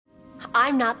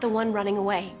I'm not the one running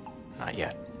away. Not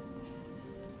yet.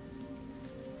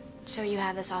 So you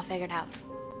have this all figured out.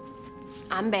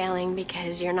 I'm bailing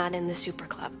because you're not in the super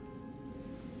club.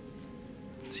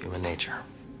 It's human nature.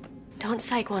 Don't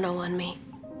Psych 101 me.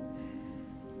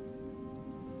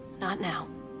 Not now.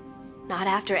 Not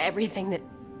after everything that...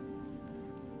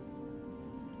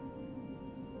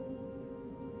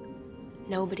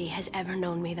 Nobody has ever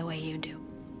known me the way you do.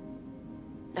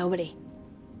 Nobody.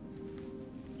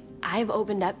 I've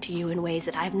opened up to you in ways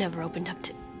that I've never opened up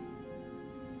to...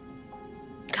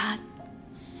 God.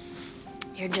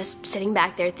 You're just sitting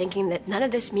back there thinking that none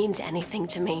of this means anything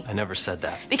to me. I never said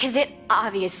that. Because it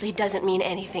obviously doesn't mean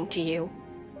anything to you.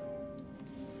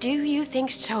 Do you think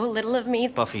so little of me?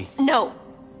 Buffy. No.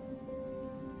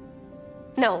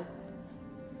 No.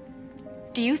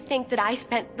 Do you think that I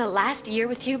spent the last year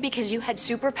with you because you had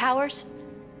superpowers?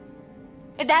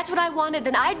 If that's what I wanted,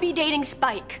 then I'd be dating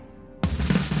Spike.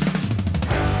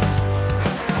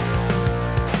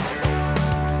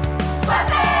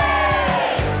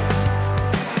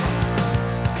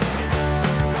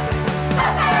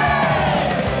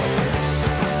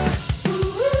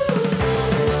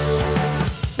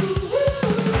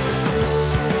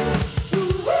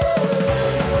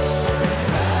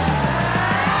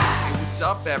 What's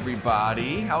up,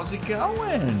 everybody? How's it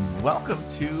going? Welcome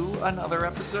to another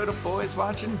episode of Boys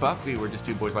Watching Buffy. We're just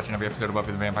two boys watching every episode of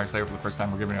Buffy the Vampire Slayer for the first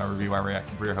time. We're giving our review, our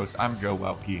reaction. For your host, I'm Joe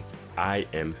Welke. I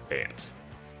am Vance.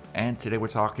 And today we're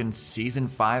talking Season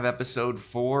 5, Episode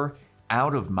 4,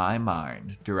 Out of My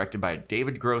Mind, directed by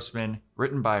David Grossman,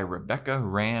 written by Rebecca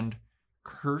Rand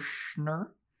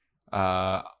Kirschner.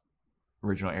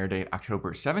 Original air date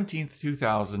October 17th,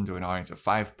 2000, to an audience of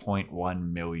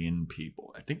 5.1 million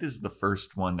people. I think this is the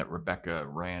first one that Rebecca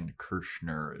Rand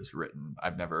Kirschner has written.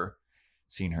 I've never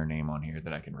seen her name on here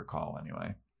that I can recall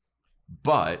anyway.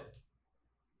 But,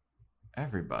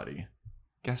 everybody,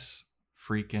 guess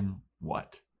freaking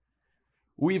what?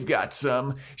 We've got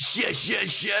some shout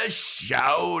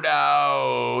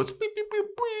outs.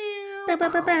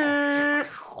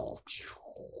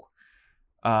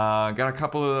 Got a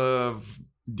couple of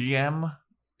DM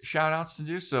shout outs to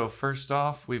do. So first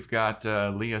off, we've got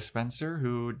Leah Spencer,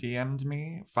 who DM'd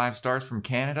me 5 stars from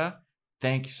Canada.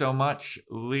 Thank you so much,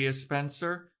 Leah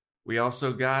Spencer. We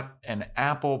also got an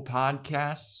Apple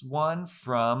Podcasts one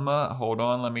from, hold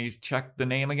on, let me check the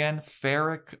name again,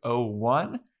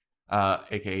 Ferric01,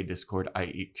 aka Discord I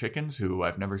Eat Chickens, who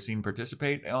I've never seen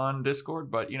participate on Discord,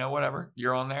 but you know, whatever,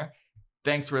 you're on there.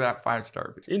 Thanks for that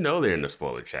 5-star. You know they're in the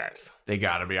spoiler chats. They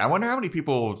gotta be. I wonder how many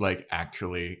people like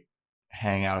actually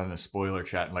hang out in the spoiler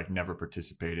chat and like never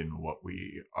participate in what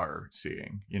we are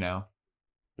seeing, you know?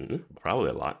 Probably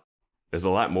a lot. There's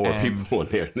a lot more people in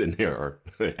there than there are.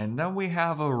 And then we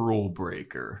have a rule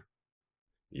breaker.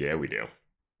 Yeah, we do.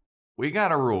 We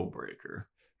got a rule breaker.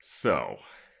 So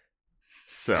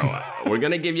we're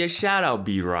going to give you a shout out,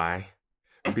 B-Rye.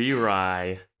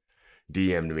 B-Rye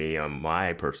DM'd me on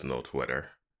my personal Twitter.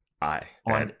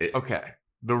 Okay.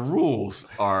 The rules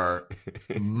are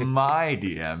my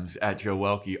DMs at Joe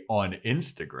Welke on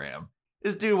Instagram.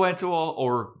 This dude went to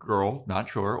or girl, not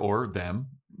sure, or them,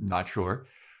 not sure,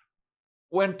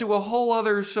 went to a whole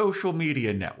other social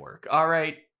media network. All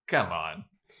right, come on.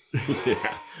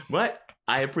 Yeah, but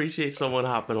I appreciate someone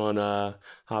hopping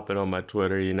on my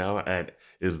Twitter. You know, at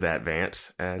Is That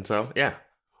Vance, and so yeah,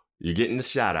 you're getting the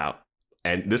shout out.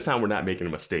 And this time we're not making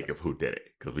a mistake of who did it,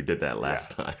 because we did that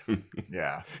last time.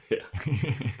 Yeah. Yeah.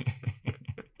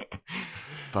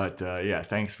 But yeah,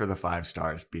 thanks for the 5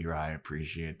 stars, B-Rye. I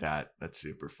appreciate that. That's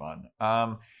super fun.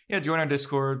 Yeah, join our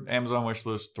Discord, Amazon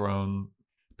Wishlist, Throne,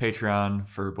 Patreon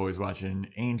for Boys Watching,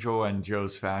 Angel and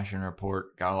Joe's Fashion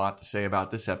Report. Got a lot to say about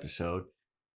this episode.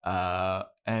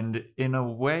 And in a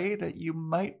way that you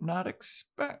might not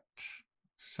expect.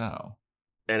 So.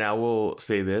 And I will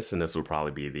say this, and this will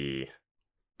probably be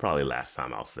probably last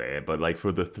time I'll say it, but like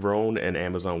for the Throne and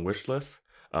Amazon wish list,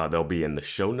 they'll be in the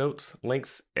show notes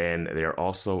links, and they're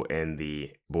also in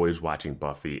the Boys Watching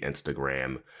Buffy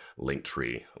Instagram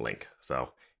Linktree link.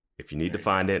 So if you need to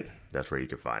find it, that's where you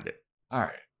can find it. All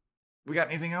right. We got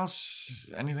anything else?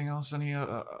 Anything else? Any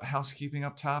housekeeping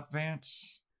up top,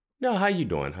 Vance? No, how you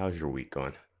doing? How's your week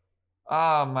going?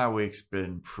 My week's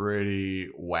been pretty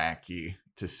wacky,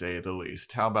 to say the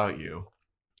least. How about you?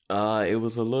 It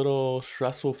was a little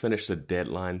stressful. Finished the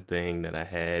deadline thing that I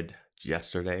had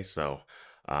yesterday, so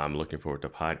I'm looking forward to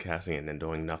podcasting and then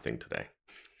doing nothing today.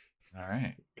 All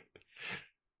right.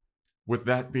 With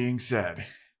that being said,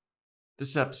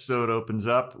 this episode opens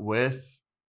up with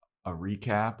a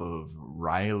recap of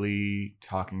Riley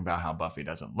talking about how Buffy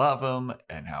doesn't love him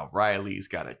and how Riley's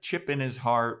got a chip in his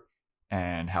heart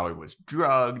and how he was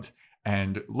drugged.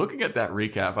 And looking at that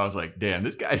recap, I was like, damn,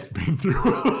 this guy's been through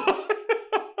a lot.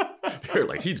 They're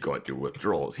like, he's going through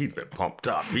withdrawals. He's been pumped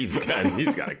up. He's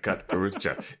got a cut through his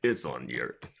chest. It's on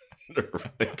your...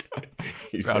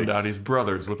 Found out he's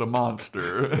brothers with a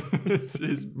monster.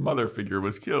 His mother figure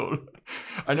was killed.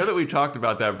 I know that we talked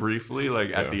about that briefly,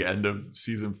 like at the end of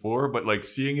season 4, but like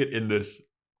seeing it in this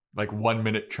like 1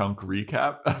 minute chunk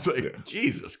recap, I was like,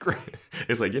 Jesus Christ.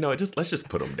 It's like, let's just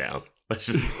put him down. Let's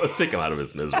take him out of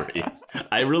his misery.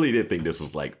 I really did think this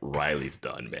was like Riley's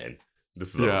done, man.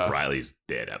 This is a Riley's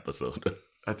dead episode.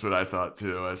 That's what I thought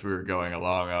too. As we were going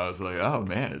along, I was like, "Oh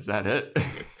man, is that it?"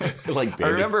 Like I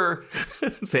remember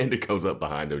Xander goes up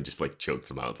behind him and just like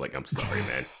chokes him out. It's like, "I'm sorry,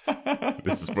 man.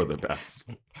 This is for the best."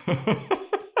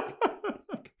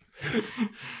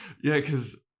 Yeah,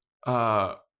 because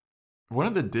one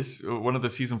of the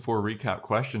season 4 recap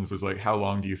questions was like, "How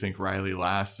long do you think Riley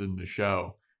lasts in the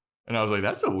show?" And I was like,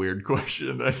 "That's a weird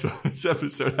question." I saw this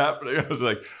episode happening. I was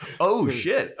like, "Oh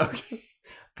shit, okay."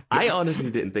 I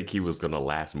honestly didn't think he was going to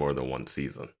last more than one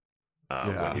season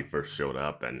when he first showed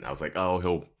up. And I was like, oh,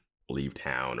 he'll leave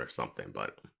town or something.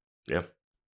 But yeah.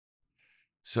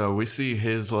 So we see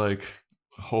his like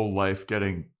whole life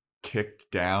getting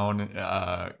kicked down,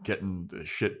 getting the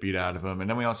shit beat out of him. And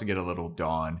then we also get a little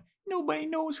Dawn. Nobody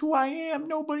knows who I am.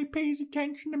 Nobody pays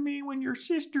attention to me when your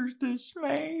sister's the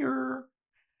Slayer.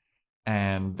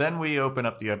 And then we open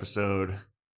up the episode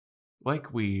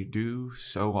like we do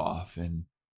so often.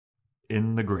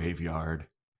 In the graveyard,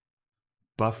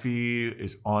 Buffy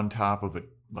is on top of a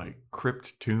like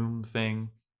crypt tomb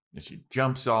thing, and she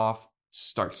jumps off,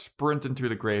 starts sprinting through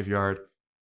the graveyard.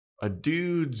 A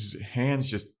dude's hands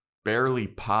just barely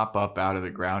pop up out of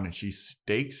the ground, and she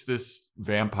stakes this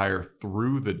vampire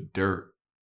through the dirt.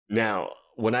 Now,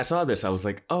 when I saw this, I was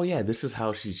like, oh yeah, this is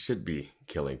how she should be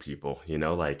killing people.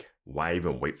 Like, why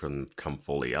even wait for them to come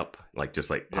fully up? Like, just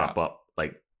like pop up,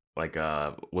 like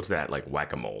what's that, like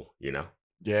whack-a-mole,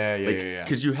 Yeah.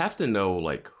 Because you have to know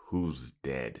like who's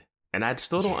dead, and I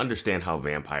still don't understand how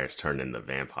vampires turn into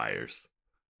vampires.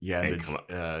 Yeah,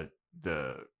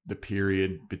 the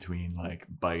period between like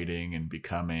biting and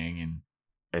becoming,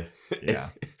 and yeah.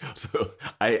 So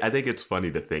I think it's funny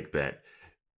to think that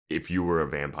if you were a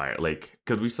vampire, like,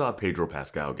 because we saw Pedro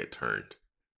Pascal get turned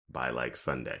by like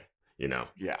Sunday,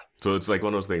 Yeah. So it's like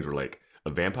one of those things where like a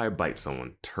vampire bites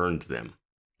someone, turns them,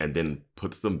 and then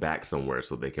puts them back somewhere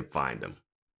so they can find them.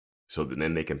 So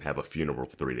then they can have a funeral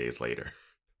 3 days later,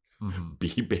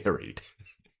 be buried,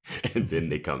 and then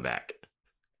they come back.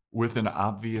 With an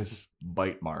obvious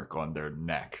bite mark on their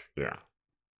neck. Yeah.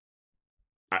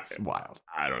 It's wild.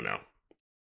 I don't know.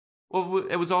 Well,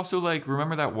 it was also like,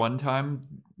 remember that one time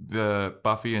the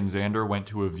Buffy and Xander went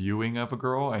to a viewing of a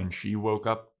girl and she woke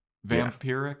up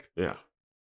vampiric? Yeah.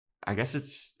 I guess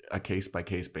it's a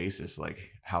case-by-case basis,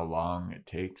 like how long it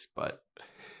takes, but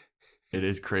it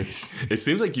is crazy. It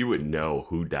seems like you would know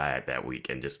who died that week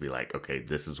and just be like, okay,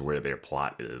 this is where their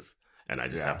plot is, and I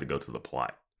just have to go to the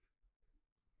plot.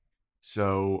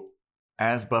 So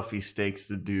as Buffy stakes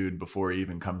the dude before he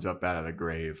even comes up out of the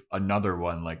grave, another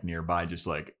one like nearby just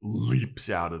like leaps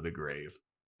out of the grave,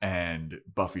 and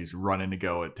Buffy's running to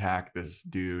go attack this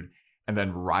dude, and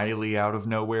then Riley out of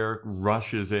nowhere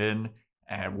rushes in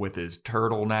and with his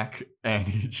turtleneck, and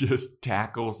he just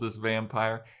tackles this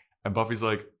vampire. And Buffy's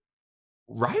like,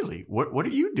 Riley, what are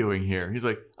you doing here? He's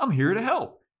like, I'm here to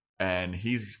help. And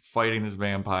he's fighting this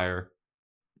vampire,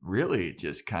 really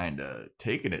just kind of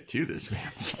taking it to this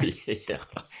vampire. Yeah.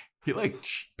 He like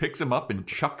picks him up and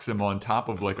chucks him on top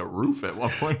of like a roof at one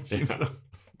point. It seems like.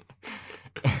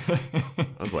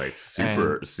 I was like,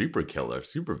 super killer,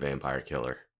 super vampire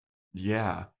killer.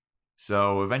 Yeah.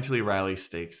 So eventually Riley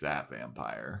stakes that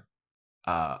vampire.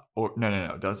 Or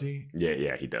no, does he?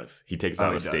 Yeah, he does. He takes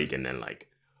out a stake and then like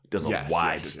does a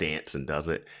wide stance and does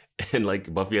it. And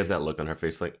like Buffy has that look on her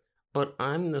face like, but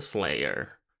I'm the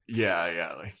Slayer.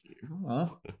 Yeah, like,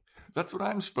 well, that's what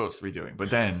I'm supposed to be doing. But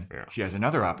then she has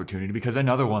another opportunity because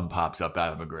another one pops up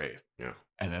out of a grave. Yeah.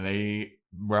 And then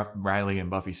Riley and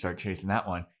Buffy start chasing that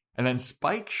one. And then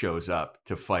Spike shows up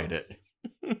to fight it.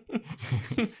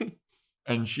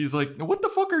 And she's like, what the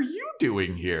fuck are you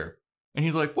doing here? And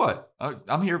he's like, what?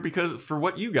 I'm here for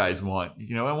what you guys want.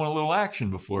 I want a little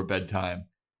action before bedtime.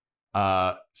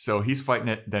 So he's fighting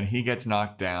it. Then he gets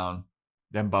knocked down.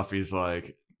 Then Buffy's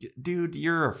like, dude,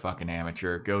 you're a fucking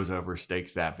amateur. Goes over,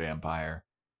 stakes that vampire.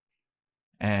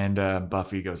 And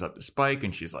Buffy goes up to Spike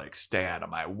and she's like, stay out of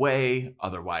my way.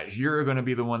 Otherwise, you're going to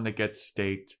be the one that gets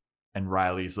staked. And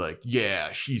Riley's like,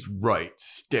 yeah, she's right.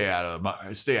 Stay out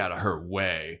of her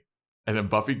way. And then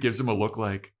Buffy gives him a look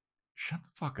like, shut the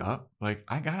fuck up. Like,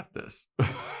 I got this.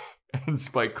 And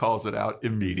Spike calls it out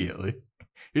immediately.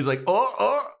 He's like,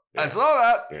 oh, I saw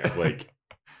that. Yeah, like,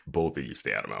 both of you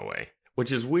stay out of my way.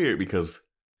 Which is weird because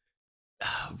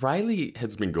Riley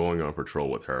has been going on patrol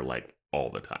with her, like, all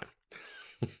the time.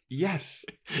 Yes.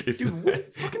 It's, Dude,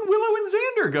 fucking Willow and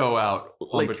Xander go out on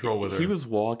like, patrol with her. He was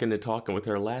walking and talking with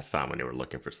her last time when they were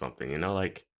looking for something, you know?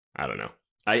 Like, I don't know.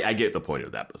 I get the point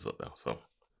of that episode, though, so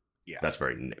Yeah. That's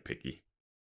very nitpicky.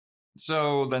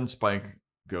 So then Spike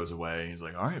goes away. He's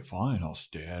like, all right, fine. I'll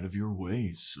stay out of your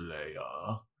way,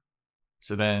 Slayer.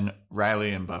 So then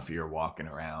Riley and Buffy are walking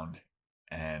around,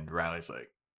 and Riley's like,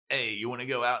 hey, you want to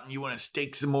go out and you want to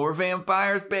stake some more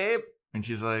vampires, babe? And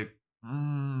she's like,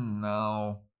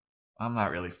 no, I'm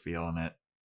not really feeling it.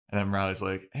 And then Riley's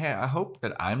like, hey, I hope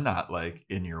that I'm not, like,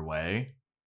 in your way.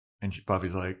 And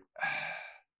Buffy's like,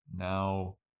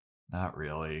 no, not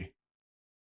really.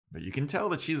 But you can tell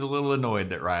that she's a little annoyed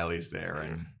that Riley's there.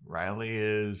 And Riley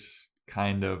is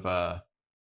kind of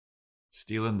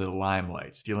stealing the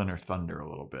limelight, stealing her thunder a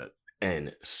little bit.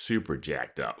 And super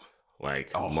jacked up.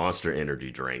 Like, Monster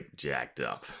Energy drink jacked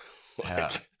up. Yeah,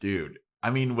 dude. I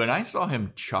mean, when I saw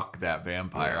him chuck that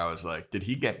vampire, I was like, did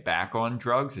he get back on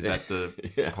drugs? Is that the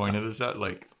point of this?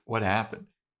 Like, what happened?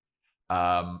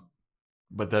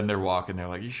 But then they're walking. They're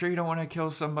like, you sure you don't want to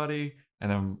kill somebody?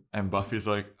 And Buffy's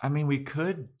like, I mean, we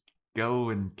could go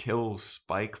and kill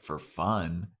Spike for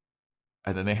fun.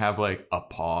 And then they have like a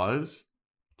pause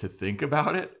to think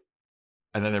about it.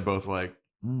 And then they're both like,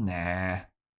 nah.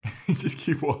 Just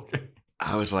keep walking.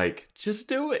 I was like, just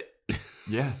do it.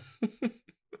 Yeah.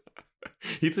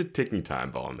 He's a ticking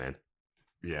time bomb, man.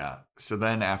 Yeah. So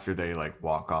then after they like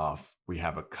walk off, we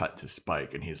have a cut to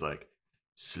Spike and he's like,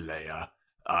 Slayer,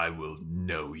 I will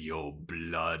know your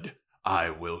blood.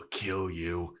 I will kill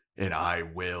you and I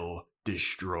will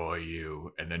destroy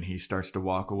you. And then he starts to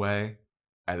walk away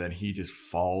and then he just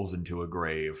falls into a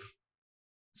grave,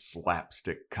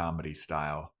 slapstick comedy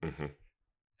style. Mm-hmm.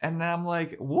 And I'm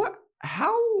like, what?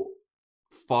 How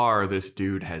far this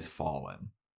dude has fallen?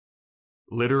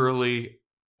 Literally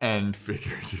and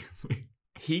figuratively.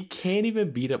 He can't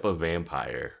even beat up a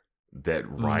vampire that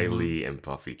Riley and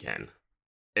Buffy can.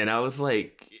 And I was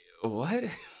like, what?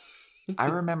 I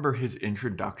remember his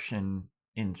introduction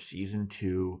in season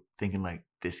 2 thinking like,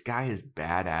 this guy is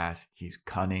badass. He's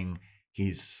cunning.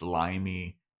 He's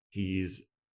slimy. He's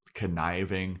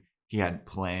conniving. He had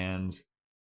plans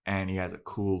and he has a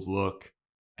cool look.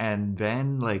 And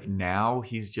then like now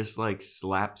he's just like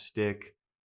slapstick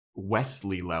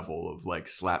Wesley level of like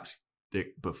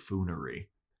slapstick buffoonery.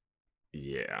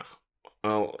 Yeah.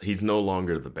 Well, he's no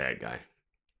longer the bad guy.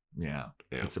 Yeah.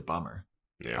 It's a bummer.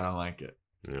 Yeah. I don't like it.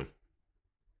 Yeah.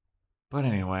 But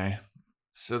anyway,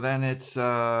 so then it's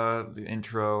the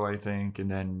intro, I think, and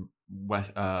then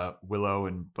Willow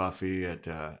and Buffy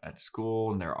at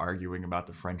school, and they're arguing about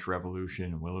the French Revolution,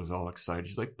 and Willow's all excited.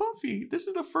 She's like, Buffy, this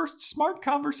is the first smart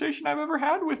conversation I've ever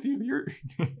had with you. You're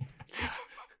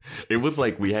It was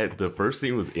like we had the first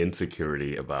scene was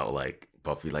insecurity about like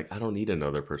Buffy, like, I don't need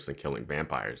another person killing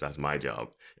vampires. That's my job.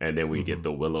 And then we get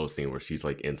the Willow scene where she's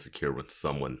like insecure when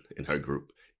someone in her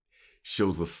group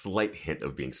shows a slight hint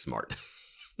of being smart.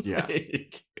 Yeah.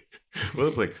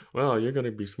 Willow's like, well, you're going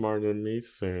to be smarter than me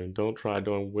soon. Don't try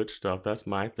doing witch stuff. That's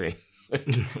my thing.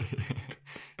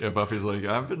 Yeah, Buffy's like,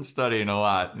 I've been studying a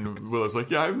lot. And Willow's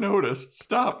like, yeah, I've noticed.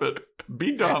 Stop it.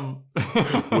 Be dumb.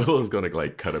 Willow's going to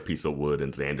like cut a piece of wood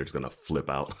and Xander's going to flip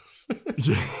out.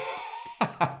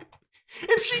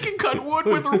 If she can cut wood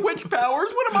with her witch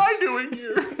powers, what am I doing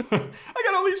here? I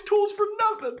got all these tools for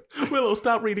nothing. Willow,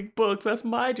 stop reading books. That's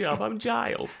my job. I'm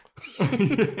Giles.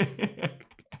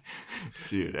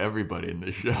 Dude, everybody in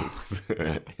the show.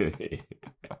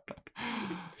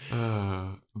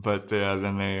 But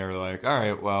then they are like, all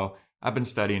right, well, I've been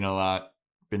studying a lot,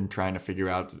 been trying to figure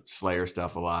out Slayer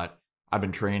stuff a lot. I've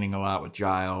been training a lot with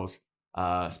Giles.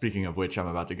 Speaking of which, I'm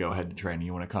about to go ahead to training.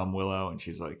 You want to come, Willow? And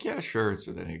she's like, yeah, sure.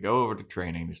 So then they go over to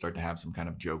training. They start to have some kind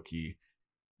of jokey,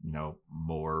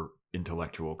 more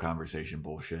intellectual conversation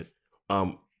bullshit.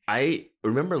 I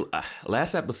remember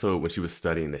last episode when she was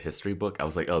studying the history book, I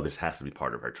was like, oh, this has to be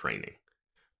part of her training.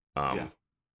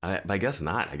 I guess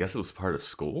not. I guess it was part of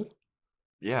school.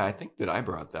 Yeah, I think that I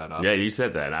brought that up. Yeah, you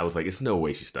said that. And I was like, it's no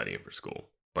way she's studying for school.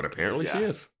 But apparently she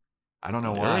is. I don't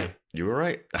know why. Yeah, you were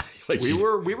right. Like we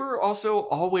were also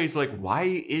always like, why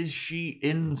is she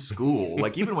in school?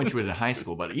 Like even when she was in high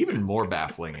school, but even more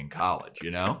baffling in college,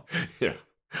 Yeah.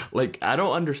 Like I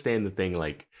don't understand the thing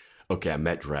like, okay, I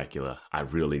met Dracula. I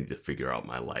really need to figure out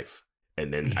my life.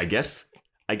 And then I guess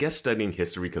I guess studying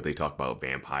history because they talk about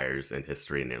vampires in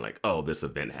history and they're like, oh, this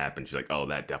event happened. She's like, oh,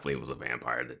 that definitely was a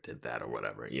vampire that did that or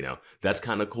whatever. You know, that's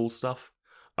kind of cool stuff.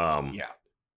 Yeah.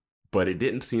 But it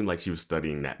didn't seem like she was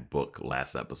studying that book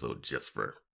last episode just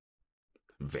for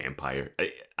vampire.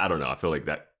 I don't know. I feel like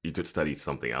that you could study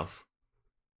something else.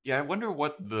 Yeah, I wonder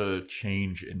what the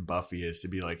change in Buffy is to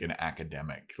be like an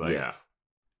academic. Like, yeah.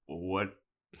 What?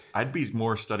 I'd be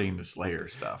more studying the Slayer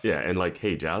stuff. Yeah, and like,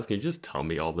 hey, Giles, can you just tell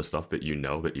me all the stuff that you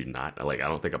know that you're not? Like, I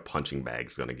don't think a punching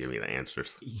bag's going to give me the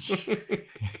answers.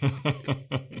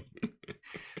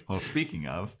 Well, speaking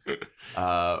of,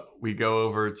 we go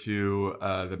over to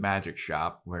the magic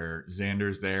shop where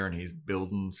Xander's there and he's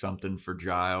building something for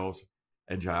Giles.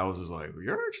 And Giles is like, well,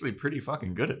 you're actually pretty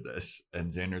fucking good at this.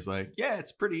 And Xander's like, yeah,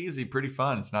 it's pretty easy, pretty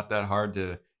fun. It's not that hard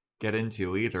to get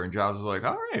into either. And Giles is like,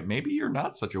 all right, maybe you're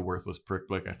not such a worthless prick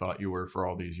like I thought you were for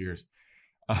all these years.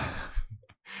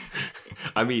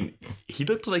 I mean, he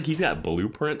looked like he's got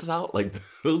blueprints out. Like,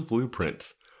 those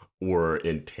blueprints were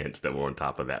intense that were on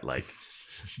top of that, like,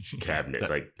 cabinet.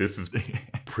 Like, this is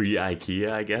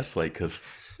pre-IKEA, I guess. Like, because,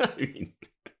 I mean...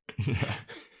 Yeah.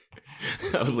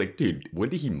 I was like, dude, when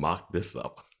did he mock this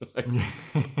up?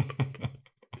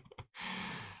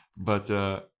 But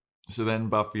so then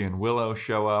Buffy and Willow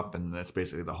show up, and that's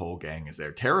basically the whole gang is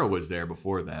there. Tara was there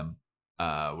before them,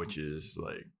 which is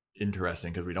like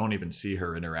interesting because we don't even see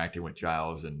her interacting with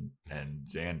Giles and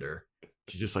Xander.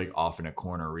 She's just like off in a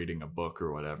corner reading a book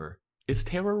or whatever. Is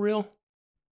Tara real?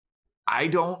 I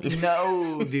don't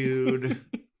know, dude.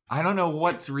 I don't know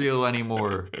what's real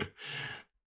anymore.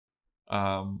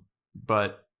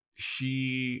 But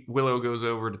Willow goes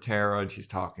over to Tara and she's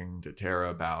talking to Tara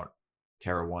about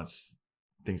Tara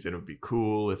thinks that it would be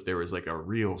cool if there was like a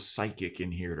real psychic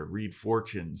in here to read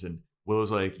fortunes. And Willow's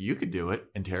like, you could do it.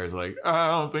 And Tara's like, I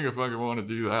don't think I fucking want to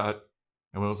do that.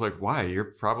 And Willow's like, why? You're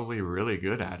probably really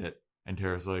good at it. And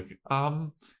Tara's like, I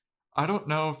don't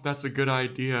know if that's a good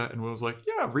idea. And Willow's like,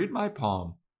 yeah, read my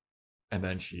palm. And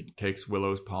then she takes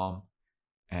Willow's palm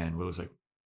and Willow's like,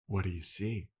 what do you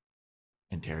see?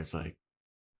 And Tara's like,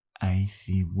 I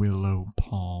see Willow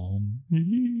palm.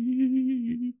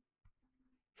 And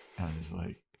I'm just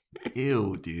like,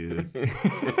 ew, dude.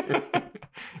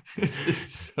 It's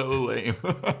just so lame.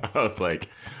 I was like,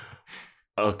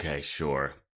 okay,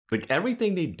 sure. Like,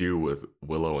 everything they do with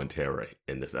Willow and Tara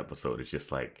in this episode is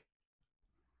just like,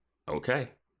 okay.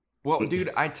 Well,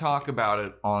 dude, I talk about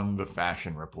it on the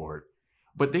Fashion Report,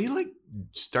 but they like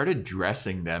started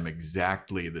dressing them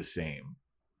exactly the same.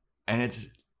 And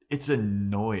it's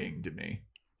annoying to me.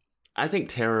 I think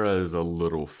Tara is a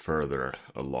little further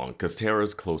along because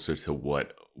Tara's closer to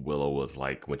what Willow was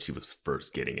like when she was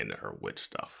first getting into her witch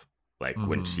stuff. Like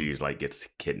when she like gets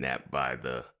kidnapped by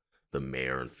the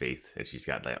mayor and Faith, and she's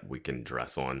got that weekend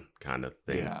dress on kind of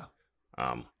thing. Yeah.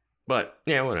 But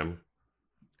yeah, whatever.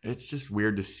 It's just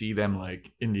weird to see them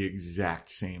like in the exact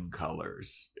same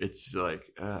colors. It's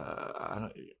like I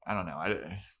don't know.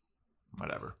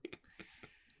 Whatever.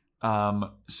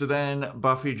 So then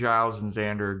Buffy, Giles, and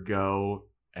Xander go,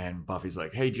 and Buffy's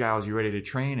like, hey, Giles, you ready to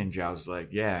train? And Giles is like,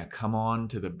 yeah, come on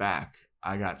to the back.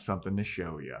 I got something to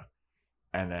show you.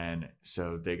 And then,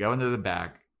 so they go into the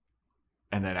back,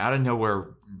 and then out of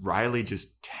nowhere, Riley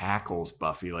just tackles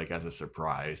Buffy, like, as a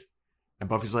surprise. And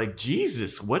Buffy's like,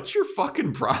 Jesus, what's your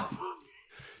fucking problem?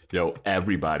 Yo,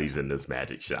 everybody's in this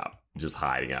magic shop, just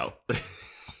hiding out.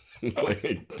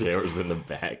 Like, Tara's in the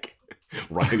back.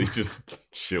 Riley's just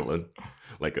chilling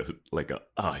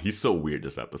he's so weird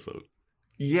this episode.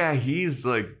 Yeah, he's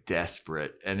like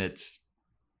desperate and it's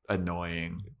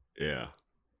annoying. Yeah.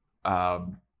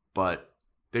 But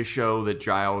they show that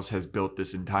Giles has built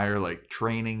this entire like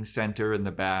training center in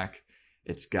the back.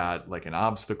 It's got like an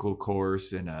obstacle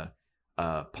course and a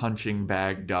punching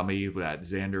bag dummy that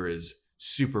Xander is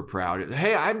super proud of.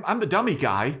 Hey, I'm the dummy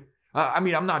guy. I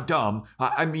mean, I'm not dumb.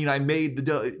 I mean, I made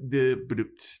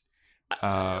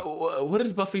what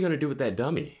is Buffy going to do with that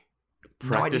dummy?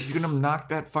 Practice. No, he's going to knock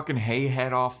that fucking hay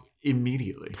head off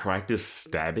immediately. Practice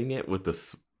stabbing it with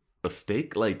a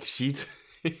stake? Like, she's...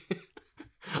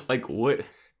 like, what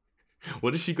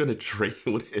is she going to train?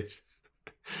 What is...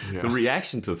 Yeah. The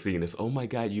reaction to seeing this, oh my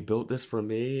God, you built this for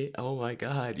me? Oh my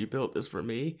God, you built this for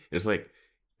me? It's like,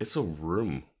 it's a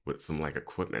room with some, like,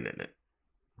 equipment in it.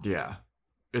 Yeah.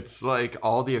 It's like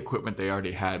all the equipment they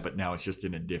already had, but now it's just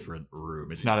in a different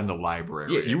room. It's not in the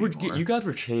library. Yeah, you guys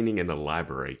were training in the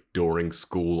library during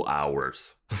school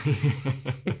hours.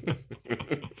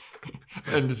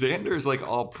 And Xander's like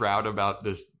all proud about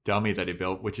this dummy that he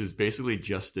built, which is basically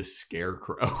just a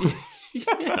scarecrow.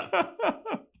 Yeah.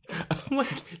 I'm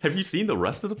like, have you seen the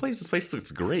rest of the place? This place looks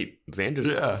great.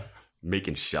 Xander's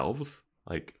making shelves.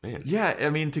 Like, man. Yeah, I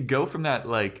mean, to go from that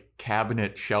like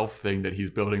cabinet shelf thing that he's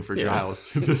building for Yeah. Giles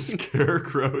to the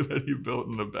scarecrow that he built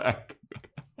in the back.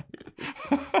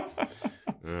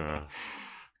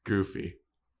 Goofy.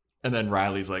 And then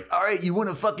Riley's like, all right, you want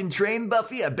to fucking train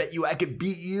Buffy? I bet you I could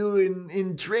beat you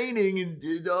in training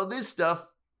and all this stuff.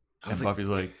 And Buffy's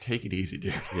like, take it easy,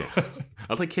 dude. Yeah. I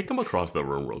was like, kick him across the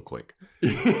room real quick.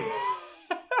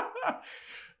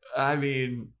 I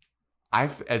mean,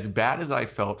 as bad as I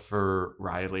felt for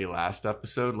Riley last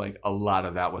episode, like a lot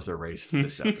of that was erased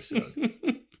this episode.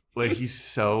 Like he's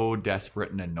so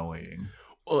desperate and annoying.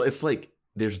 Well, it's like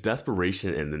there's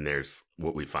desperation and then there's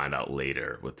what we find out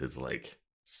later with his like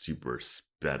super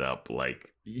sped up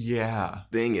like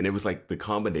thing. And it was like the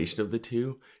combination of the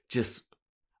two. Just,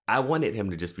 I wanted him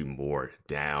to just be more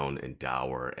down and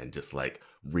dour and just like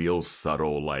real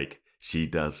subtle, like she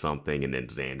does something and then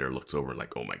Xander looks over and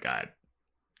like, oh my God.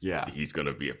 Yeah. He's going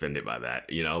to be offended by that.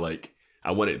 You know, like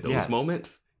I wanted those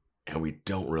moments and we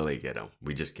don't really get them.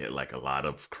 We just get like a lot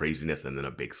of craziness and then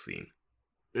a big scene.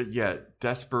 Yeah.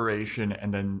 Desperation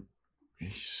and then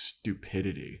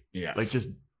stupidity. Yeah. Like just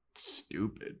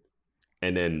stupid.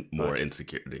 And then more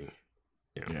insecurity.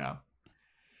 Yeah.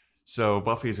 So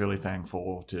Buffy's really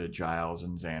thankful to Giles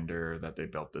and Xander that they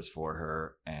built this for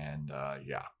her. And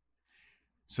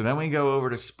so then we go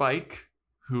over to Spike,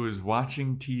 who is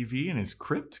watching TV in his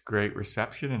crypt. Great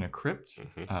reception in a crypt.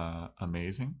 Mm-hmm.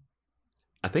 Amazing.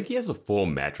 I think he has a full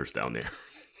mattress down there.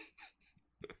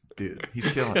 Dude, he's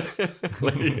killing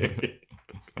it.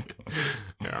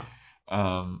 Yeah.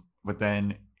 But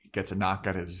then he gets a knock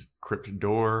at his crypt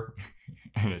door,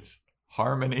 and it's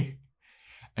Harmony.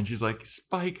 And she's like,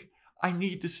 Spike, I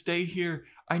need to stay here.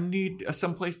 I need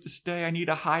someplace to stay. I need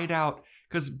a hideout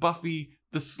because Buffy,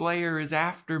 the Slayer, is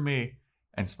after me.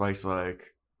 And Spike's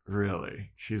like,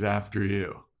 really? She's after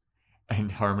you?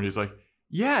 And Harmony's like,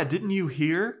 yeah, didn't you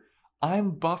hear?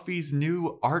 I'm Buffy's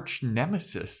new arch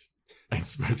nemesis. And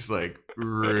Spike's like,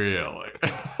 really?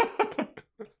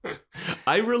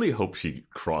 I really hope she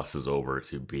crosses over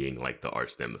to being like the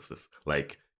arch nemesis.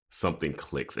 Like something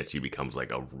clicks and she becomes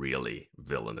like a really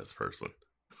villainous person.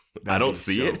 I don't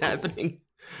see it happening.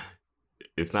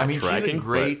 It's not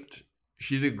tracking.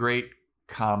 She's a great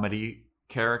comedy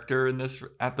character in this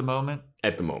at the moment.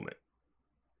 At the moment.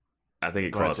 I think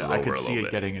it crosses over a little bit. I could see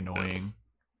it getting annoying.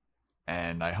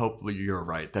 And I hope you're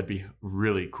right. That'd be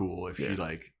really cool if she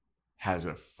like has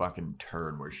a fucking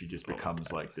turn where she just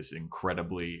becomes like this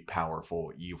incredibly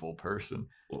powerful evil person.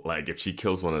 Like if she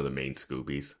kills one of the main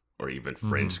Scoobies or even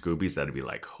fringe Scoobies, that'd be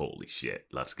like, holy shit,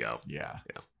 let's go. Yeah.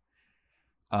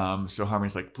 So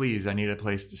Harmony's like, please, I need a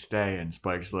place to stay. And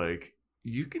Spike's like,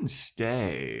 you can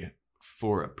stay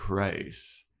for a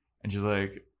price. And she's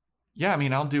like, yeah, I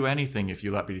mean, I'll do anything if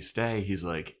you let me stay. He's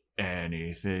like,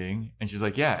 anything? And she's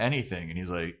like, yeah, anything. And he's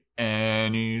like,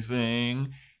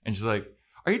 anything? And she's like,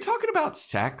 are you talking about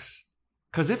sex?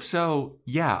 Because if so,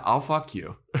 yeah, I'll fuck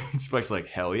you. And Spike's like,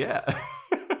 hell yeah.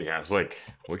 Yeah, it's like,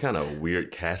 what kind of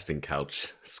weird casting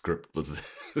couch script was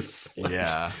this?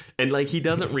 Yeah. And like, he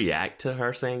doesn't react to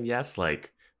her saying yes,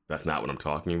 like, that's not what I'm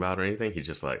talking about or anything. He's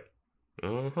just like,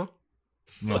 uh-huh.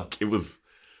 Yeah. Like, it was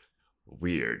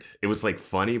weird. It was like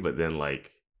funny, but then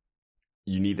like,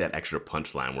 you need that extra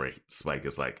punchline where Spike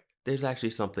is like, there's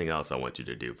actually something else I want you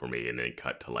to do for me. And then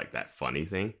cut to like that funny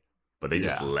thing. But they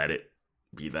just let it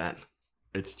be that.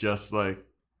 It's just like,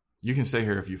 you can stay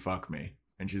here if you fuck me.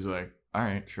 And she's like, all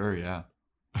right, sure, yeah.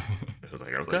 I was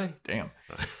like, okay. Like, damn.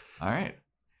 All right.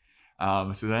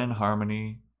 So then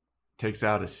Harmony takes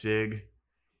out a cig.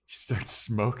 She starts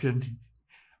smoking.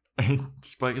 And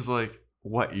Spike is like,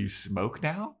 what, you smoke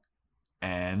now?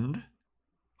 And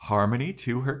Harmony,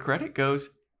 to her credit, goes,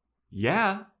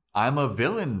 yeah, I'm a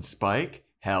villain, Spike.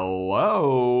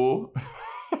 Hello.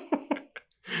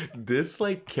 This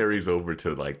like carries over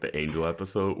to like the Angel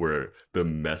episode where the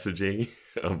messaging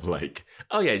of like,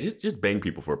 oh yeah, just bang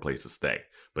people for a place to stay.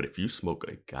 But if you smoke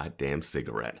a goddamn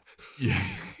cigarette, you're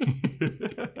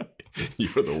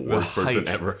the worst person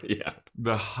ever. Yeah.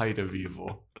 The height of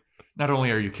evil. Not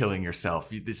only are you killing yourself,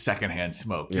 the secondhand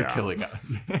smoke, you're killing us.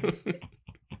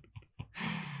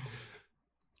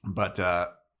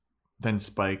 But then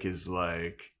Spike is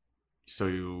like,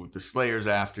 so the Slayer's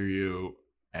after you.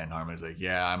 And Harmony's like,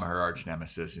 yeah, I'm her arch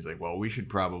nemesis. He's like, well, you should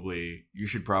probably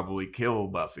kill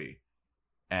Buffy.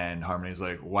 And Harmony's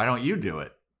like, why don't you do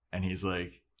it? And he's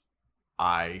like,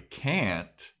 I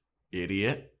can't,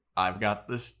 idiot. I've got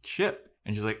this chip.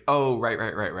 And she's like, oh, right.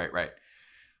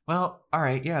 Well, all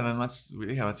right, yeah, then let's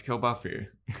kill Buffy.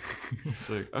 It's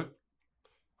like, oh,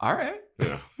 all right.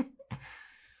 Yeah.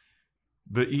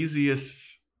 The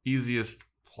easiest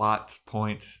plot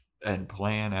point and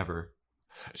plan ever.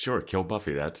 Sure, kill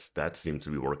Buffy. That seems to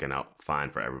be working out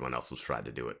fine for everyone else who's tried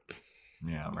to do it.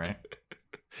 Yeah, right.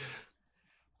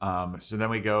 So then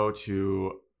we go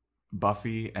to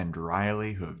Buffy and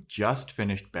Riley, who have just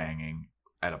finished banging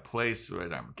at a place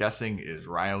that I'm guessing is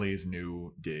Riley's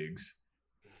new digs.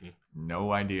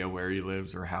 No idea where he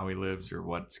lives or how he lives or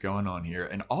what's going on here.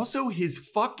 And also his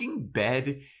fucking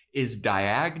bed is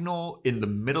diagonal in the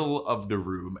middle of the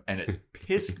room, and it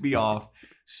pissed me off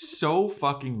so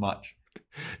fucking much.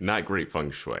 Not great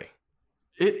feng shui.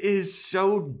 It is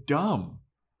so dumb.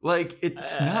 Like,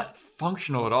 it's not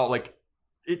functional at all. Like,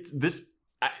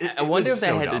 I wonder if that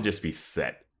so had dumb. to just be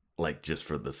set, like just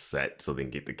for the set so they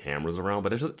can get the cameras around.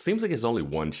 But it seems like it's only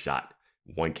one shot,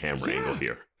 one camera angle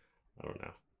here. I don't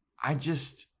know. I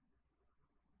just,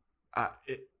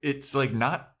 it's like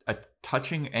not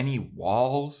touching any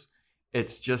walls.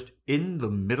 It's just in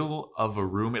the middle of a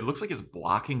room. It looks like it's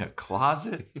blocking a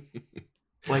closet.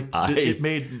 Like, it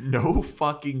made no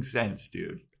fucking sense,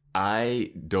 dude.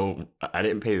 I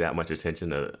didn't pay that much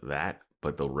attention to that,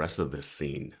 but the rest of this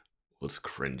scene was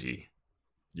cringy.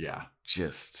 Yeah.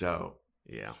 Just, So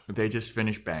yeah. they just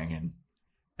finished banging.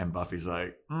 And Buffy's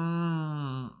like,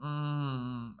 I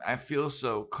feel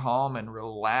so calm and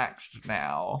relaxed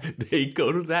now. They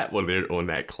go to that when they're on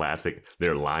that classic,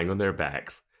 they're lying on their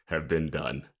backs, have been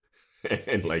done.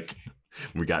 And like,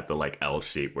 we got the like L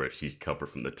shape where she's covered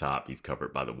from the top, he's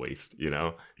covered by the waist, you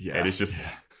know? Yeah. And it's just,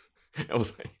 I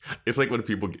was like, it's like when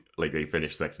people like they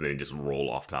finish sex and they just roll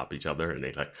off top each other and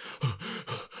they like,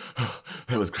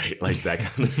 that was great. Like that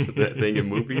kind of that thing in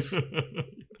movies.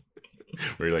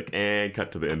 Where you're like, and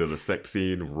cut to the end of the sex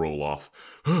scene, roll off.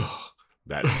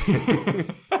 That.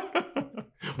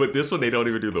 But this one, they don't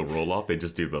even do the roll off. They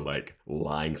just do the like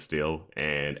lying still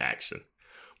and action.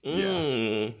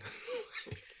 Yeah.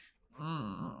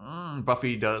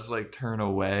 Buffy does like turn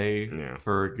away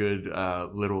for a good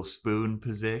little spoon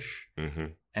position. Mm-hmm.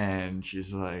 And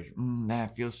she's like,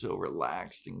 that feels so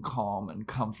relaxed and calm and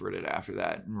comforted after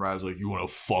that. And Riley's like, you want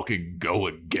to fucking go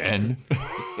again?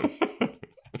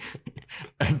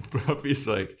 And Buffy's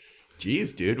like,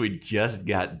 geez, dude, we just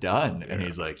got done. And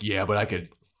he's like, yeah, but I could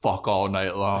fuck all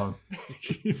night long.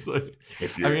 She's like,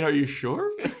 are you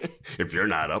sure? If you're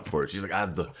not up for it, she's like, I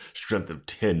have the strength of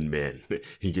 10 men.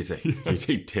 He gets you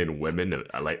take 10 women.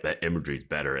 I like that imagery's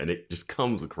better. And it just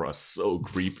comes across so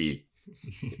creepy.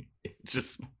 It's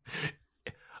just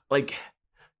like,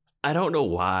 I don't know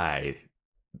why.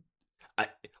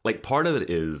 Like part of it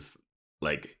is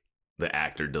like the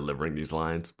actor delivering these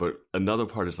lines, but another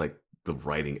part is like the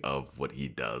writing of what he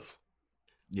does.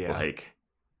 Yeah. Like,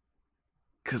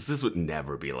 because this would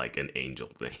never be like an Angel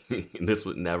thing. This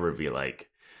would never be like,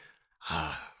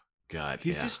 God.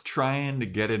 He's just trying to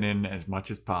get it in as much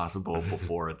as possible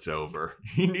before it's over.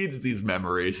 He needs these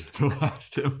memories to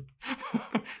last him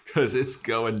because it's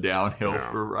going downhill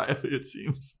for Riley, it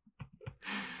seems.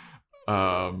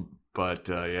 But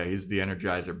he's the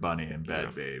Energizer Bunny in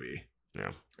bed, baby.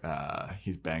 Yeah.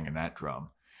 He's banging that drum.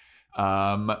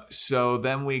 So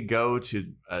then we go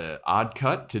to odd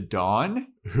cut to Dawn,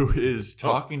 who is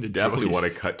talking to definitely Joyce.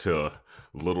 Want to cut to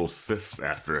little sis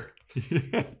after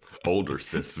older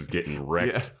sis is getting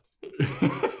wrecked.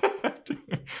 Yeah.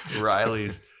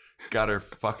 Riley's got her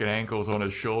fucking ankles on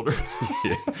his shoulder.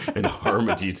 Yeah. And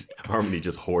Harmony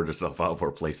just hoarded herself out for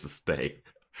a place to stay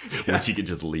when she could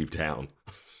just leave town.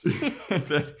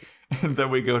 and then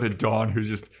we go to Dawn, who's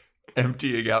just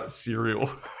emptying out cereal.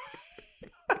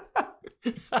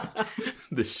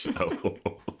 The show.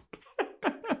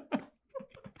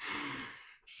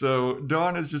 So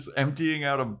Dawn is just emptying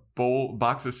out a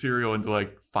box of cereal into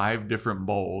like 5 different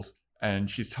bowls, and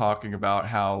she's talking about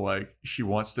how like she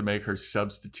wants to make her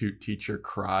substitute teacher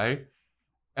cry.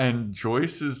 And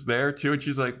Joyce is there too, and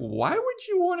she's like, why would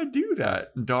you want to do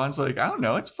that? And Dawn's like, I don't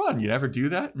know, it's fun. You never do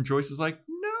that? And Joyce is like,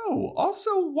 no.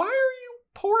 Also, why are you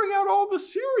pouring out all the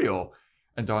cereal?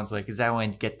 And Dawn's like, because I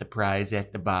wanted to get the prize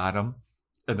at the bottom.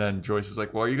 And then Joyce is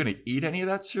like, well, are you going to eat any of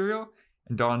that cereal?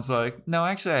 And Dawn's like, no,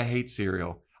 actually, I hate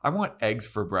cereal. I want eggs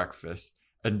for breakfast.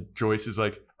 And Joyce is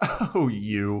like, oh,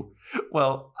 you.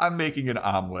 Well, I'm making an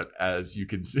omelet, as you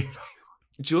can see.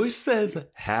 Joyce says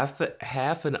half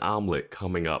an omelet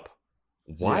coming up.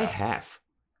 Why half?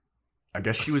 I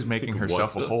guess she was making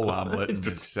herself a whole omelet and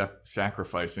Just- just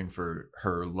sacrificing for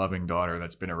her loving daughter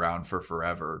that's been around for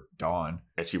forever, Dawn.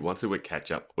 And she wants it with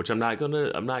ketchup, which I'm not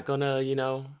gonna,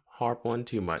 harp on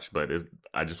too much, but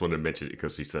I just want to mention it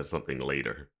because she says something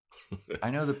later. I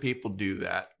know that people do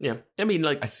that. Yeah. I mean,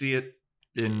 like, I see it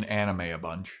in anime a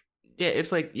bunch. yeah,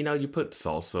 it's like, you put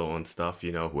salsa on stuff,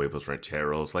 huevos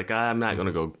rancheros. Like, I'm not going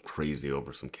to go crazy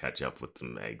over some ketchup with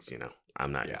some eggs,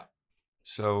 I'm not. Yeah.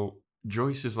 So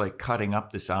Joyce is like cutting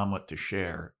up this omelet to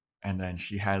share, and then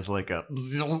she has like a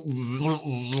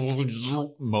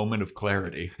moment of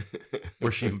clarity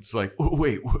where she's like, oh,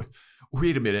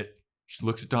 wait a minute. She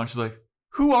looks at Dawn. She's like,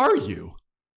 who are you?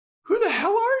 Who the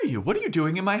hell are you? What are you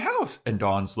doing in my house? And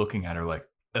Dawn's looking at her like,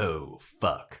 oh,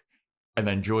 fuck. And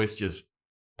then Joyce just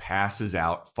passes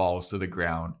out, falls to the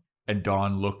ground. And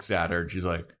Dawn looks at her and she's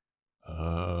like,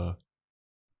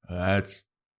 that's,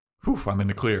 whew, I'm in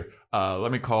the clear.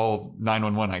 Let me call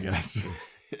 911, I guess.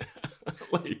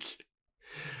 Like,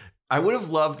 I would have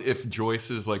loved if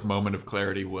Joyce's like moment of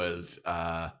clarity was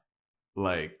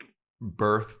like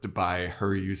birthed by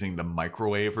her using the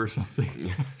microwave or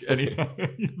something.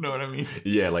 You know what I mean?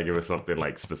 Yeah, like it was something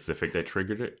like specific that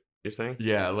triggered it. You're saying?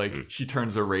 Yeah, like she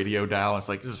turns her radio dial. And it's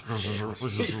like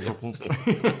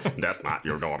that's not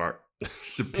your daughter.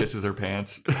 She pisses her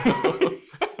pants.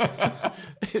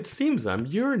 It seems I'm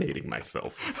urinating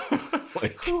myself.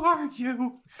 Like, who are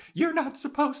you? You're not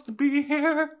supposed to be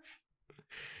here.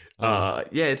 Yeah,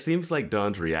 it seems like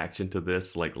Dawn's reaction to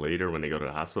this, like later when they go to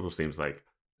the hospital, seems like,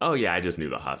 oh yeah, I just knew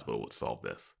the hospital would solve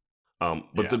this.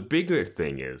 But the bigger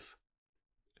thing is,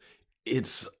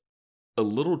 it's a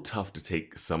little tough to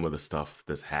take some of the stuff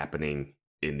that's happening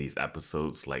in these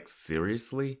episodes like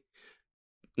seriously.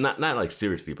 Not like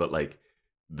seriously, but like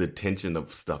the tension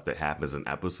of stuff that happens in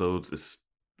episodes is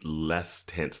less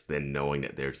tense than knowing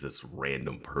that there's this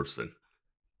random person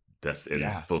that's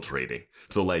infiltrating.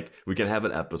 So like we can have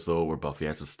an episode where Buffy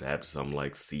has to stab some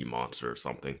like sea monster or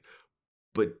something,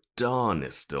 but Dawn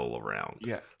is still around.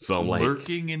 Yeah. So I'm like,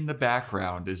 lurking in the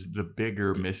background is the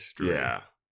bigger mystery. Yeah.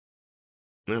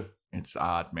 It's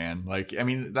odd, man. Like, I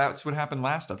mean, that's what happened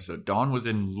last episode. Dawn was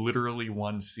in literally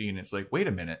one scene. It's like, wait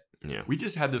a minute. Yeah. We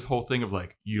just had this whole thing of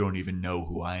like, you don't even know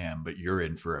who I am, but you're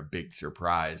in for a big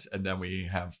surprise. And then we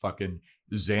have fucking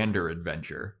Xander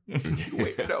adventure.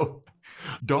 Wait, no.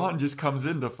 Dawn just comes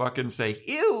in to fucking say,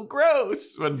 ew,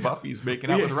 gross, when Buffy's making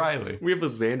out with Riley. We have a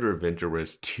Xander adventure where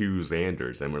it's two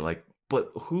Xanders, and we're like, but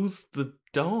who's the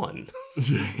Dawn?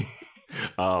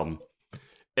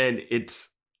 And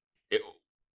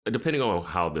depending on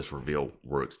how this reveal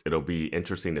works, it'll be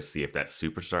interesting to see if that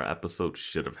Superstar episode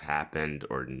should have happened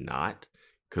or not.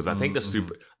 Because I think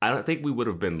I don't think we would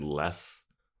have been less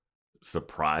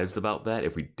surprised about that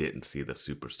if we didn't see the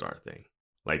Superstar thing.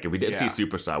 Like if we didn't see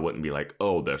Superstar, I wouldn't be like,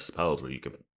 oh, there's spells where you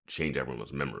can change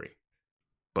everyone's memory.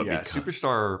 But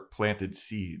Superstar planted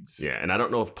seeds. Yeah, and I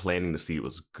don't know if planting the seed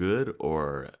was good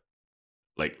or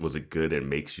like was it good and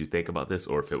makes you think about this,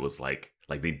 or if it was like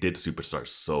they did Superstar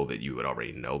so that you would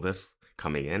already know this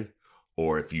coming in,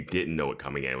 or if you didn't know it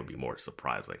coming in, it would be more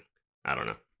surprising. I don't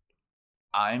know.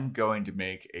 I'm going to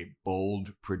make a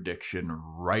bold prediction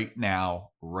right now,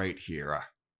 right here,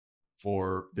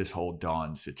 for this whole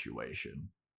Dawn situation.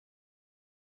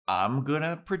 I'm going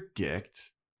to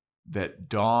predict that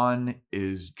Dawn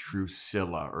is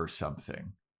Drusilla or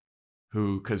something.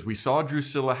 Because we saw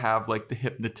Drusilla have like the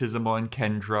hypnotism on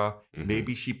Kendra. Mm-hmm.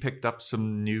 Maybe she picked up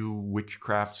some new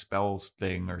witchcraft spells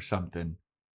thing or something.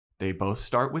 They both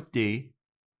start with D.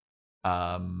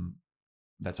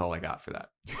 That's all I got for that.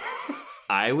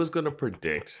 I was going to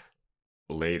predict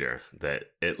later that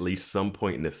at least some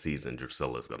point in this season,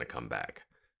 Drusilla is going to come back.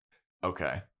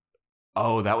 Okay.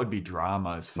 Oh, that would be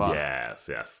drama as fuck. Yes.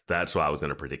 That's why I was going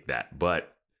to predict that.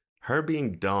 But her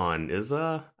being Dawn is,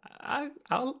 we'll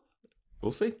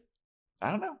see.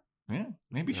 I don't know. Yeah,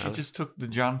 maybe she just took the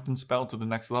Jonathan spell to the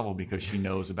next level because she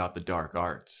knows about the dark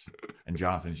arts, and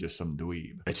Jonathan's just some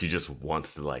dweeb. And she just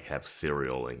wants to like have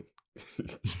cereal and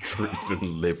treats and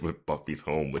live with Buffy's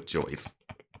home with Joyce.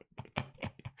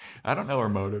 I don't know her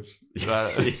motives.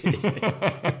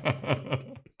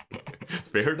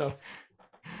 Fair enough.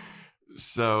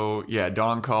 So yeah,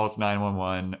 Dawn calls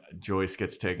 911. Joyce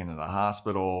gets taken to the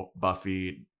hospital.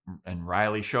 Buffy and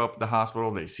Riley show up at the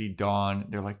hospital. They see Dawn.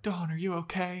 They're like, Dawn, are you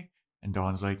okay? And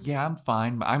Dawn's like, yeah, I'm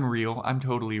fine. I'm real. I'm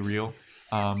totally real.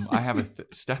 I have a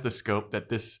stethoscope that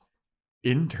this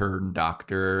intern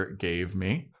doctor gave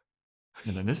me.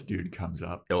 And then this dude comes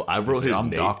up. Yo, I wrote his name. I'm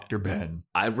Dr. Ben.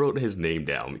 I wrote his name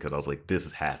down because I was like,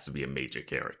 this has to be a major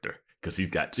character because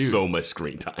he's got so much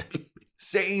screen time.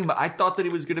 Same. I thought that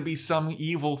it was going to be some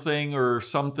evil thing or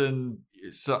something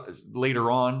later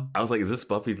on. I was like, is this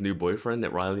Buffy's new boyfriend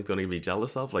that Riley's going to be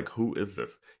jealous of? Like, who is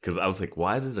this? Because I was like,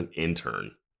 why is it an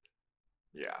intern?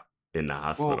 Yeah. In the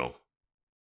hospital. Well,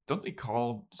 don't they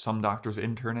call some doctors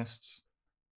internists?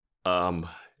 Oh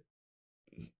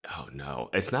no.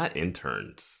 It's not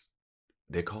interns.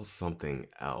 They call something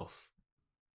else.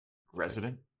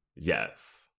 Resident?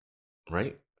 Yes.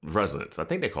 Right? Residents. I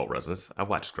think they call residents. I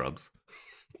watch Scrubs.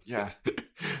 Yeah.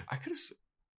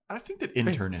 I think that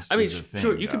internist I mean, is a thing.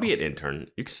 sure, you could though. be an intern.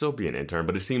 You could still be an intern,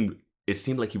 but it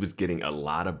seemed like he was getting a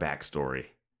lot of backstory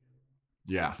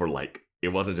Yeah. for like, it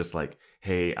wasn't just like,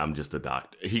 hey, I'm just a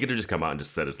doctor. He could have just come out and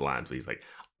just said his lines, but he's like,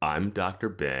 I'm Dr.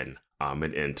 Ben. I'm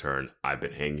an intern. I've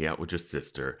been hanging out with your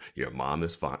sister. Your mom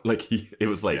is fine. Like it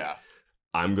was like, Yeah.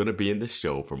 I'm gonna be in this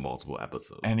show for multiple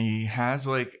episodes. And he has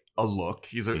like a look.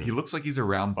 He looks like he's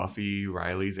around Buffy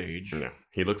Riley's age. Yeah,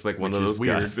 he looks like one Which of is those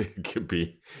guys that could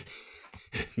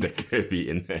be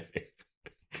in that.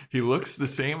 He looks the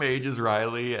same age as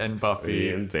Riley and Buffy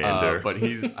And Xander. but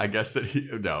I guess that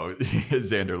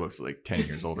Xander looks like 10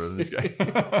 years older than this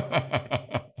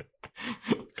guy.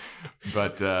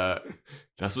 But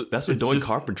That's what It's doing just-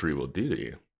 carpentry will do to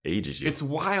you. Ages you. it's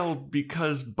wild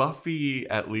because Buffy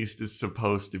at least is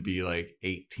supposed to be like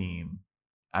 18.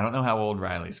 I don't know how old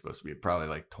Riley's supposed to be. Probably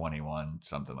like 21,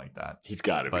 something like that. He's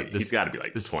got to be. but this- He's got to be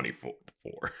like this- 24.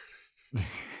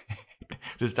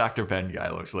 This Dr. Ben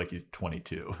guy looks like he's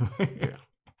 22.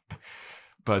 Yeah.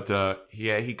 But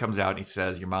he comes out and he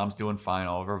says, your mom's doing fine.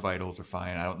 All of her vitals are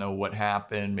fine. I don't know what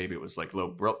happened. Maybe it was like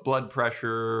low blood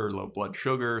pressure or low blood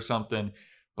sugar or something.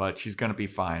 But she's going to be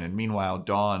fine. And meanwhile,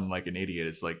 Dawn, like an idiot,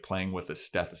 is like playing with a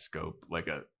stethoscope.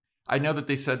 I know that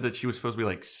they said that she was supposed to be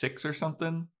like 6 or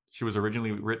something. She was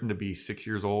originally written to be 6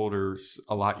 years old or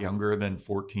a lot younger than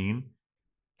 14.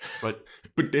 But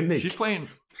But then she's playing.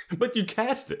 But you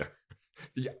cast her.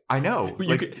 Yeah, I know.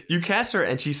 You cast her,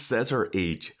 and she says her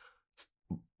age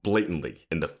blatantly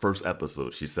in the first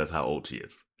episode. She says how old she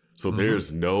is. So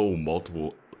there's no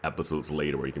multiple episodes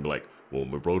later where you can be like, well,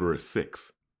 we wrote her at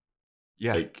 6.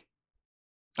 Yeah. Like,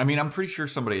 I mean, I'm pretty sure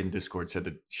somebody in Discord said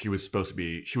that she was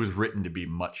written to be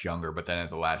much younger, but then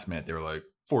at the last minute they were like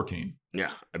 14.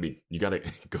 yeah. I mean, you got to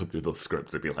go through those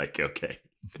scripts and be like, okay.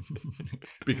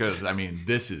 Because, I mean,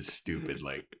 this is stupid.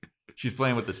 Like, she's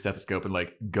playing with the stethoscope and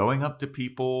like going up to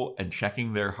people and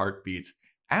checking their heartbeats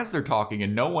as they're talking,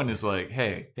 and no one is like,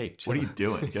 hey, chill what are you out."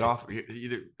 doing? Get off.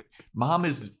 Either mom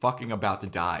is fucking about to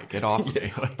die. Get off of Yeah.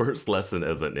 me. Like, First lesson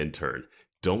as an intern: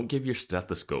 don't give your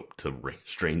stethoscope to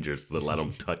strangers to let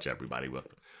them touch everybody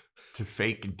with. to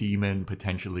fake demon,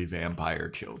 potentially vampire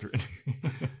children.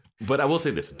 But I will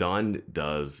say this: Dawn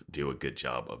does do a good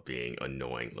job of being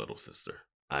annoying little sister.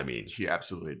 I mean, She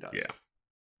absolutely does. Yeah.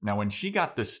 Now, when she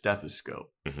got the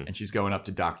stethoscope Mhm. and she's going up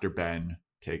to Dr. Ben,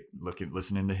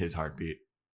 listening to his heartbeat,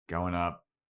 going up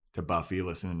to Buffy,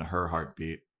 listening to her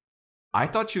heartbeat, I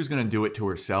thought she was going to do it to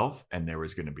herself and there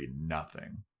was going to be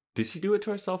nothing. did she do it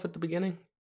to herself at the beginning?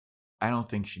 I don't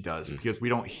think she does Mm. because we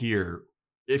don't hear.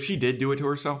 If she did do it to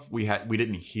herself, we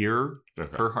didn't hear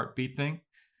Okay. her heartbeat thing.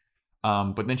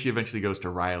 But then she eventually goes to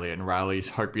Riley, and Riley's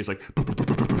heartbeat is like.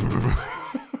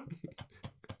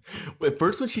 At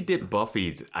first, when she did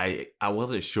Buffy's, I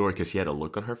wasn't sure because she had a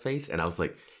look on her face, and I was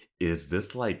like, "Is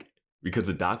this like because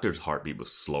the doctor's heartbeat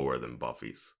was slower than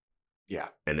Buffy's, Yeah.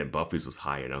 and then Buffy's was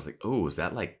higher?" And I was like, "Oh, is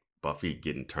that like Buffy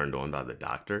getting turned on by the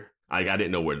doctor?" I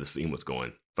didn't know where the scene was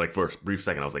going. Like for a brief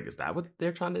second, I was like, "Is that what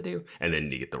they're trying to do?" And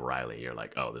then you get to Riley, and you're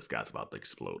like, "Oh, this guy's about to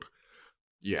explode."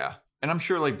 Yeah. And I'm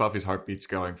sure like Buffy's heartbeat's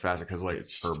going faster because like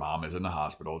her mom is in the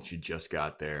hospital. She just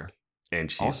got there.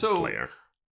 And she's Also- a Slayer.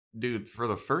 Dude, for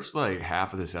the first like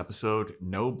half of this episode,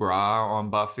 no bra on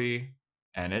Buffy.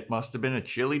 And it must have been a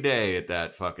chilly day at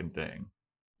that fucking thing.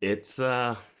 It's She's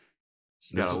got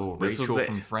This a little was Rachel the-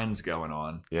 from Friends going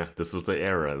on. yeah, this was the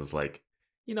era. It was like,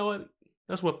 you know what?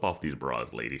 Let's whip off these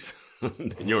bras, ladies.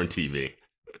 You're on TV.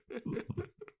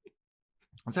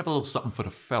 Let's have a little something for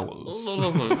the fellows.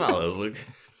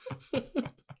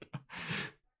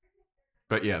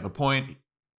 But yeah, the point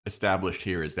established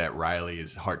here is that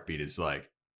Riley's heartbeat is like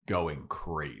going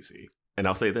crazy. And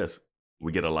I'll say this: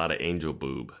 we get a lot of Angel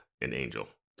boob in Angel,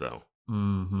 so a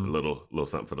little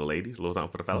something for the ladies, a little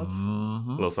something for the fellas,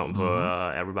 a little something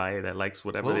for everybody that likes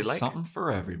whatever they like. Something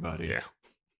for everybody. Yeah,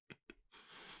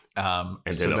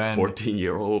 and so then a then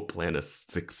 14-year-old playing a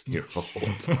 6-year-old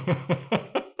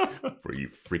for you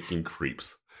freaking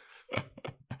creeps.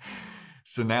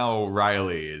 So now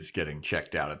Riley is getting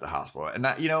checked out at the hospital. And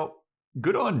that,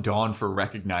 good on Dawn for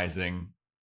recognizing,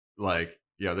 like,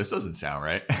 this doesn't sound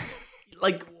right.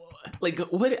 like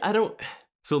what? I don't.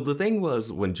 So the thing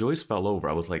was, when Joyce fell over,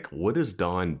 I was like, what does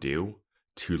Dawn do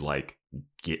to like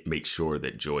make sure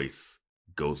that Joyce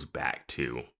goes back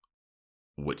to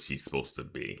what she's supposed to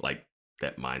be, like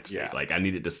that mind state? Yeah. Like I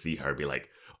needed to see her be like,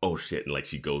 oh shit, and like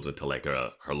she goes into like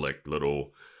her like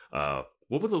little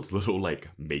what were those little like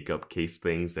makeup case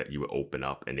things that you would open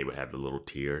up and they would have the little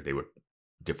tear? They were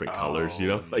different colors,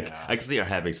 like yeah. I can see her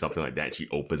having something like that. She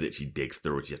opens it, she digs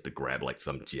through it, she has to grab like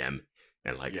some gem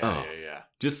and like Yeah.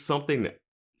 just something that,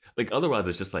 like otherwise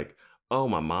it's just like, oh,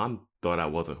 my mom thought I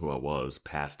wasn't who I was,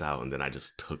 passed out, and then I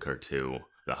just took her to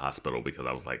the hospital because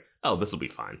I was like, oh, this will be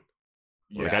fine.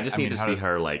 Yeah, Like, I just need to see how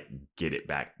her, like, get it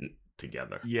back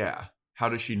together. Yeah. How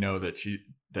does she know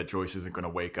that Joyce isn't going to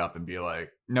wake up and be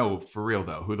like, no, for real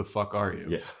though, who the fuck are you?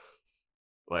 Yeah.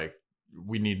 Like,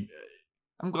 we need.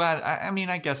 I'm glad. I mean,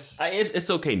 I guess. It's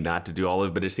okay not to do all of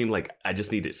it, but it seemed like I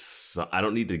just needed. I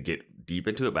don't need to get deep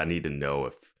into it, but I need to know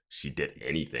if she did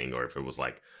anything or if it was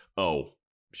like, oh,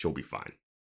 she'll be fine.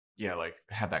 Yeah, like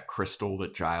have that crystal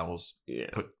that Giles Yeah.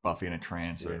 put Buffy in a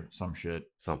trance or some shit.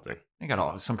 Something. They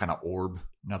got some kind of orb,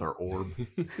 another orb.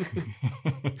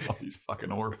 All these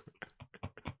fucking orbs.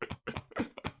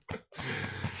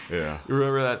 Yeah. You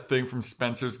remember that thing from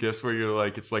Spencer's Gifts where you're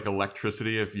like, it's like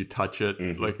electricity if you touch it,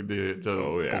 Mhm. like the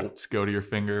bolts go to your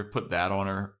finger. Put that on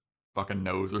her fucking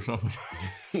nose or something.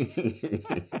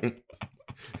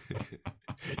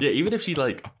 Yeah, even if she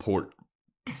like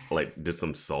did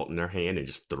some salt in her hand and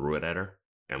just threw it at her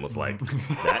and was like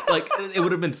that, like it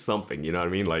would have been something, you know what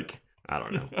I mean? Like, I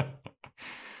don't know.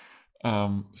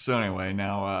 So anyway,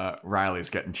 now Riley's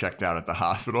getting checked out at the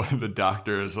hospital and the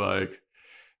doctor is like,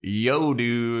 yo,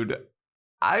 dude,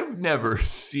 I've never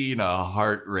seen a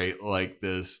heart rate like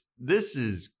this. This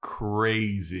is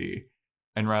crazy.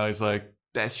 And Riley's like,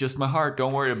 that's just my heart.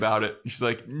 Don't worry about it. And she's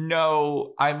like,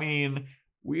 no, I mean,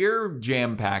 we're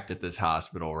jam-packed at this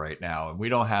hospital right now, and we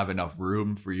don't have enough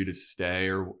room for you to stay.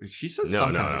 Or she says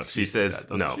No. She says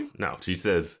that, doesn't she? no. She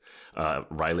says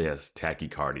Riley has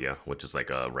tachycardia, which is like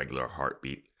a regular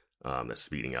heartbeat that's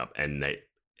speeding up, and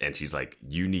she's like,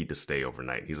 you need to stay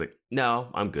overnight. He's like, no,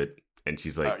 I'm good. And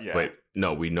she's like, yeah. but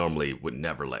no, we normally would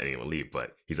never let anyone leave.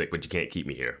 But he's like, but you can't keep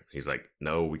me here. He's like,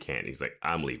 no, we can't. He's like,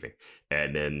 I'm leaving.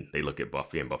 And then they look at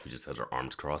Buffy, and Buffy just has her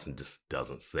arms crossed and just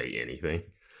doesn't say anything.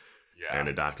 Yeah. And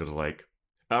the doctor's like,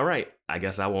 all right, I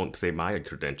guess I won't say my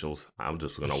credentials. I'm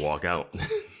just going to walk out.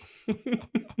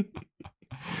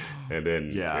 And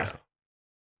then, yeah.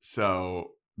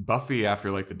 So Buffy, after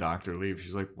like the doctor leaves,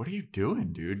 she's like, what are you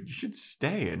doing, dude? You should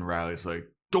stay. And Riley's like,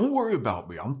 don't worry about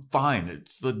me. I'm fine.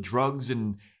 It's the drugs.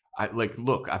 And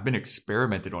look, I've been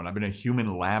experimented on. I've been a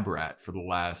human lab rat for the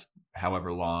last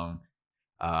however long.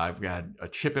 I've got a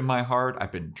chip in my heart.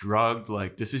 I've been drugged.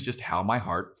 Like, this is just how my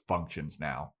heart functions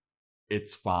now.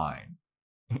 It's fine.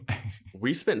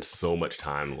 We spent so much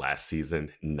time last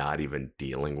season not even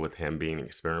dealing with him being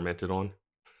experimented on.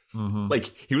 Mm-hmm. Like,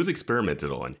 he was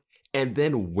experimented on and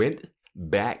then went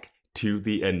back to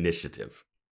the initiative.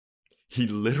 He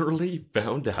literally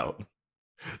found out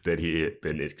that he had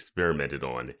been experimented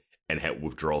on and had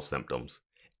withdrawal symptoms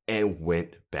and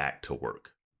went back to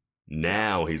work.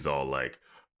 Now he's all like,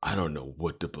 I don't know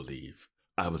what to believe.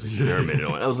 I was experimented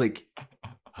on. I was like,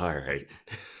 all right.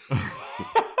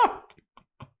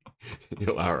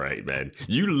 All right, man.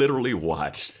 You literally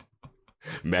watched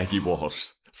Maggie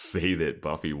Walsh say that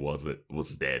Buffy was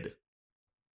dead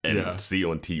and see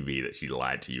on TV that she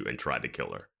lied to you and tried to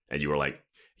kill her. And you were like,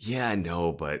 yeah, I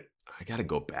know, but I got to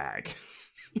go back.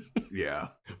 Yeah.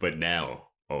 But now,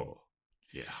 oh,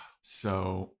 yeah.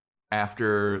 So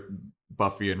after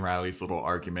Buffy and Riley's little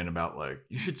argument about like,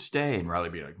 you should stay, and Riley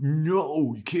be like,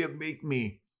 no, you can't make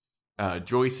me.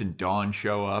 Joyce and Dawn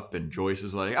show up, and Joyce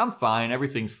is like, I'm fine,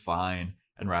 everything's fine.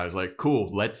 And Riley's like, cool,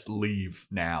 let's leave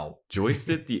now. Joyce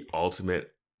did the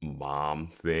ultimate mom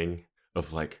thing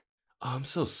of like, oh, I'm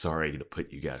so sorry to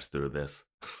put you guys through this.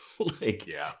 Like,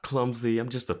 Yeah. clumsy, I'm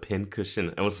just a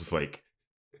pincushion. I was just like,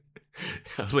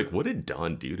 what did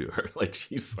Dawn do to her? Like,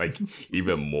 she's like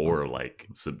even more like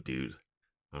subdued.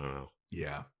 I don't know.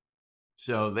 Yeah.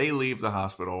 So they leave the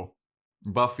hospital.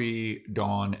 Buffy,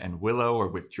 Dawn, and Willow are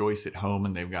with Joyce at home,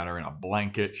 and they've got her in a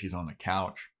blanket. She's on the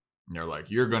couch. And they're like,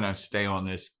 you're going to stay on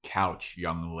this couch,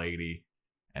 young lady.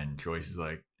 And Joyce is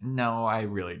like, no, I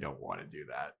really don't want to do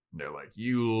that. And they're like,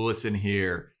 you listen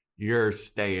here. You're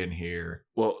staying here.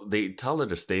 Well, they tell her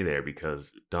to stay there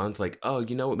because Dawn's like, oh,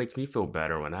 you know what makes me feel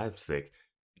better when I'm sick?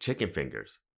 Chicken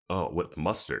fingers. Oh, with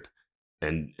mustard.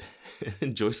 And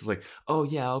Joyce is like, oh,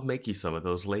 yeah, I'll make you some of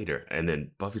those later. And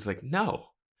then Buffy's like, no,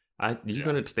 you're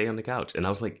going to stay on the couch. And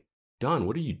I was like, Dawn,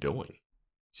 what are you doing?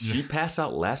 She passed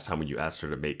out last time when you asked her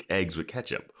to make eggs with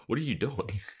ketchup. What are you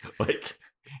doing? Like,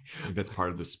 I think that's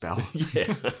part of the spell.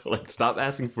 yeah, like, stop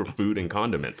asking for food and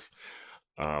condiments.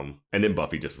 And then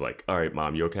Buffy just like, all right,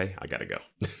 Mom, you okay? I gotta go.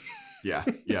 Yeah,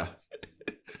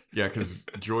 because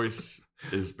Joyce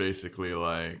is basically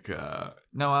like,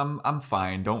 no, I'm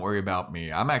fine. Don't worry about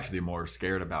me. I'm actually more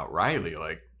scared about Riley.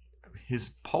 Like, his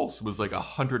pulse was like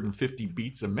 150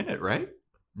 beats a minute, right?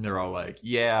 And they're all like,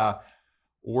 yeah,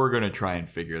 we're gonna try and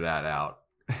figure that out.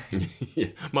 Yeah.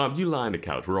 Mom, you lie on the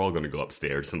couch. We're all going to go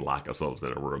upstairs and lock ourselves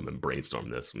in a room and brainstorm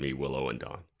this. Me, Willow, and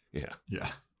Dawn. Yeah.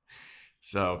 Yeah.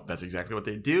 So that's exactly what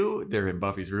they do. They're in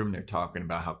Buffy's room. They're talking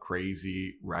about how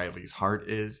crazy Riley's heart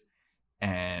is.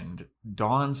 And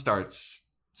Dawn starts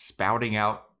spouting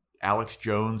out Alex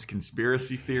Jones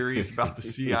conspiracy theories about the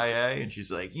CIA. And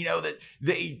she's like, that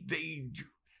they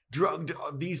drugged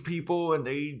these people and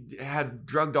they had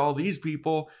drugged all these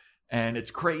people. And it's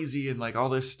crazy and like all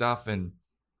this stuff. And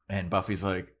Buffy's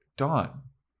like, Dawn,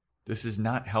 this is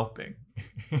not helping.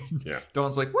 Yeah.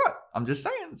 Dawn's like, what? I'm just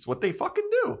saying, it's what they fucking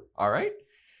do. All right.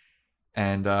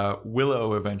 And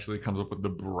Willow eventually comes up with the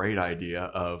bright idea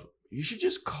of, you should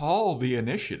just call the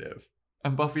initiative.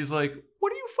 And Buffy's like,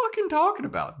 what are you fucking talking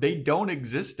about? They don't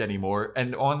exist anymore.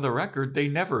 And on the record, they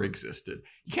never existed.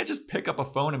 You can't just pick up a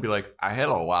phone and be like,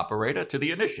 hello, operator, to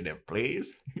the initiative,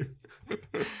 please.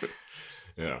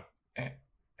 Yeah.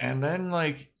 And then,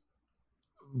 like,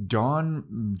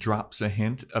 Dawn drops a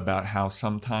hint about how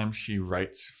sometimes she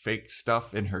writes fake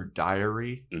stuff in her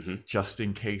diary just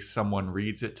in case someone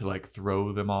reads it to like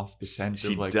throw them off the scent.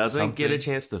 She of, like, doesn't get a something.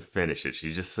 chance to finish it.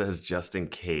 She just says just in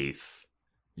case.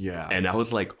 Yeah. And I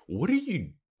was like, what are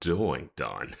you doing,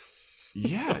 Dawn?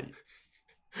 Yeah.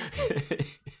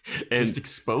 And Just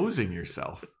exposing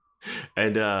yourself.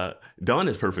 And Dawn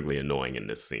is perfectly annoying in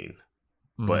this scene.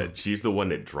 But she's the one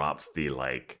that drops the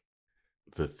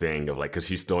thing of like, because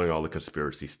she's doing all the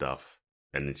conspiracy stuff.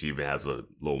 And then she even has a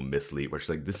little mislead where she's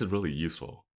like, this is really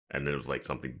useful. And then it was like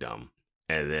something dumb.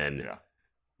 And then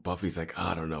Buffy's like,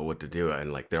 I don't know what to do.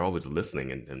 And like, they're always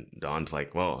listening. And Dawn's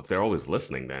like, well, if they're always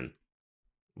listening, then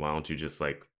why don't you just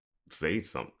like say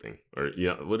something? Or,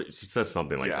 what she says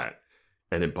something like that.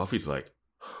 And then Buffy's like,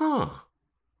 huh.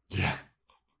 Yeah.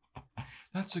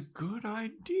 That's a good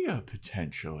idea,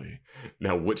 potentially.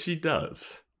 Now, what she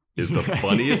does is the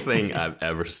funniest thing I've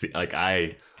ever seen. Like,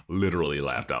 I literally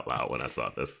laughed out loud when I saw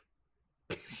this.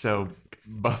 So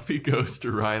Buffy goes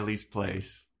to Riley's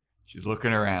place. She's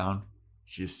looking around.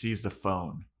 She sees the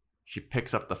phone. She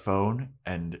picks up the phone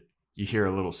and you hear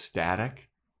a little static.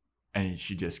 And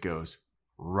she just goes,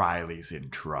 Riley's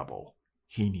in trouble.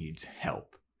 He needs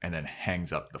help. And then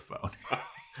hangs up the phone.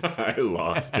 I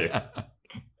lost it.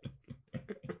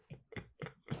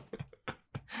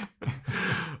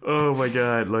 Oh my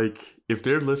god, like if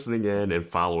they're listening in and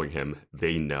following him,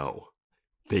 they know.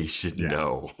 They should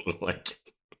know. Like,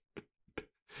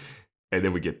 and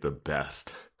then we get the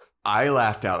best. I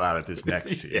laughed out loud at this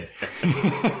next scene.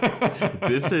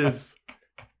 This is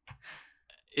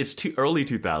it's too early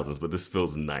 2000s, but this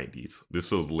feels 90s. This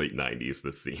feels late 90s,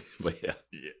 this scene. But yeah.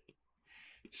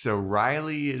 So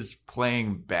Riley is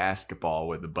playing basketball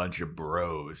with a bunch of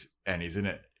bros and he's in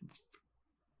it.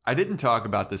 I didn't talk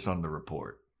about this on the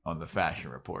report, on the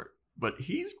fashion report, but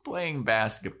he's playing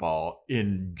basketball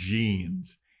in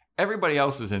jeans. Everybody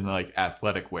else is in like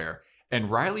athletic wear, and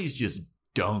Riley's just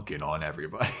dunking on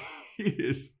everybody. He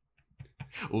is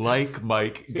like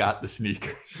Mike got the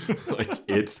sneakers. Like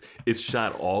it's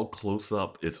shot all close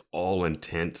up. It's all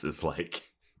intense. It's like,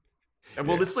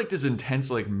 well, it's like this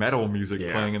intense like metal music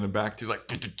playing in the back too, like.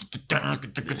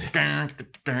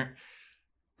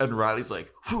 And Riley's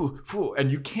like, whew, whew,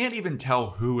 and you can't even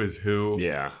tell who is who.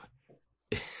 Yeah.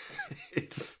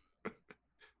 It's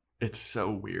so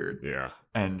weird. Yeah.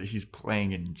 And he's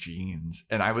playing in jeans.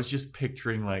 And I was just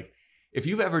picturing like, if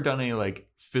you've ever done any like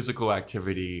physical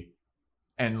activity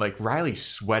and like Riley's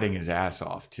sweating his ass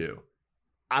off too.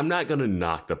 I'm not going to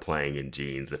knock the playing in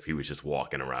jeans if he was just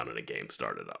walking around and a game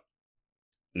started up.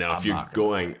 Now, if you're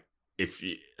going,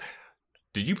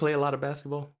 did you play a lot of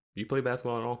basketball? You play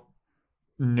basketball at all?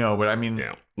 No, but I mean,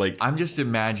 like I'm just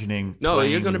imagining. No,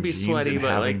 you're going to be sweaty,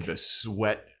 but like the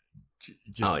sweat,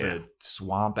 just the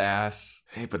swamp ass.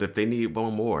 Hey, but if they need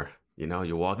one more,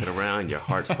 you're walking around, your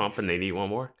heart's pumping, they need one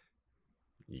more,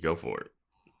 you go for it.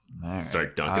 All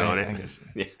Start dunking on it. I guess.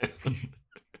 Yeah.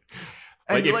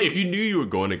 Like if you knew you were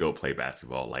going to go play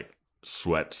basketball, like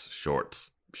sweats,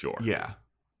 shorts, sure. Yeah.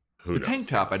 Who knows? Tank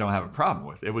top, I don't have a problem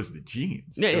with. It was the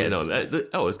jeans. Yeah,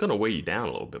 it's going to weigh you down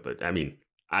a little bit, but I mean.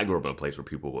 I grew up in a place where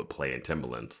people would play in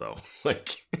Timberland, so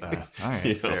like, all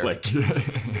right, fair. like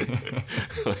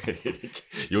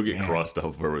you'll get crossed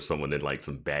over with someone in like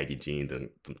some baggy jeans and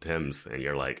some Tims, and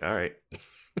you're like, all right.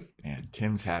 Man,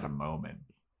 Tim's had a moment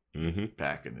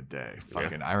back in the day.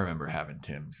 Fucking, I remember having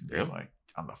Tims and being like,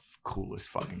 I'm the coolest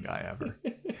fucking guy ever.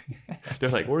 They're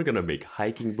like, we're gonna make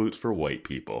hiking boots for white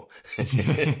people.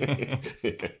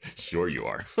 Sure, you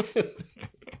are.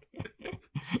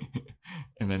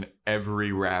 And then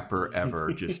every rapper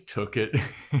ever just took it.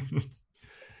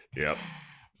 Yep.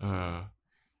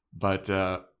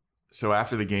 But So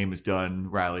after the game is done,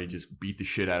 Riley just beat the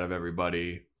shit out of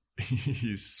everybody.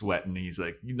 He's sweating. He's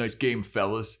like, nice game,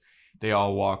 fellas. They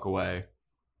all walk away.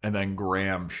 And then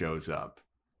Graham shows up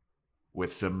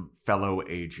with some fellow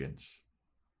agents.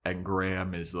 And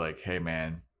Graham is like, hey,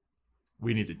 man,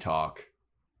 we need to talk.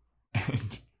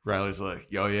 And Riley's like,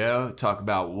 yo, yeah? Talk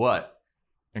about what?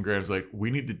 And Graham's like,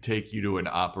 we need to take you to an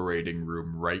operating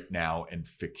room right now and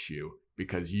fix you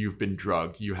because you've been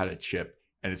drugged. You had a chip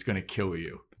and it's going to kill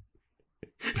you.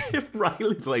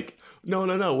 Riley's like,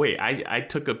 no, wait, I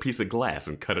took a piece of glass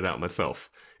and cut it out myself.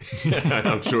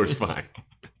 I'm sure it's fine.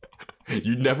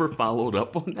 You never followed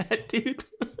up on that, dude?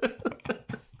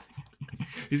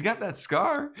 He's got that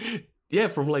scar. Yeah,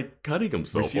 from like cutting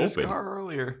himself open. We see the open. scar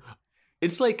earlier.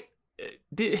 It's like,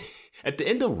 at the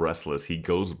end of Restless, he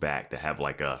goes back to have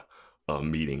like a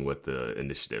meeting with the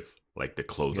initiative, like the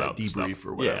closeout debrief stuff.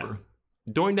 or whatever.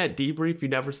 Yeah. During that debrief, you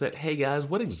never said, hey guys,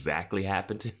 what exactly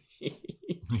happened to me?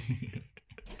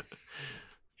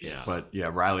 Yeah. But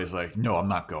yeah, Riley's like, no, I'm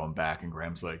not going back. And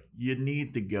Graham's like, you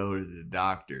need to go to the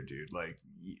doctor, dude. Like,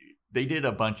 they did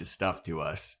a bunch of stuff to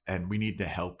us and we need to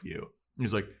help you. And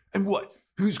he's like, and what?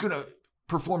 Who's going to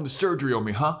perform the surgery on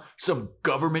me, huh? Some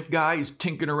government guy is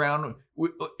tinkering around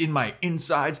in my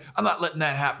insides. I'm not letting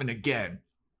that happen again.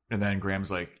 And then Graham's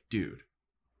like, dude,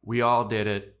 we all did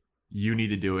it. You need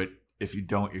to do it. If you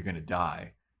don't, you're going to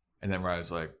die. And then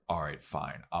Riley's like, all right,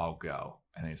 fine, I'll go.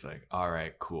 And he's like, all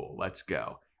right, cool, let's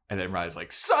go. And then Riley's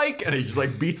like, psych! And he just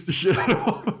like beats the shit out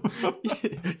of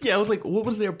him. Yeah, I was like, what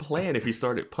was their plan if he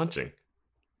started punching?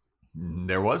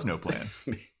 There was no plan.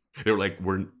 They were like,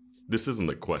 this isn't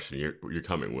a question, you're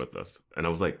coming with us. And I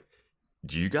was like,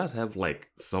 do you guys have like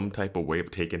some type of way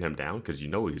of taking him down? Because you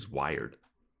know he's wired.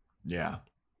 Yeah.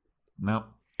 Nope.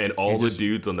 And all the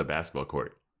dudes on the basketball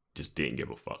court just didn't give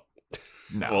a fuck.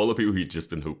 No. All the people he'd just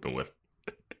been hooping with.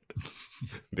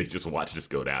 They just watched this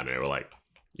go down and they were like,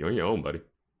 you're on your own, buddy.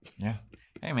 Yeah.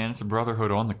 Hey, man, it's a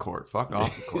brotherhood on the court. Fuck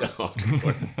off the court. Off the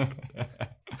court.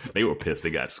 They were pissed. They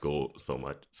got scolded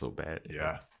so bad.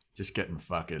 Yeah. Just getting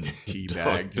fucking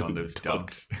teabagged on those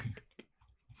dunks.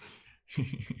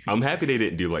 I'm happy they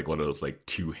didn't do like one of those like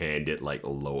two-handed, like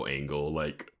low angle,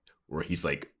 like where he's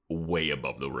like way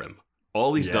above the rim.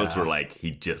 All these dunks were like,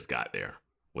 he just got there,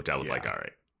 which I was like, all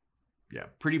right. Yeah,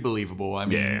 pretty believable. I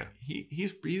mean,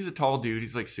 he's a tall dude.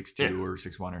 He's like 6'2" or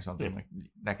 6'1" or something. Yeah. Like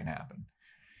that can happen.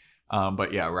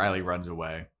 But yeah, Riley runs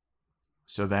away.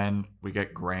 So then we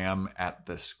get Graham at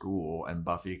the school, and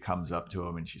Buffy comes up to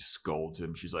him and she scolds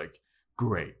him. She's like,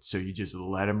 "Great, so you just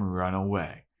let him run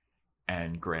away?"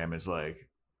 And Graham is like,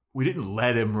 "We didn't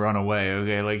let him run away,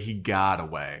 okay? Like he got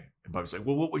away." And Buffy's like,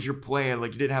 "Well, what was your plan?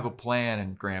 Like you didn't have a plan."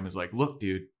 And Graham is like, "Look,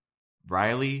 dude,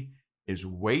 Riley is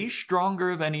way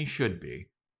stronger than he should be,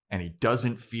 and he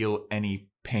doesn't feel any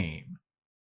pain."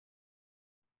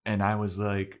 And I was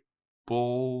like,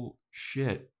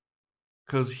 bullshit.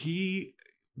 Because he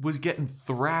was getting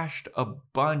thrashed a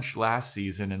bunch last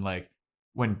season, and like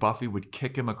when Buffy would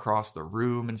kick him across the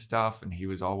room and stuff, and he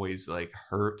was always like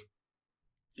hurt.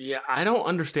 Yeah, I don't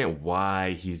understand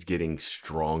why he's getting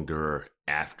stronger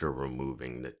after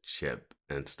removing the chip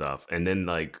and stuff. And then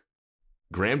like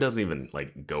Graham doesn't even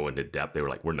like go into depth. They were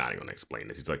like, we're not even going to explain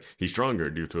this. He's like, he's stronger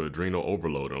due to adrenal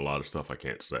overload and a lot of stuff I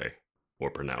can't say or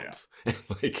pronounce. Yeah.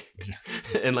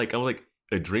 And I was like,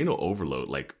 adrenal overload,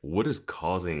 like what is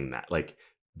causing that? Like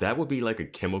that would be like a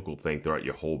chemical thing throughout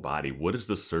your whole body. What is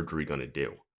the surgery going to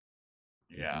do?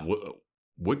 Yeah.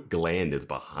 What gland is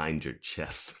behind your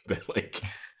chest that like...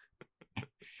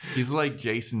 He's like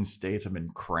Jason Statham in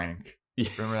Crank.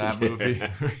 Remember that movie?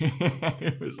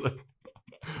 It was like,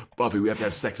 Buffy, we have to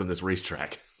have sex on this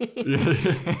racetrack.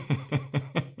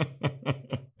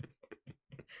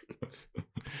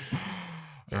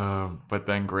 But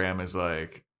then Graham is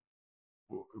like,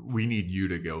 we need you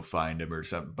to go find him or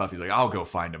something. Buffy's like, I'll go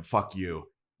find him. Fuck you.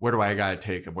 Where do I gotta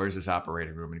take him? Where's this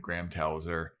operating room? And Graham tells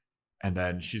her. And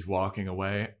then she's walking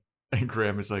away. And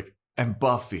Graham is like, and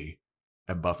Buffy.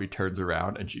 And Buffy turns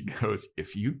around and she goes,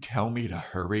 if you tell me to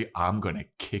hurry, I'm going to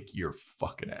kick your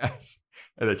fucking ass.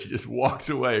 And then she just walks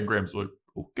away and Graham's like,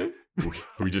 okay.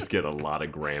 We just get a lot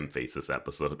of Graham face this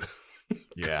episode.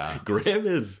 Yeah. Graham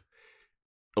is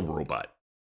a robot.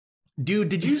 Dude,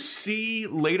 did you see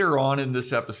later on in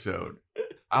this episode?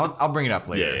 I'll bring it up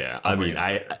later. Yeah. I mean,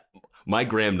 my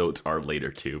Graham notes are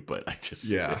later too, but I just...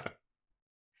 Yeah.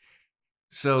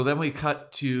 So then we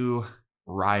cut to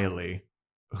Riley,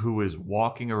 who is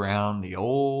walking around the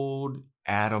old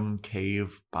Adam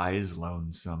cave by his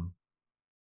lonesome.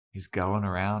 He's going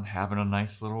around having a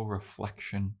nice little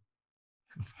reflection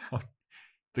about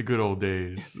the good old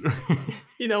days.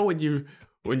 You know, when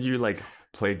you like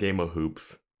play a game of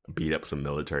hoops beat up some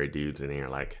military dudes, and you're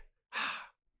like,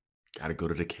 gotta go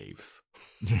to the caves.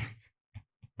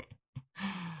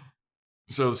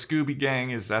 So the Scooby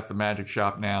Gang is at the magic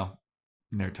shop now,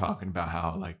 and they're talking about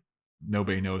how like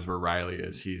nobody knows where Riley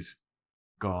is. He's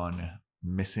gone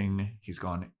missing. He's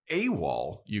gone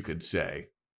AWOL, you could say,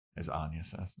 as Anya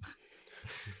says.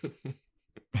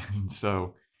 And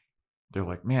so they're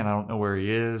like, man, I don't know where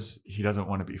he is. He doesn't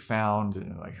want to be found.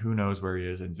 And like, who knows where he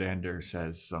is? And Xander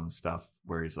says some stuff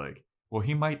where he's like, well,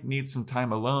 he might need some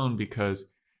time alone because,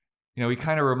 you know, he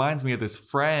kind of reminds me of this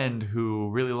friend who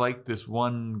really liked this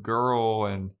one girl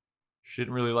and she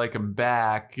didn't really like him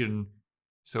back. And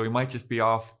so he might just be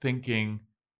off thinking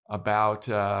about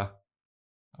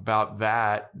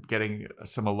that, getting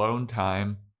some alone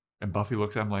time. And Buffy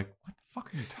looks at him like, what the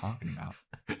fuck are you talking about?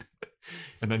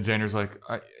 And then Xander's like,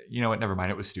 you know what? Never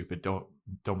mind. It was stupid. Don't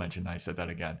mention I said that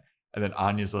again. And then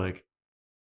Anya's like,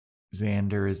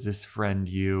 Xander, is this friend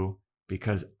you?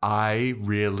 Because I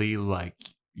really like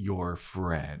your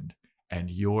friend. And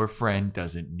your friend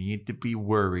doesn't need to be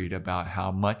worried about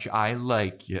how much I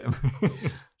like him.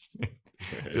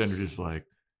 Xander's just like,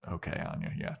 okay,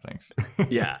 Anya. Yeah, thanks.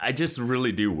 Yeah, I just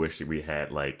really do wish that we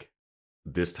had like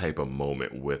this type of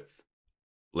moment with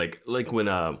like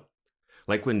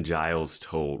when Giles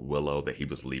told Willow that he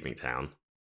was leaving town,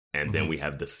 and then we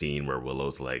have the scene where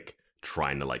Willow's like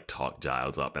trying to like talk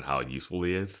Giles up and how useful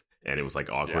he is, and it was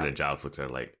like awkward, and Giles looks at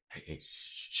her like, hey,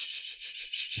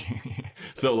 shh.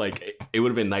 So like it would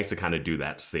have been nice to kind of do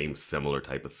that same similar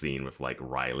type of scene with like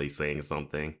Riley saying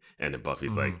something, and then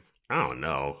Buffy's like, I don't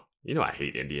know. You know, I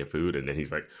hate Indian food. And then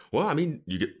he's like, well, I mean,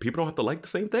 people don't have to like the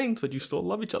same things, but you still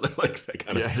love each other. Like that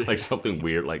kind of like something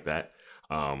weird like that.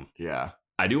 Yeah.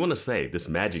 I do want to say this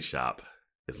magic shop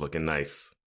is looking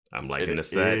nice. I'm liking the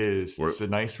set. It is. It's a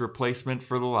nice replacement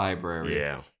for the library.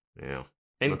 Yeah.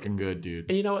 And, looking good, dude.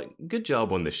 And you know what? Good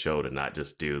job on the show to not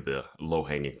just do the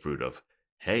low-hanging fruit of,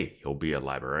 hey, he'll be a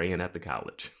librarian at the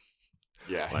college.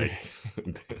 Yeah. Like,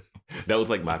 that was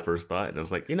like my first thought. And I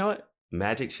was like, you know what?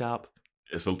 Magic shop.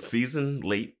 It's a season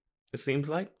late, it seems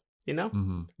like, you know?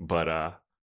 Mm-hmm. But,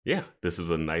 yeah, this is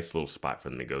a nice little spot for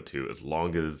them to go to as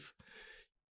long as...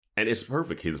 And it's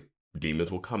perfect. His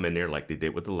demons will come in there like they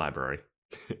did with the library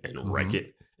and wreck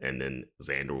it. And then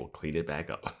Xander will clean it back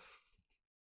up.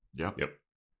 Yep. Yep.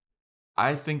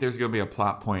 I think there's going to be a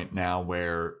plot point now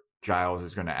where Giles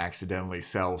is going to accidentally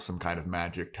sell some kind of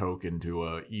magic token to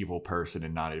a evil person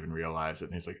and not even realize it.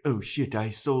 And he's like, oh shit, I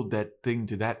sold that thing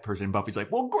to that person. And Buffy's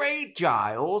like, well, great,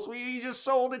 Giles. We just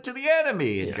sold it to the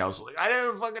enemy. And Giles is like, I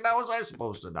didn't fucking know. What was I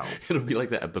supposed to know? It'll be like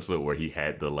the episode where he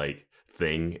had the like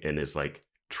thing in his like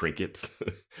trinkets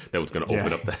that was going to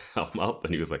open up the mouth.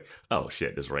 And he was like, oh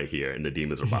shit, it's right here. And the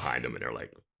demons are behind him and they're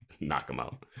like, knock him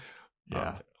out.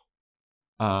 Yeah.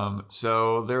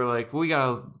 So they're like, well, we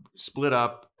gotta split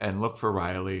up and look for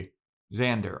Riley.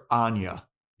 Xander, Anya,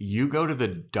 you go to the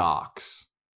docks.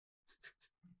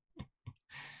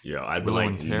 Yeah, I'd be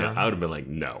like, no. I would have been like,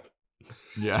 no.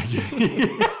 Yeah. He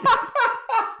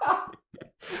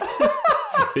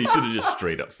should have just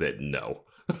straight up said no.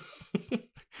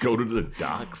 Go to the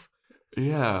docks.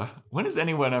 Yeah. When has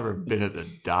anyone ever been at the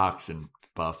docks in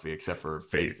Buffy except for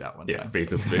Faith that one time? Yeah,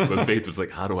 Faith. When Faith was like,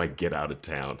 how do I get out of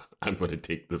town? I'm going to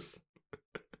take this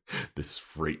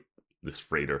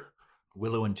freighter.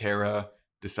 Willow and Tara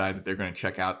decide that they're going to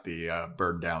check out the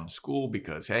burned down school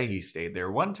because, hey, he stayed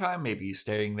there one time. Maybe he's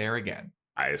staying there again.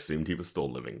 I assumed he was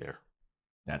still living there.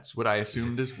 That's what I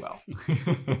assumed as well.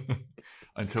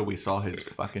 Until we saw his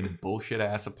fucking bullshit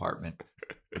ass apartment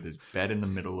with his bed in the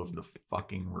middle of the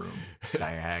fucking room,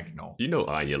 diagonal. You know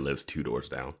Anya lives 2 doors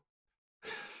down.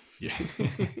 Yeah.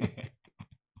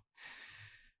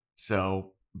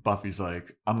 So Buffy's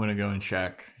like, I'm going to go and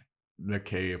check the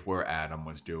cave where Adam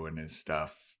was doing his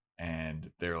stuff. And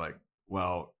they're like,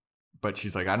 well, but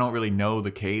she's like, I don't really know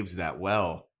the caves that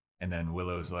well. And then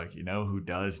Willow's like, you know who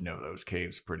does know those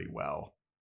caves pretty well?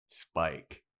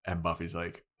 Spike. And Buffy's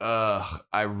like,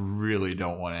 I really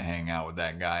don't want to hang out with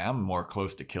that guy. I'm more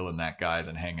close to killing that guy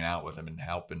than hanging out with him and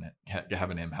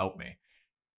having him help me.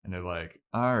 And they're like,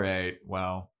 all right,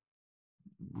 well,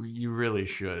 you really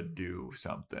should do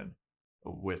something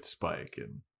with Spike.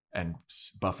 And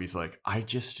Buffy's like, I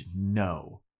just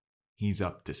know he's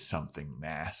up to something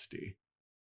nasty.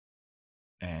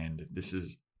 And this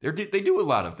is, they do a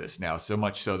lot of this now, so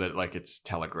much so that like it's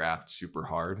telegraphed super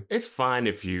hard. It's fine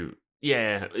if you,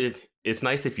 it's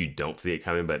nice if you don't see it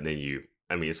coming, but then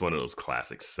it's one of those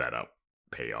classic setup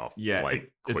payoff. Yeah,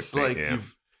 like it's like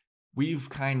we've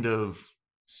kind of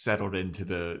settled into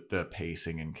the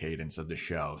pacing and cadence of the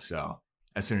show. So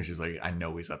as soon as she's like, I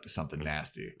know he's up to something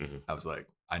nasty, I was like,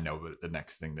 I know that the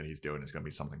next thing that he's doing is going to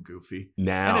be something goofy.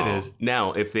 Now, and it is.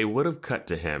 Now, if they would have cut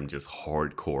to him just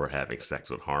hardcore having sex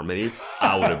with Harmony,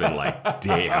 I would have been like,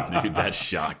 damn, dude, that's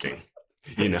shocking.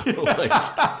 You know,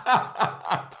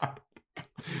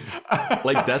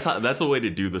 like that's a way to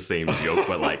do the same joke,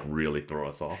 but like really throw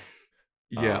us off.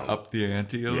 Yeah, up the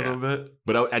ante a little bit.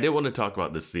 But I did want to talk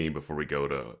about this scene before we go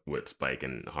to what Spike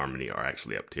and Harmony are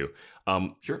actually up to.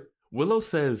 Sure. Willow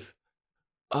says,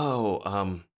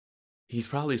 he's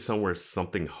probably somewhere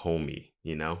something homey,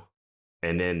 you know?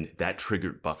 And then that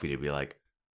triggered Buffy to be like,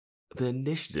 the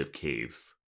Initiative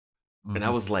caves. Mm-hmm. And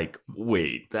I was like,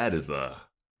 wait, that is a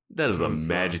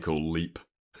magical leap.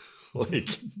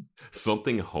 Like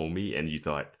something homey, and you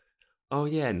thought, oh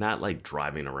yeah, not like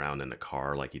driving around in a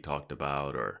car like he talked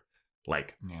about, or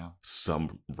like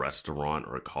some restaurant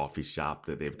or a coffee shop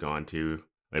that they've gone to.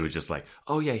 It was just like,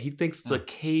 oh yeah, he thinks the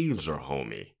caves are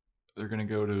homey. They're going to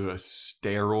go to a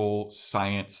sterile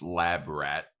science lab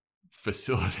rat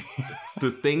facility.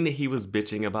 The thing that he was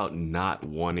bitching about not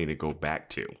wanting to go back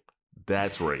to.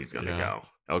 That's where he's going to go.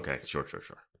 Okay, sure.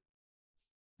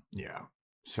 Yeah.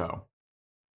 So,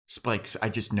 Spike's, I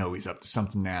just know he's up to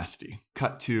something nasty.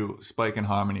 Cut to Spike and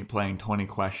Harmony playing 20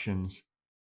 questions.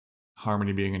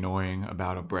 Harmony being annoying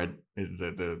about a bread,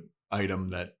 the item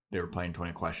that they were playing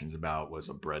 20 questions about was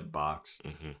a bread box.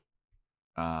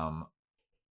 Mm-hmm.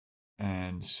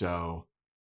 And so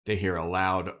they hear a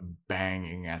loud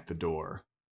banging at the door.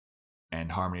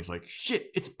 And Harmony's like,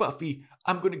 shit, it's Buffy.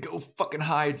 I'm going to go fucking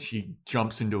hide. She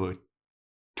jumps into a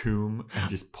tomb and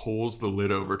just pulls the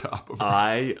lid over top of her.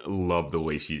 I love the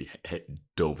way she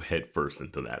dove headfirst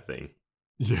into that thing.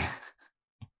 Yeah.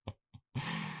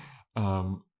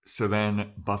 So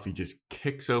then Buffy just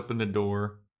kicks open the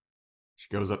door. She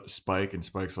goes up to Spike, and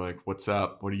Spike's like, what's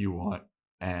up? What do you want?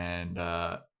 And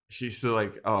she's still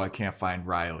like, oh, I can't find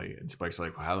Riley. And Spike's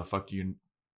like, well, how the fuck do you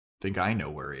think I know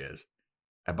where he is?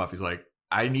 And Buffy's like,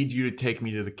 I need you to take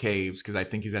me to the caves because I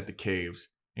think he's at the caves.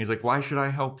 And he's like, why should I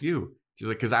help you? She's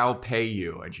like, because I'll pay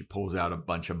you. And she pulls out a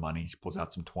bunch of money. She pulls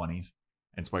out some 20s.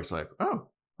 And Spike's like, oh,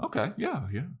 okay, yeah.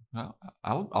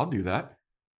 I'll do that.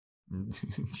 And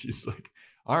she's like,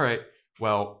 all right,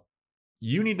 well,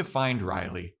 you need to find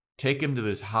Riley. Take him to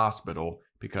this hospital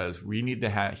because we need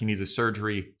to he needs a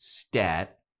surgery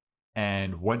stat.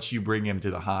 And once you bring him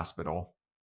to the hospital,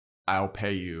 I'll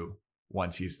pay you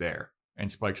once he's there.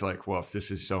 And Spike's like, well, if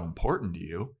this is so important to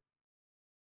you,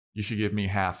 you should give me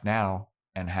half now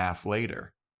and half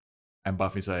later. And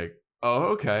Buffy's like, oh,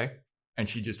 okay. And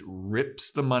she just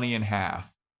rips the money in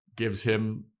half, gives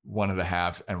him one of the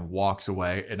halves, and walks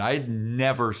away. And I'd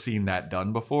never seen that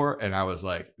done before. And I was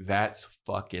like, that's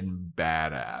fucking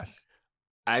badass.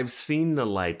 I've seen the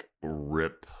like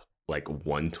rip like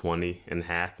 120 in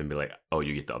half and be like, oh,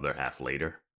 you get the other half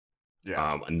later.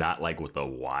 Yeah. Not like with a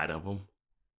wad of them.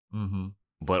 Mm-hmm.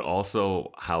 But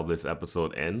also how this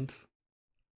episode ends.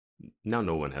 Now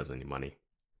no one has any money.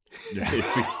 Yeah.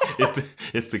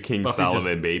 it's the King Buffy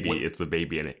Solomon baby. It's the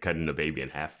baby and cutting the baby in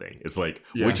half thing. It's like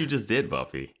what you just did,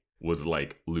 Buffy, was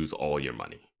like lose all your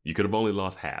money. You could have only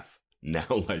lost half. Now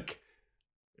like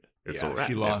it's a wrap.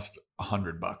 She lost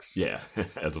 $100. Yeah,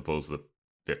 as opposed to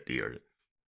 50 or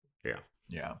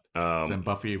yeah. So then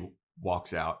Buffy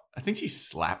walks out. I think she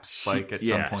slaps Spike at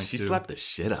some point. She slapped the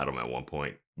shit out of him at one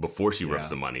point before she rips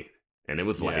the money, and it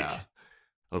was like I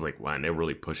was like, wow, they're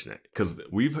really pushing it because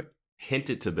we've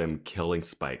hinted to them killing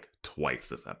Spike twice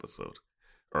this episode,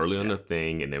 early on the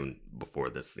thing, and then before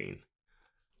this scene.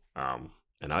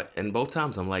 And both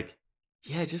times I'm like,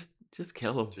 yeah, just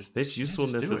kill him. His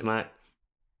usefulness is not.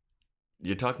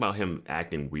 You're talking about him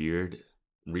acting weird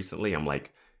recently. I'm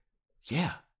like,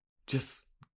 yeah, just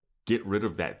get rid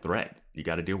of that threat. You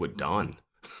got to deal with Dawn.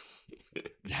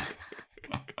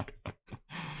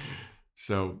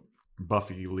 So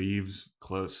Buffy leaves,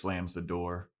 slams the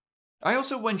door. I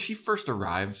also, when she first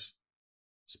arrives,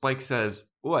 Spike says,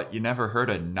 what, you never heard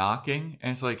a knocking?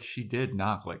 And it's like, she did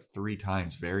knock like 3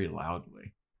 times very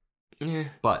loudly. Yeah.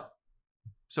 But,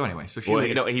 so anyway, so she leaves.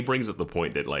 You know, he brings up the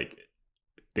point that like,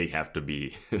 they have to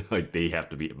be,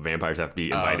 vampires have to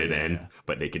be invited in,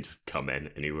 but they can just come in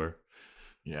anywhere.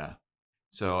 Yeah.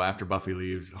 So after Buffy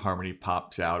leaves, Harmony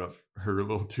pops out of her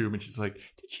little tube and she's like,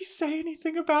 did she say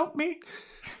anything about me?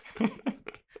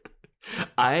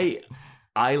 I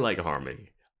like Harmony.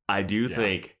 I do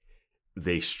think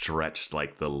they stretched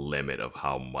like the limit of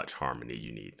how much Harmony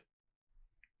you need.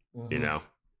 Mm-hmm. You know?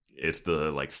 It's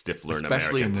the like Stifler and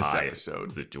American Pie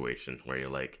episode situation where you're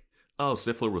like, oh,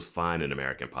 Stifler was fine in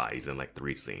American Pie. He's in like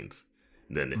 3 scenes.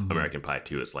 Then American Pie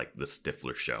 2 is like the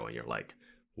Stifler show, and you're like,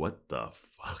 what the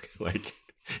fuck? Like,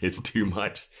 It's too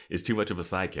much. It's too much of a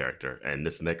side character. And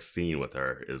this next scene with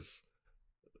her is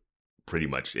pretty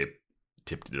much it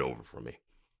tipped it over for me.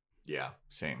 Yeah,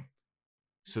 same.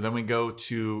 So then we go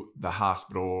to the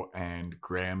hospital, and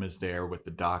Graham is there with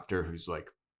the doctor who's like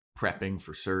prepping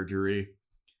for surgery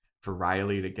for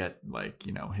Riley to get like,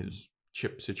 his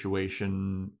chip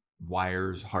situation,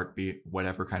 wires, heartbeat,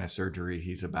 whatever kind of surgery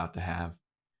he's about to have.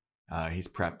 He's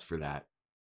prepped for that.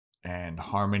 And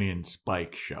Harmony and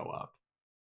Spike show up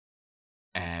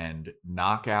and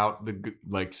knock out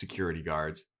the security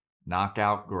guards, knock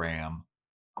out Graham,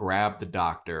 grab the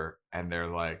doctor, and they're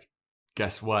like,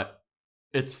 guess what?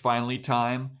 It's finally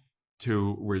time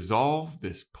to resolve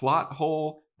this plot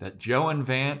hole that Joe and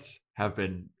Vance have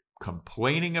been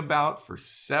complaining about for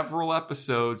several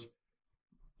episodes.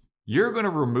 You're going to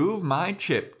remove my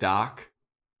chip, Doc.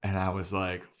 And I was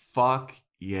like, fuck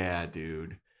yeah,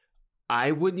 dude.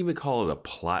 I wouldn't even call it a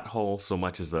plot hole so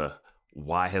much as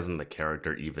why hasn't the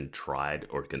character even tried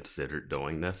or considered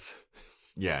doing this?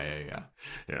 Yeah.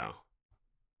 Yeah.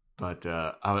 But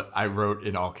I wrote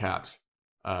in all caps,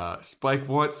 Spike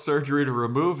wants surgery to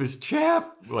remove his chip,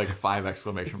 like 5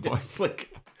 exclamation points. It's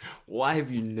like, why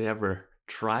have you never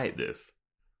tried this?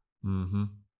 Mm-hmm.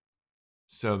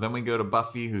 So then we go to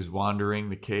Buffy, who's wandering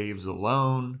the caves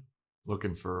alone,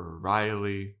 looking for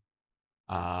Riley.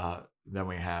 Then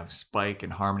we have Spike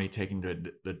and Harmony taking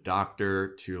the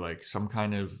doctor to like some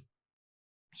kind of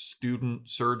student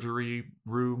surgery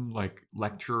room, like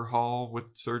lecture hall with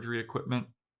surgery equipment.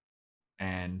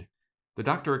 And the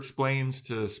doctor explains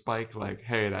to Spike, like,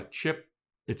 hey, that chip,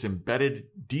 it's embedded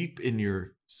deep in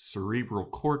your cerebral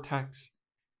cortex,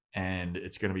 and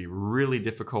it's going to be really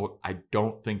difficult. I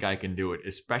don't think I can do it,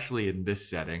 especially in this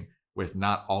setting with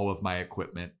not all of my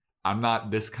equipment. I'm not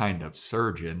this kind of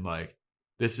surgeon. Like,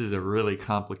 this is a really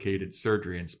complicated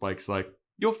surgery. And Spike's like,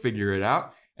 you'll figure it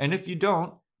out. And if you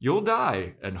don't, you'll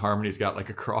die. And Harmony's got like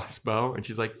a crossbow, and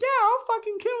she's like, yeah, I'll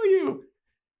fucking kill you.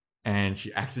 And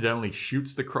she accidentally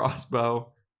shoots the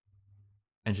crossbow.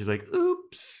 And she's like,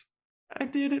 oops, I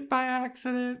did it by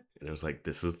accident. And it was like,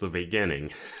 this is the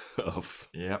beginning of...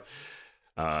 Yep.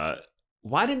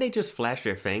 Why didn't they just flash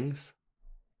their fangs?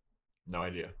 No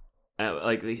idea.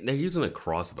 Like, they're using a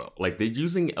crossbow. Like, they're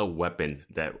using a weapon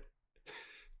that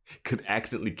could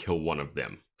accidentally kill one of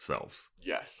themselves.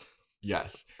 Yes.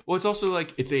 Well, it's also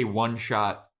like, it's a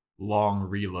one-shot, long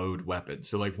reload weapon.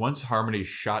 So, like, once Harmony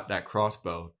shot that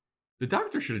crossbow, the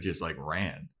doctor should have just, like,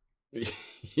 ran.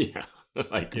 Yeah.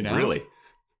 Like, really?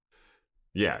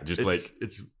 Yeah, just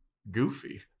it's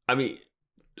goofy. I mean,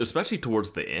 especially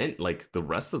towards the end, like, the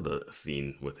rest of the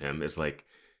scene with him is like,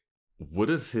 what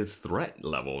is his threat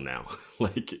level now?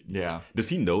 Like, yeah. Does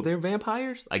he know they're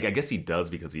vampires? Like, I guess he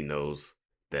does because he knows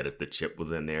that if the chip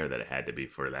was in there, that it had to be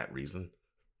for that reason.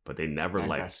 But they never,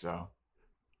 I guess so.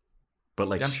 But,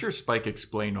 like... Yeah, I'm sure Spike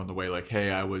explained on the way, like, hey,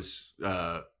 I was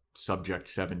subject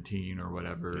 17 or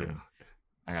whatever. Yeah. And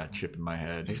I got a chip in my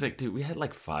head. He's like, dude, we had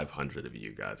like 500 of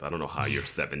you guys. I don't know how you're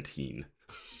 17.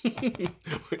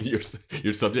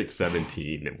 you're subject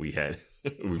 17, and we've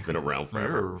been around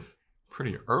forever. We're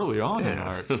pretty early on in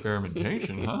our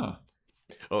experimentation, huh?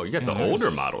 Oh, you got the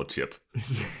older model chip.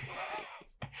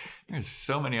 There's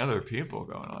so many other people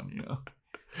going on,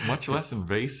 Much less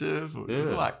invasive. It's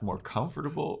a lot more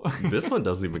comfortable. This one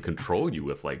doesn't even control you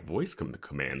with like voice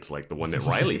commands like the one that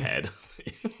Riley had.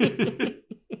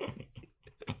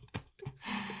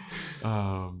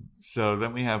 So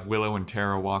then we have Willow and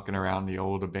Tara walking around the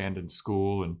old abandoned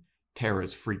school, and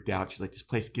Tara's freaked out. She's like, this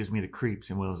place gives me the creeps.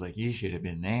 And Willow's like, you should have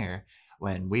been there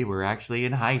when we were actually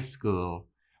in high school.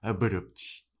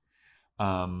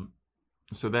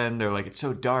 So then they're like, it's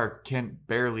so dark, can't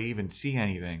barely even see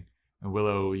anything. And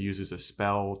Willow uses a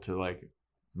spell to like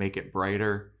make it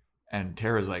brighter. And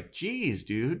Tara's like, geez,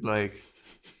 dude, like,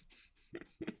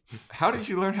 how did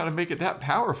you learn how to make it that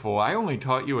powerful? I only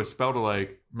taught you a spell to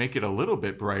like make it a little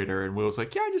bit brighter. And Willow's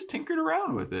like, yeah, I just tinkered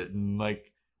around with it and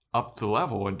like up the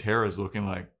level. And Tara's looking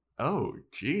like, oh,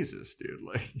 Jesus, dude,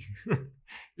 like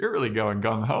you're really going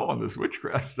gung-ho on this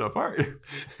witchcraft stuff, aren't you?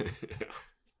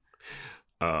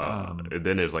 And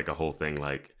then there's like a whole thing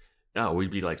like, oh,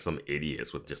 we'd be like some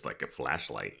idiots with just like a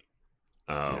flashlight.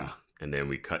 And then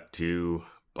we cut to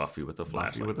Buffy with a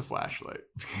flashlight.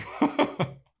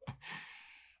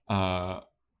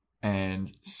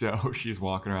 And so she's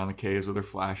walking around the caves with her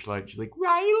flashlight. She's like,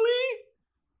 Riley,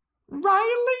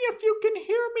 if you can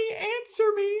hear me, answer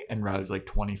me. And Riley's like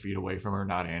 20 feet away from her,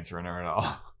 not answering her at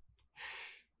all.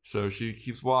 So she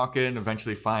keeps walking,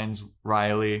 eventually finds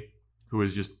Riley, who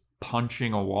is just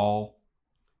punching a wall.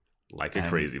 Like a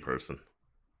crazy person.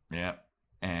 Yeah.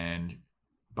 And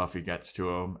Buffy gets to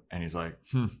him, and he's like,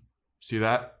 See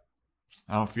that?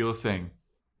 I don't feel a thing.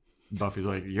 Buffy's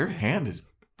like, your hand is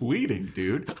bleeding,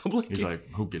 dude. I'm like, He's like,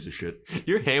 who gives a shit?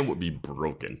 your hand would be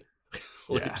broken.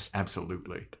 Like, Yeah,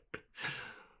 absolutely.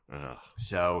 uh,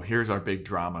 So here's our big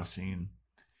drama scene.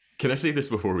 can I say this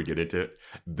before we get into it?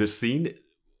 The scene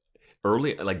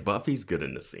early, like Buffy's good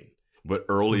in the scene, but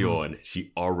early on,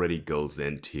 she already goes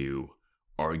into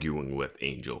arguing with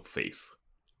Angel Face.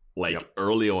 Like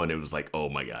early on, it was like, oh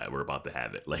my god, we're about to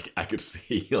have it. Like I could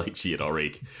see, like she had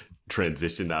already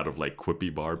transitioned out of like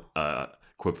quippy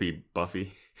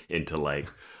Buffy into like,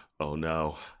 oh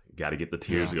no, got to get the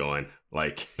tears going.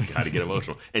 Like got to get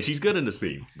emotional, and she's good in the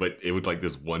scene. But it was like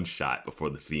this one shot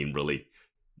before the scene really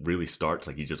starts.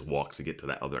 Like he just walks to get to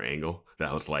that other angle.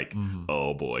 That was like,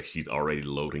 oh boy, she's already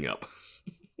loading up.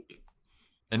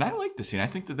 And I like the scene. I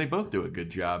think that they both do a good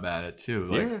job at it too.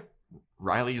 Like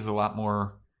Riley is a lot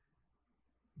more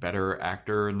better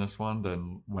actor in this one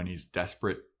than when he's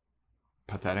desperate,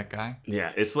 pathetic guy.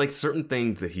 Yeah, it's like certain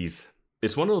things that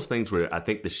it's one of those things where I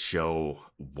think the show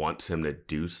wants him to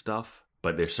do stuff,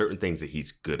 but there's certain things that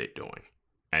he's good at doing.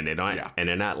 And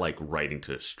they're not like writing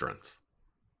to his strengths.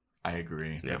 I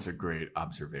agree. Yeah. That's a great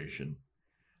observation.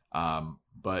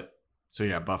 But so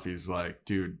yeah, Buffy's like,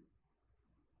 dude,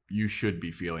 you should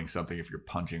be feeling something if you're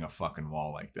punching a fucking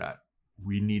wall like that.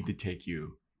 We need to take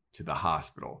you to the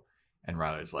hospital. And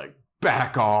Riley's like,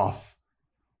 back off.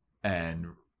 And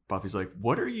Buffy's like,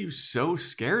 what are you so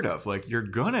scared of? Like, you're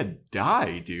gonna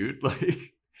die, dude.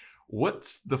 Like,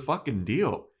 what's the fucking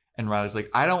deal? And Riley's like,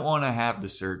 I don't want to have the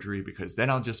surgery because then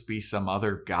I'll just be some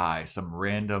other guy, some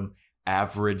random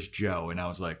average Joe. And I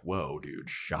was like, whoa, dude,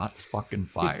 shots fucking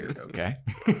fired, okay?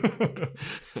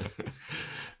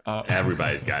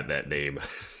 Everybody's got that name.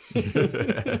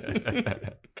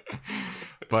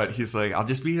 But he's like, I'll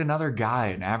just be another guy,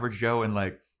 an average Joe, and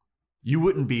like, you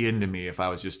wouldn't be into me if I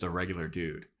was just a regular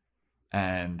dude.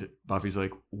 And Buffy's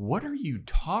like, what are you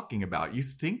talking about? You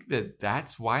think that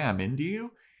that's why I'm into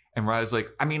you? And Riley's like,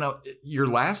 I mean, your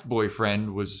last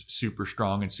boyfriend was super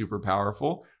strong and super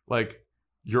powerful. Like,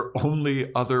 your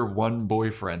only other one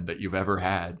boyfriend that you've ever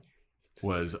had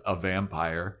was a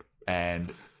vampire.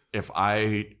 And if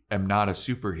I am not a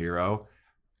superhero,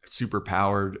 super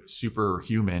powered,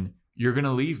 superhuman, you're going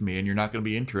to leave me and you're not going to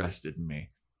be interested in me.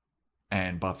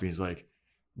 And Buffy's like,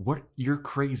 what? You're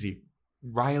crazy.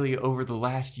 Riley, over the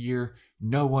last year,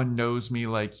 no one knows me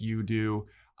like you do.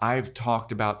 I've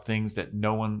talked about things that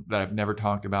I've never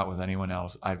talked about with anyone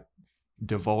else. I've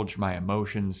divulged my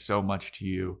emotions so much to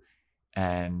you.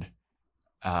 And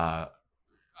I'm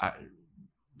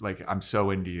so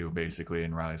into you, basically.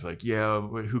 And Riley's like, yeah,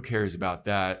 who cares about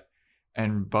that?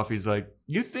 And Buffy's like,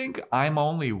 you think I'm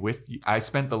only with you? I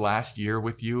spent the last year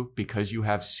with you because you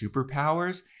have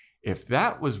superpowers? If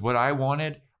that was what I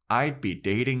wanted, I'd be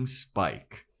dating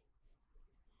Spike.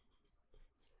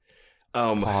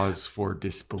 Pause for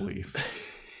disbelief.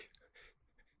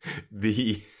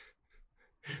 The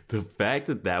fact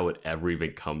that would ever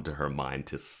even come to her mind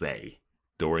to say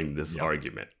during this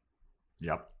argument.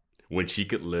 Yep. When she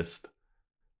could list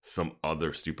some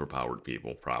other superpowered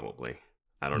people, probably.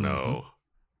 I don't know.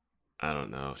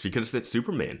 She could have said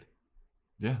Superman.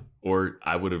 Yeah. Or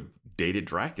I would have dated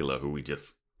Dracula, who we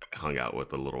just hung out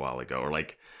with a little while ago. Or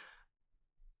like,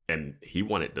 and he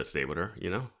wanted to stay with her, you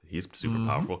know? He's super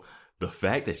powerful. The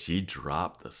fact that she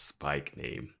dropped the Spike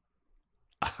name,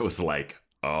 I was like,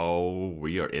 oh,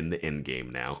 we are in the end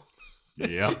game now.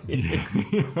 Yep.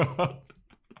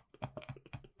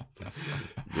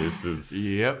 This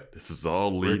is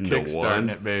all We're leading to one.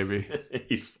 it, baby.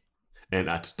 And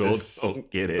I still don't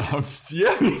get it.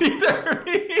 Yeah, me neither.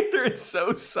 Me neither. It's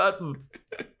so sudden.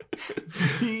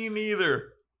 Me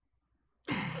neither.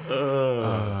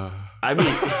 I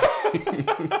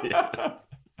mean, yeah.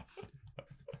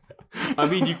 I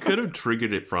mean, you could have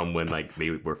triggered it from when like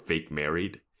they were fake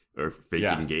married or fake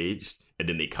engaged, and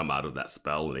then they come out of that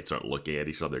spell and they start looking at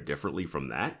each other differently from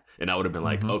that. And I would have been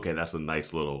like, okay, that's a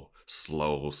nice little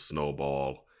slow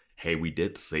snowball. Hey, we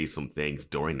did say some things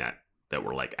during that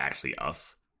were like actually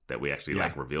us, that we actually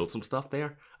like revealed some stuff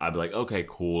there. I'd be like, okay,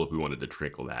 cool, if we wanted to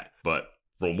trickle that. But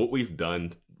from what we've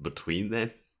done between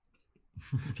then,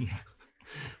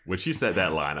 when she said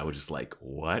that line, I was just like,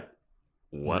 what?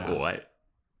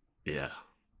 Yeah.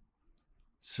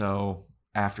 So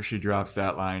after she drops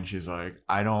that line, she's like,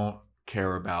 I don't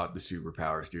care about the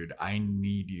superpowers, dude. I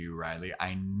need you, Riley.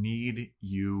 I need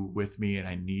you with me and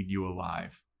I need you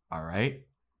alive. All right?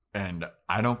 And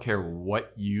I don't care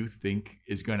what you think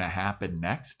is going to happen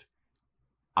next.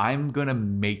 I'm going to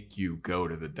make you go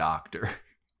to the doctor.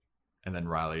 And then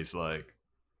Riley's like,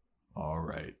 All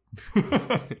right.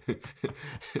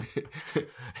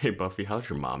 Hey, Buffy, how's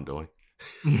your mom doing?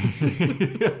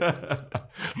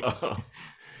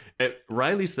 And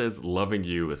Riley says, loving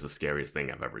you is the scariest thing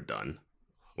I've ever done,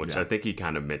 which I think he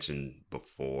kind of mentioned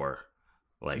before,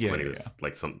 like when he was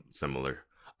like something similar.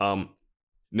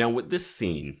 Now with this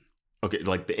scene, okay,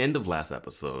 like the end of last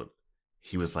episode,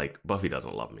 he was like, Buffy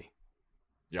doesn't love me.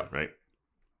 Yep. Right.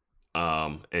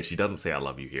 And she doesn't say I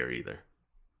love you here either.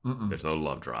 There's no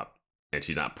love drop. And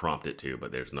she's not prompted to,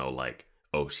 but there's no like,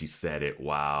 oh, she said it.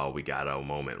 Wow, we got a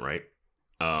moment, right?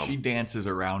 She dances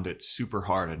around it super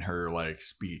hard in her like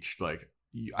speech. Like,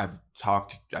 I've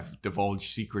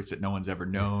divulged secrets that no one's ever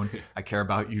known. I care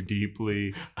about you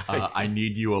deeply. I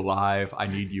need you alive. I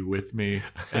need you with me.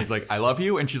 And he's like, I love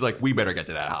you. And she's like, we better get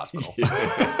to that hospital.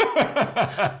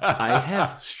 I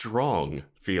have strong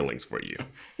feelings for you.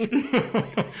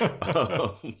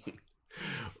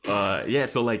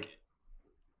 So like,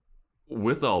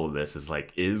 with all of this, is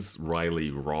like, is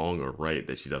Riley wrong or right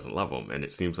that she doesn't love him? And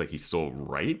it seems like he's still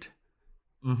right.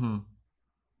 Mm-hmm.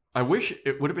 I wish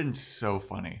it would have been so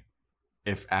funny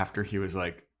if after he was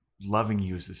like, loving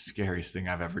you is the scariest thing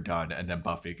I've ever done. And then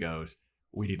Buffy goes,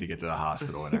 we need to get to the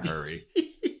hospital in a hurry.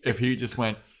 If he just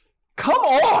went, come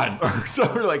on. Or so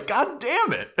like, God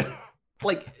damn it.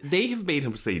 Like, they have made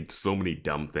him say so many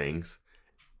dumb things.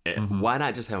 Why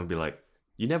not just have him be like,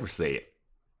 you never say it?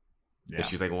 Yeah. And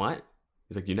she's like, what?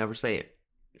 He's like, you never say it.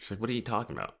 She's like, what are you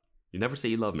talking about? You never say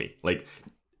you love me. Like,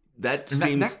 that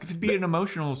could be an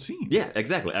emotional scene. Yeah,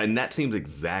 exactly. And that seems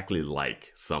exactly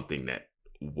like something that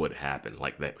would happen,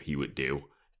 like that he would do.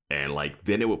 And like,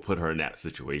 then it would put her in that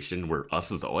situation where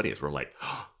us as the audience were like,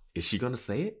 oh, is she going to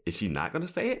say it? Is she not going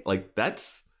to say it? Like,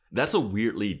 that's a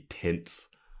weirdly tense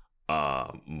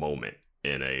moment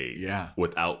in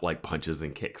without like punches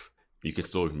and kicks. You can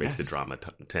still make the drama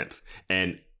tense.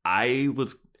 And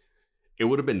it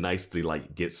would have been nice to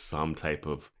like get some type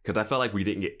of, because I felt like we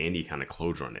didn't get any kind of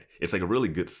closure on it. It's like a really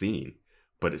good scene,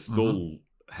 but it still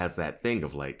has that thing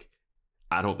of like,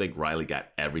 I don't think Riley got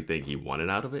everything he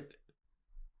wanted out of it.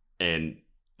 And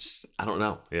I don't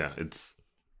know. Yeah,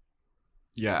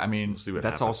 I mean, that's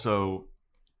happens. Also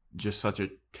just such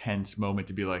a tense moment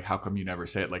to be like, how come you never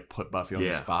say it? Like, put Buffy on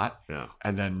the spot. Yeah.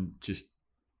 And then just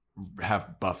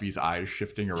have Buffy's eyes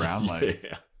shifting around like,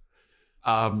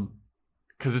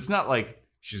 because it's not like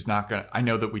she's not gonna. I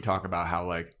know that we talk about how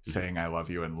like saying I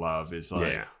love you and love is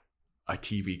like a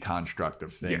TV construct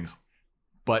of things,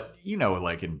 but you know,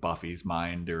 like in Buffy's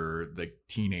mind or the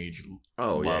teenage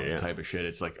love type of shit,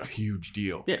 it's like a huge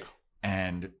deal. Yeah,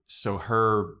 and so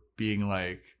her being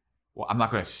like, well, I'm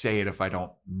not going to say it if I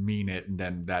don't mean it, and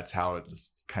then that's how it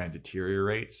kind of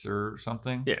deteriorates or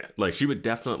something. Yeah, like she would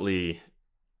definitely.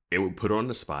 It would put her on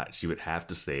the spot. She would have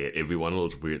to say it. It'd be one of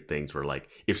those weird things where, like,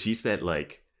 if she said,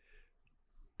 like...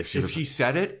 If she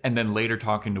said it, and then later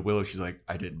talking to Willow, she's like,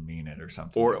 I didn't mean it, or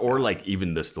something. Or like,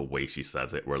 even this, the way she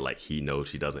says it, where, like, he knows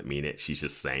she doesn't mean it. She's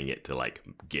just saying it to, like,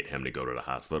 get him to go to the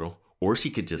hospital. Or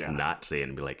she could just not say it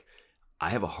and be like, I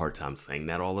have a hard time saying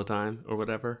that all the time, or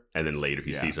whatever. And then later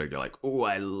he sees her, you're like, oh,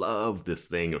 I love this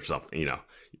thing, or something, you know.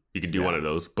 You could do one of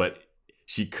those. But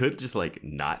she could just, like,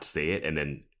 not say it, and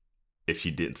then... If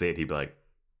she didn't say it, he'd be like,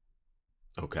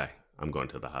 okay, I'm going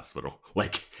to the hospital.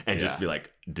 Like, and just be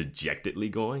like dejectedly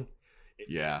going.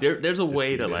 Yeah. There's a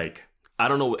way to like, I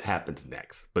don't know what happens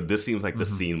next, but this seems like the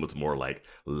scene was more like,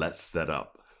 let's set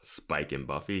up Spike and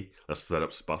Buffy. Let's set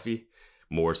up Spuffy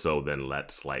more so than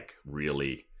let's like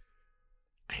really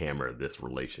hammer this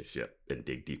relationship and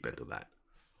dig deep into that.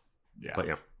 Yeah.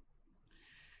 But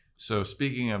So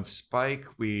speaking of Spike,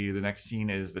 the next scene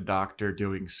is the doctor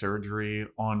doing surgery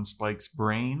on Spike's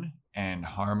brain, and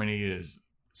Harmony is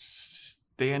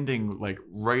standing like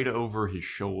right over his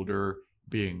shoulder,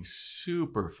 being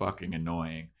super fucking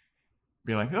annoying.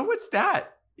 Being like, oh, what's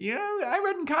that? You know, I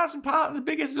read in Cosmopolitan the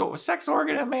biggest sex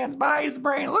organ in a man's body is the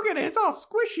brain. Look at it, it's all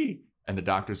squishy. And the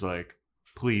doctor's like,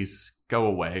 please go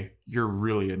away. You're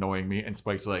really annoying me. And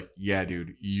Spike's like, yeah,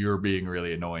 dude, you're being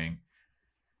really annoying.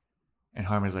 And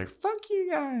Harmony's like, fuck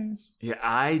you guys. Yeah,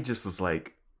 I just was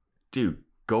like, dude,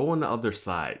 go on the other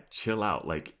side. Chill out.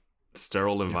 Like,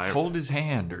 sterile environment. Hold his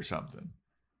hand or something.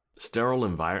 Sterile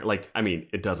environment. Like, I mean,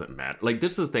 it doesn't matter. Like,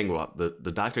 this is the thing about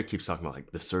the doctor keeps talking about,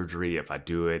 like, the surgery. If I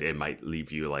do it, it might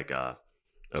leave you, like, a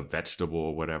vegetable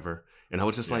or whatever. And I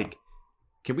was just like,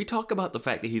 can we talk about the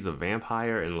fact that he's a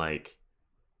vampire and, like,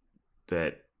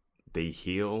 that they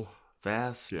heal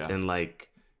fast? Yeah. And, like...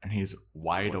 And he's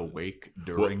wide awake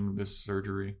during this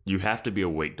surgery? You have to be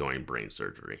awake during brain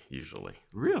surgery, usually.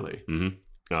 Really?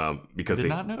 Mm-hmm. Because I did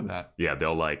not know that. Yeah,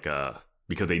 they'll like,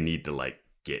 because they need to like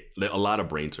get a lot of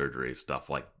brain surgery stuff.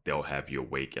 Like they'll have you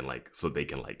awake and like so they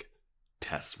can like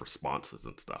test responses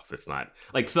and stuff. It's not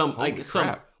like some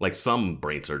some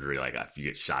brain surgery like if you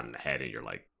get shot in the head and you're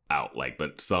like out. Like,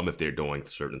 but some if they're doing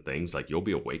certain things like you'll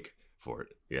be awake for it.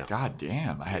 Yeah. God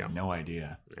damn, I had no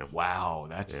idea. Yeah. Wow,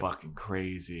 that's fucking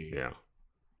crazy. Yeah.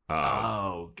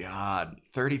 Oh God,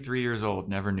 33 years old,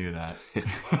 never knew that.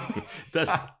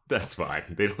 that's fine.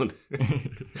 They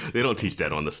don't teach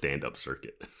that on the stand-up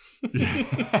circuit.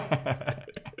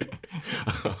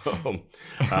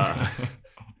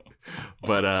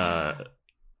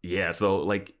 Yeah. So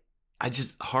like,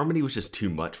 Harmony was just too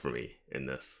much for me in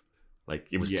this. Like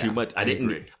it was too much. I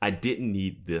didn't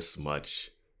need this much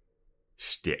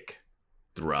shtick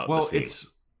throughout. Well, the scene.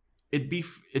 it'd be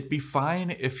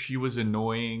fine if she was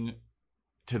annoying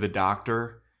to the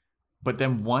doctor, but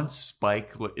then once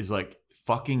Spike is like,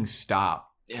 fucking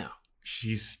stop. Yeah.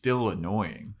 She's still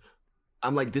annoying.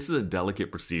 I'm like, this is a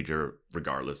delicate procedure,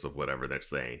 regardless of whatever they're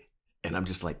saying. And I'm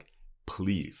just like,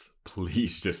 please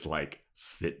just like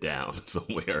sit down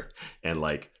somewhere and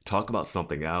like talk about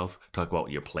something else. Talk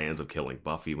about your plans of killing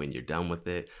Buffy when you're done with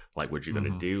it. Like what you're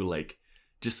going to do. Like,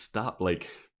 just stop like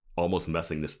almost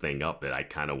messing this thing up that I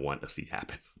kind of want to see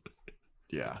happen.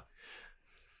 Yeah.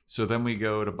 So then we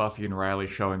go to Buffy and Riley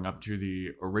showing up to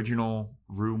the original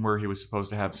room where he was supposed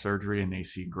to have surgery, and they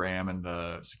see Graham and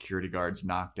the security guards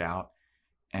knocked out.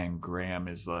 And Graham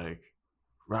is like,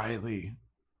 Riley,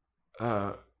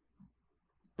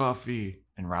 Buffy.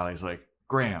 And Riley's like,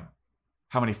 Graham,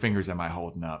 how many fingers am I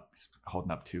holding up? He's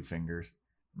holding up 2 fingers.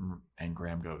 And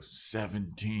Graham goes,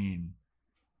 17.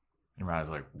 And Riley's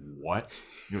like, what?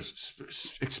 He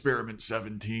goes, experiment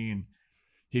 17.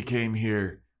 He came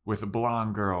here with a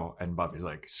blonde girl. And Buffy's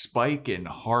like, Spike and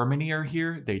Harmony are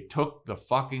here? They took the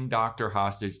fucking doctor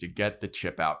hostage to get the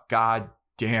chip out. God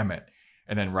damn it.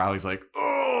 And then Riley's like,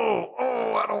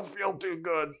 oh, I don't feel too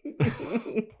good.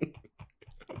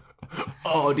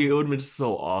 Oh, dude, it would have been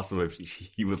so awesome if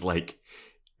he was like,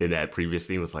 in that previous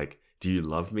scene, was like, do you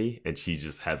love me? And she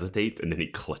just hesitates, and then he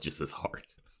clutches his heart.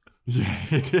 Yeah.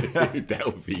 That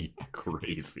would be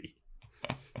crazy.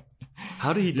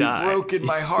 How did he die? He broke in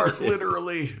my heart,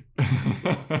 literally.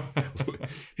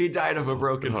 He died of a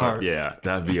broken heart. Yeah,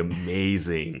 that'd be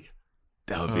amazing.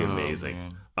 That would be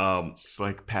amazing. It's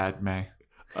like Padme.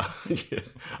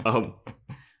 Yeah.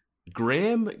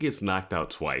 Graham gets knocked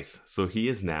out twice, so he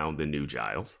is now the new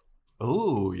Giles.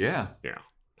 Oh, yeah. Yeah.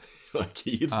 Like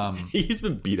he's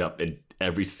been beat up in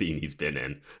every scene he's been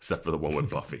in, except for the one with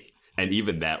Buffy. And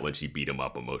even that when she beat him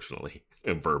up emotionally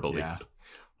and verbally. Yeah.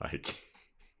 Like,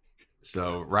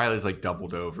 so Riley's like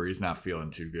doubled over. He's not feeling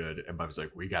too good. And Buffy's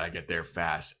like, we got to get there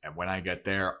fast. And when I get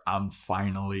there, I'm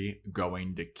finally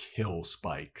going to kill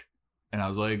Spike. And I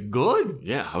was like, good.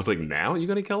 Yeah. I was like, now you're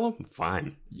going to kill him?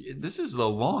 Fine. This is a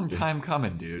long time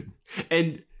coming, dude.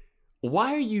 And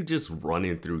why are you just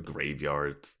running through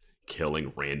graveyards,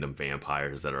 killing random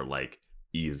vampires that are like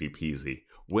easy peasy?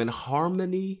 When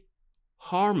Harmony,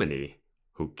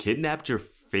 who kidnapped your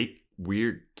fake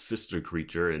weird sister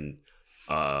creature and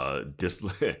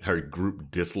her group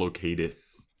dislocated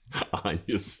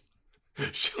Anya's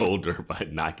shoulder by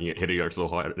hitting her so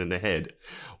hard in the head.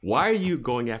 Why are you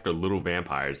going after little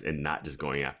vampires and not just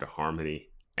going after Harmony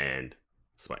and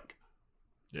Spike?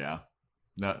 Yeah.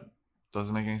 That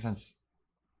doesn't make any sense.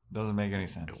 Doesn't make any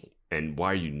sense. And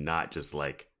why are you not just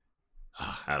like,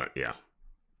 yeah.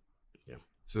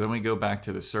 So then we go back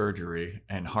to the surgery,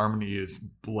 and Harmony is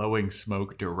blowing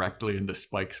smoke directly into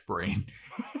Spike's brain.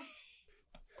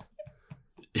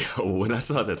 When I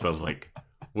saw this, I was like,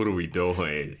 what are we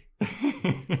doing?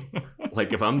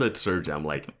 Like, if I'm the surgeon, I'm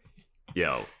like,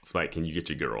 yo, Spike, can you get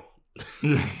your girl?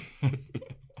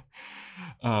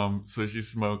 So she's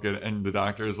smoking, and the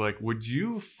doctor is like, would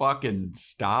you fucking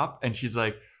stop? And she's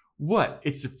like, what?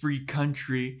 It's a free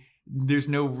country. There's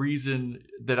no reason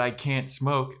that I can't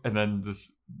smoke. And then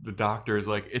the doctor is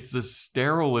like, it's a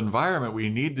sterile environment. We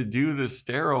need to do this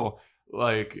sterile,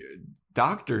 like,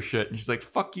 doctor shit. And she's like,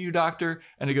 fuck you, doctor.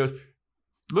 And he goes,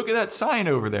 look at that sign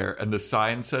over there. And the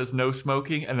sign says no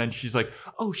smoking. And then she's like,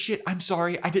 oh shit, I'm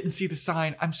sorry. I didn't see the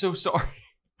sign. I'm so sorry.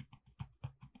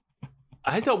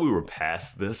 I thought we were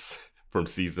past this from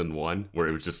season 1, where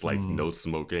it was just like no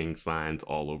smoking signs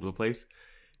all over the place.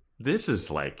 This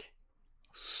is like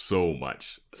so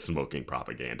much smoking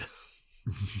propaganda.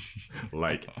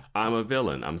 Like, I'm a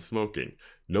villain, I'm smoking,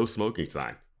 no smoking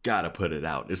sign, gotta put it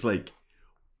out. It's like,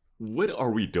 what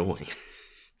are we doing?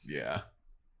 Yeah.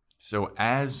 So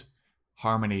as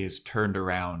Harmony is turned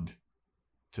around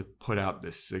to put out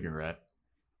this cigarette,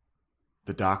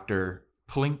 the doctor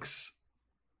plinks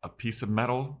a piece of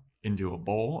metal into a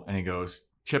bowl, and he goes,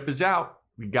 chip is out.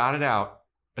 We got it out.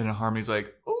 And then Harmony's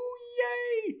like, oh,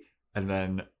 yay. And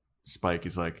then Spike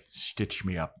is like, stitch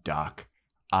me up, Doc.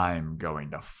 I'm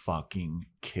going to fucking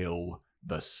kill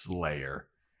the Slayer.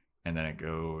 And then it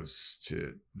goes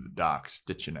to the Doc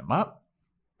stitching him up.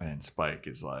 And Spike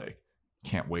is like,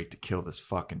 can't wait to kill this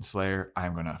fucking Slayer.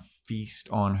 I'm going to feast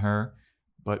on her.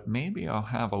 But maybe I'll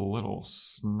have a little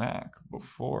snack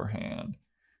beforehand.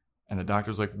 And the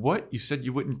doctor's like, what? You said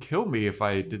you wouldn't kill me if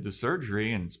I did the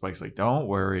surgery. And Spike's like, don't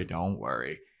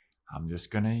worry. I'm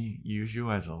just going to use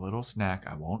you as a little snack.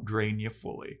 I won't drain you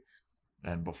fully.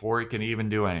 And before he can even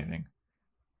do anything,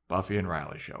 Buffy and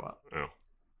Riley show up. Oh.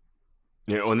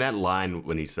 Yeah, on that line,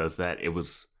 when he says that,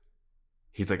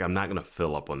 he's like, I'm not going to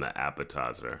fill up on the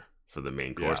appetizer for the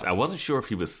main course. Yeah. I wasn't sure if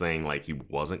he was saying, like, he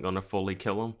wasn't going to fully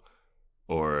kill him.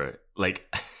 Or,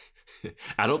 like,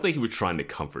 I don't think he was trying to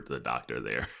comfort the doctor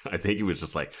there. I think he was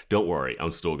just like, don't worry,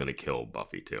 I'm still going to kill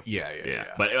Buffy, too. Yeah.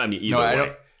 But, I mean,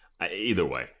 either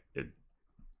way.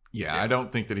 I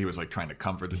don't think that he was like trying to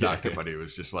comfort the doctor, but he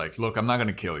was just like, look, I'm not going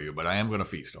to kill you, but I am going to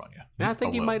feast on you. Yeah, I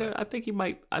think he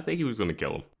was going to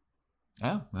kill him.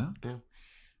 Oh, well. Yeah.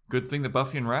 Good thing that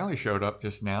Buffy and Riley showed up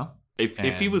just now.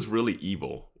 If he was really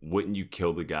evil, wouldn't you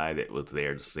kill the guy that was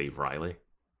there to save Riley?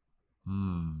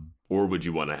 Or would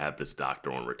you want to have this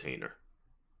doctor on retainer?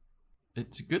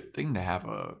 It's a good thing to have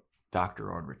a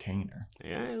doctor on retainer.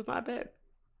 Yeah, it's not bad.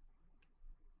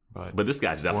 But this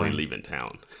guy's definitely leaving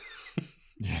town.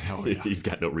 Yeah. He's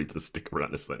got no reason to stick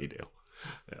around to Sunnydale.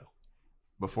 Yeah.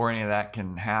 Before any of that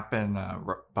can happen,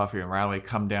 Buffy and Riley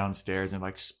come downstairs and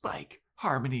like, Spike,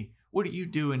 Harmony, what are you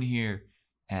doing here?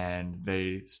 And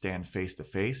they stand face to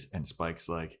face, and Spike's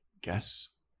like, guess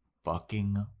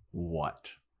fucking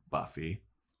what, Buffy?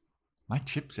 My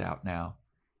chip's out now,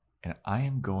 and I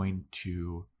am going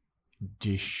to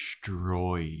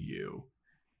destroy you.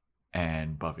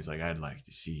 And Buffy's like, I'd like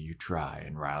to see you try.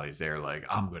 And Riley's there like,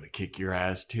 I'm going to kick your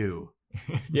ass too.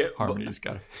 Yeah, Harmony's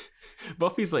got it.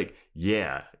 Buffy's like,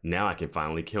 yeah, now I can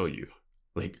finally kill you.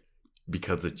 Like,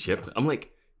 because of Chip? I'm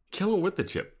like, kill him with the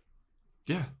chip.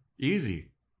 Yeah, easy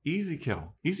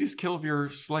kill. Easiest kill of your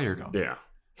Slayerdom. Yeah.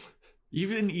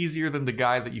 Even easier than the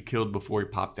guy that you killed before he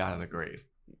popped out of the grave.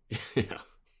 Yeah.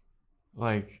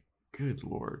 Like, good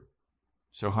Lord.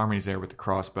 So Harmony's there with the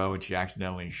crossbow, and she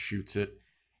accidentally shoots it.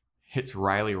 Hits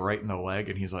Riley right in the leg,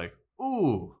 and he's like,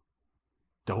 ooh,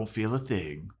 don't feel a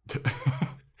thing.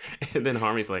 And then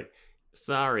Harmony's like,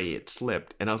 sorry, it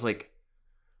slipped. And I was like,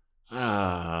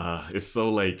 it's so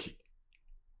like,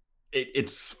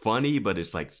 it's funny, but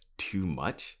it's like too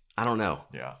much. I don't know.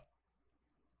 Yeah.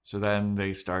 So then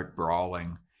they start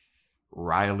brawling.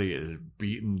 Riley is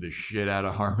beating the shit out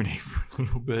of Harmony for a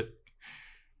little bit.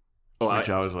 Which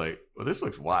I was like, well, this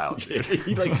looks wild. Dude.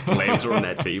 He like slams her on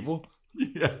that table.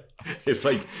 Yeah. It's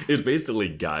basically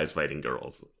guys fighting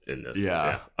girls in this.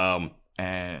 Yeah. But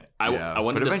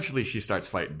eventually she starts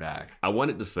fighting back. I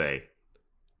wanted to say,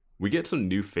 we get some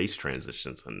new face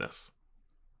transitions in this.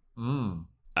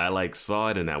 I saw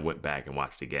it and I went back and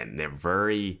watched it again. They're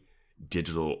very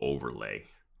digital overlay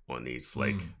on these.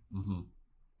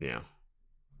 Yeah.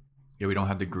 Yeah, we don't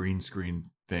have the green screen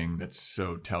thing that's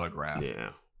so telegraphed. Yeah.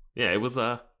 Yeah, it was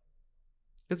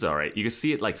it's all right. You can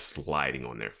see it sliding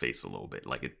on their face a little bit.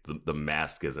 The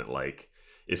mask isn't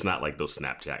it's not like those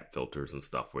Snapchat filters and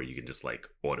stuff where you can just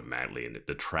automatically, and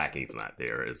the tracking's not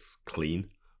there as clean.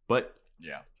 But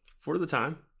yeah, for the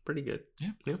time, pretty good.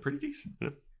 Yeah, pretty decent.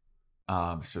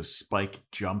 Yeah. So Spike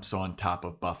jumps on top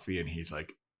of Buffy, and he's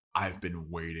like, I've been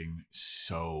waiting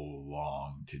so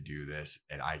long to do this,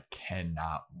 and I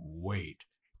cannot wait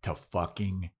to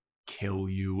fucking kill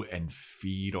you and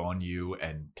feed on you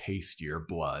and taste your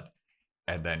blood.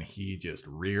 And then he just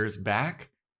rears back,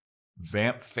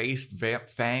 vamp-faced,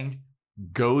 vamp-fanged,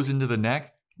 goes into the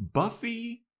neck.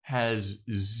 Buffy has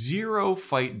zero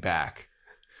fight back.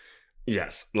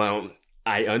 Yes. Now,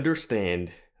 I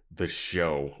understand the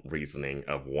show reasoning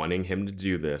of wanting him to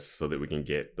do this so that we can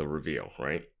get the reveal,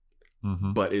 right?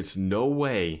 Mm-hmm. But it's no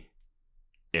way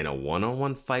in a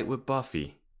one-on-one fight with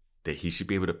Buffy that he should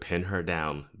be able to pin her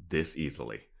down this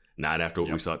easily. Not after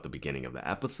what we saw at the beginning of the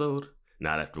episode.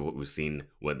 Not after what we've seen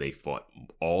when they fought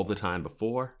all the time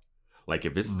before.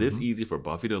 If it's this easy for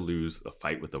Buffy to lose a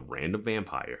fight with a random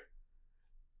vampire,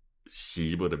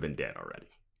 she would have been dead already.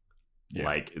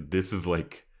 Yeah. This is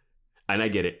and I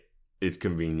get it. It's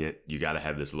convenient. You got to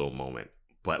have this little moment.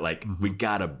 But we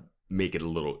got to make it a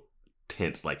little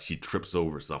tense. She trips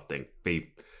over something.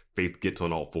 Faith gets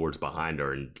on all fours behind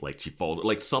her and she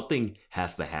falls. Something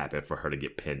has to happen for her to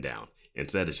get pinned down.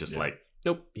 Instead, it's just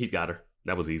nope, he got her.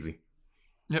 That was easy.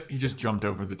 Yep, he just jumped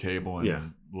over the table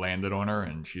and landed on her,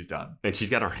 and she's done. And she's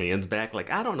got her hands back,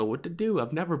 like, I don't know what to do.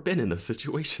 I've never been in a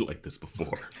situation like this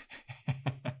before.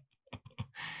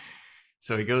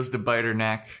 So he goes to bite her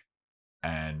neck,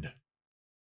 and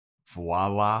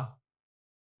voila,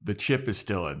 the chip is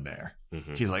still in there.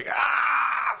 Mm-hmm. He's like, fuck,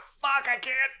 I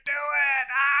can't do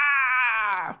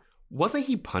it. Wasn't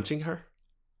he punching her?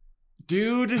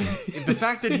 Dude, the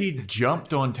fact that he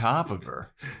jumped on top of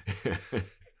her.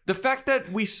 The fact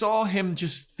that we saw him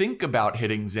just think about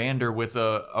hitting Xander with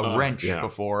a wrench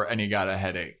before and he got a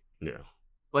headache. Yeah.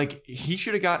 Like, he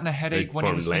should have gotten a headache when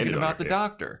he was thinking about the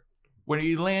doctor. When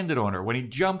he landed on her, when he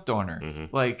jumped on her.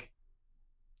 Mm-hmm. Like,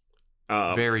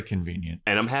 very convenient.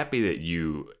 And I'm happy that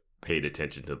you paid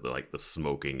attention to the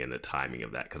smoking and the timing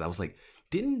of that. Because I was like,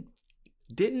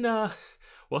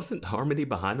 wasn't Harmony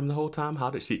behind him the whole time? How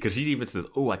did she? Because she even says,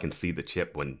 "Oh, I can see the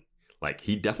chip." When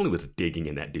he definitely was digging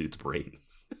in that dude's brain.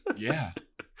 Yeah.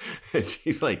 And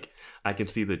she's like, "I can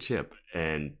see the chip,"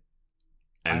 and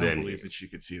I don't believe that she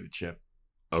could see the chip.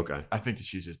 Okay. I think that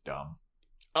she's just dumb.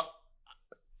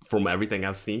 From everything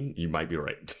I've seen, you might be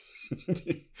right.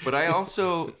 But I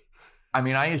also,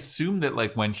 I assume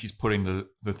that when she's putting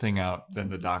the thing out, then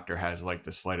the doctor has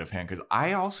the sleight of hand. Because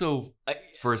I also,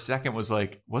 for a second, was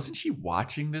like, wasn't she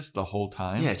watching this the whole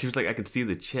time? Yeah, she was like, I can see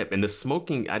the chip. And the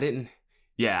smoking, I didn't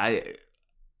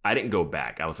go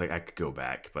back. I was like, I could go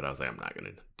back, but I was like, I'm not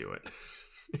going to do it.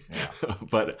 Yeah.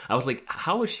 But I was like,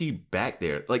 how is she back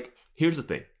there? Here's the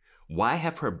thing. Why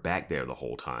have her back there the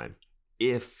whole time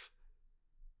if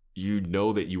you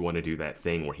know that you want to do that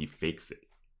thing where he fakes it?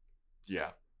 Yeah.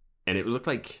 And it looked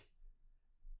like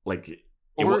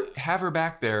have her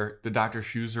back there, the doctor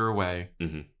shoos her away.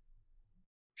 Mm-hmm.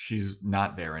 She's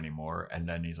not there anymore, and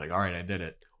then he's like, all right, I did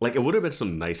it. It would have been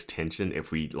some nice tension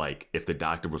if if the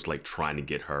doctor was trying to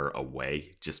get her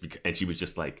away just because, and she was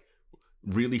just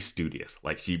really studious.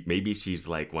 She's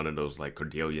one of those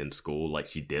Cordelia in school,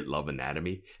 she did love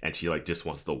anatomy, and she just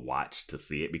wants to watch to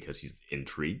see it because she's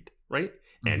intrigued, right?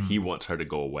 And he wants her to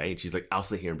go away, and she's like, I'll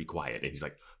sit here and be quiet. And he's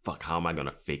like, fuck, how am I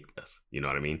gonna fake this? You know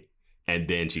what I mean? And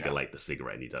then she can light the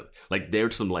cigarette, and he does.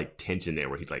 There's some tension there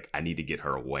where he's like, I need to get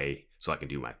her away so I can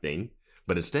do my thing.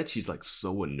 But instead she's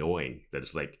so annoying that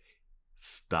it's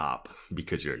stop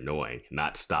because you're annoying,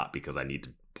 not stop because I need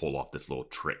to pull off this little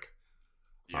trick.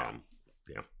 Yeah.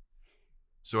 Yeah.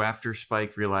 So after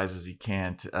Spike realizes he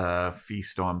can't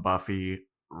feast on Buffy,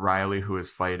 Riley, who is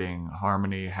fighting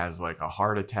Harmony, has a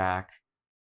heart attack.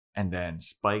 And then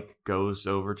Spike goes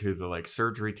over to the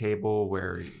surgery table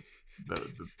where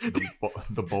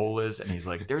the bowl is, and he's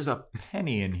like, "There's a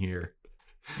penny in here."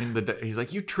 And he's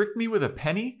like, "You tricked me with a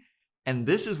penny?" And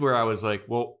this is where I was like,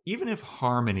 "Well, even if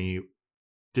Harmony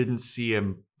didn't see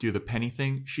him do the penny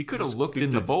thing, she could have looked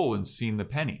in the bowl and seen the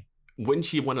penny." Wouldn't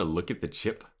she want to look at the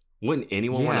chip? Wouldn't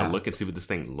anyone want to look and see what this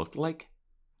thing looked like?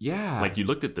 Yeah, you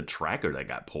looked at the tracker that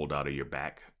got pulled out of your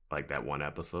back, that one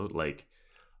episode,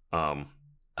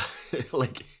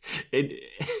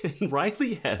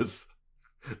 Riley has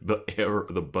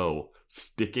the bow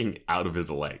sticking out of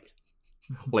his leg.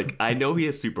 I know he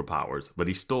has superpowers, but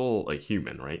he's still a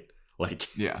human, right?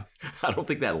 Yeah. I don't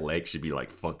think that leg should be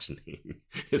functioning.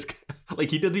 It's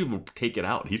he doesn't even take it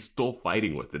out. He's still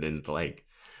fighting with it in his leg,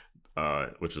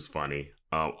 which is funny.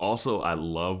 Also, I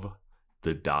love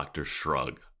the doctor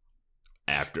shrug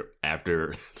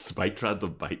after Spike tried to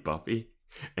bite Buffy,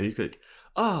 and he's like,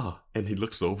 "Oh," and he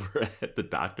looks over at the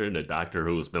doctor, and the doctor,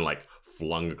 who has been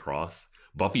flung across,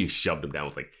 Buffy shoved him down.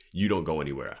 Was like, "You don't go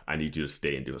anywhere. I need you to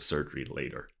stay and do a surgery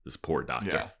later." This poor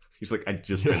doctor. Yeah. He's like, "I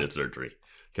just been at surgery.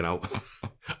 Can I?"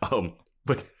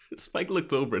 But Spike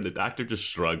looks over, and the doctor just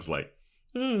shrugs,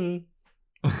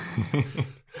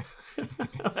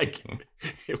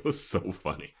 It was so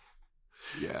funny.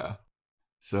 Yeah.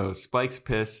 So Spike's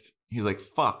pissed. He's like,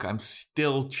 "Fuck, I'm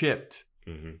still chipped."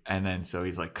 Mm-hmm. And then so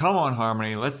he's like, "Come on,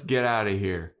 Harmony, let's get out of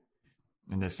here."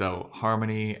 And then so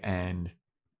Harmony and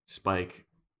Spike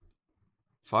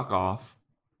fuck off.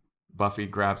 Buffy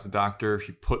grabs the doctor.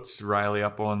 She puts Riley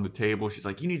up on the table. She's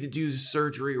like, "You need to do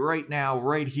surgery right now,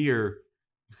 right here."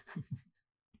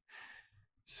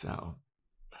 So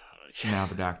now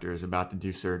the doctor is about to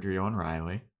do surgery on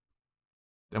Riley.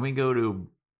 Then we go to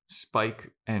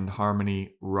Spike and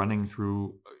Harmony running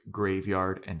through a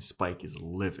graveyard, and Spike is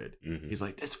livid. Mm-hmm. He's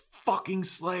like, "This fucking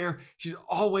Slayer, she's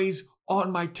always on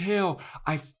my tail.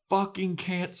 I fucking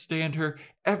can't stand her.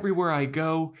 Everywhere I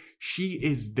go, she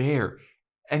is there.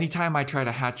 Anytime I try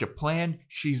to hatch a plan,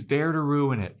 she's there to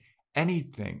ruin it.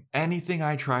 Anything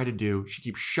I try to do, she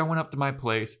keeps showing up to my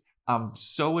place. I'm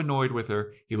so annoyed with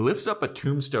her." He lifts up a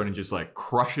tombstone and just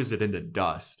crushes it into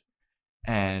dust.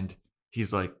 And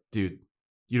he's like, "Dude,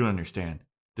 You don't understand.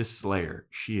 This Slayer,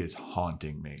 she is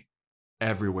haunting me.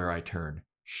 Everywhere I turn,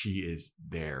 she is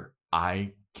there.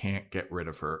 I can't get rid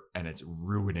of her, and it's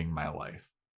ruining my life.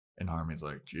 And Harmony's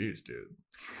like, geez, dude.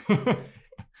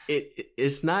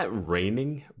 It's not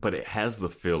raining, but it has the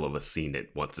feel of a scene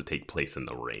that wants to take place in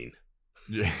the rain.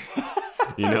 Yeah.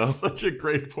 You know? That's such a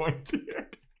great point here.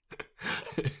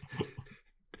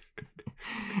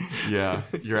 Yeah,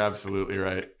 you're absolutely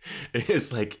right.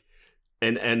 It's like,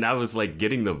 and I was like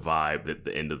getting the vibe that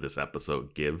the end of this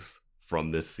episode gives from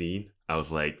this scene. I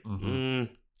was like,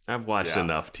 I've watched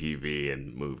enough TV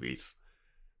and movies.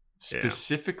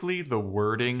 Specifically, the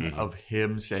wording of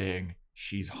him saying,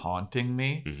 she's haunting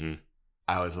me.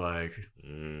 I was like,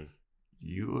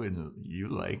 you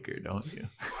like her, don't you?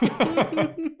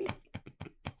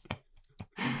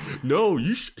 No,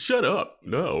 you shut up.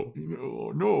 No,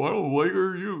 no, I don't like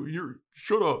her. You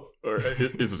shut up.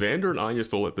 Is Xander and Anya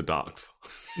still at the docks?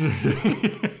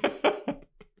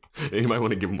 Anybody want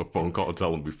to give him a phone call and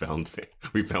tell him we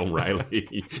found Riley?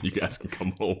 You guys can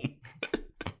come home.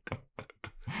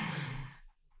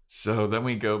 So then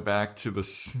we go back to the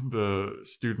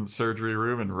student surgery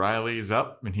room, and Riley's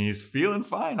up, and he's feeling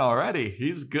fine already.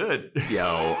 He's good.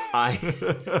 Yo, I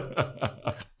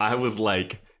was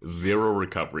like 0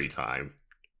 recovery time.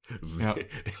 Yep.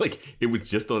 Like it was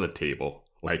just on the table.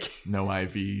 Like no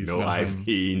IVs, no nothing.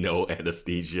 IV, no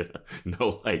anesthesia,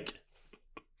 no like.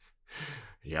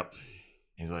 Yep.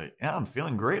 He's like, yeah, I'm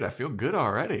feeling great. I feel good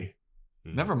already.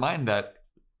 Never mind that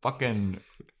fucking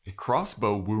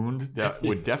crossbow wound that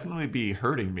would definitely be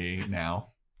hurting me now.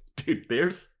 Dude,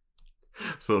 there's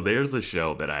a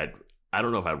show that I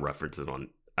don't know if I referenced it on.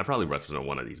 I probably referenced it on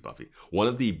one of these, Buffy. One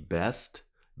of the best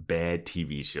bad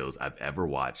TV shows I've ever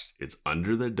watched. It's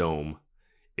Under the Dome.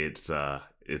 It's a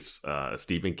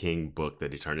Stephen King book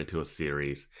that he turned into a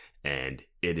series, and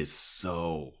it is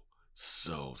so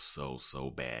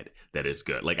bad that it's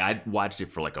good. Like I watched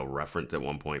it for like a reference at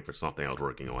one point for something I was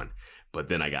working on, but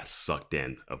then I got sucked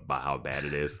in about how bad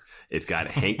it is. It's got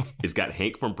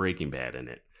Hank from Breaking Bad in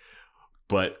it.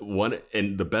 But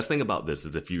the best thing about this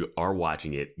is if you are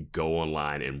watching it, go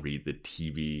online and read the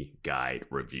TV Guide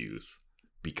reviews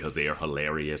because they are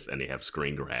hilarious and they have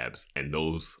screen grabs, and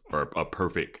those are a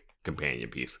perfect companion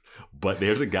piece. But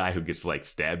there's a guy who gets like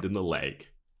stabbed in the leg,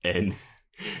 and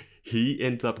he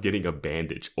ends up getting a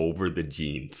bandage over the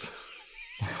jeans.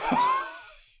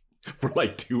 For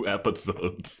like 2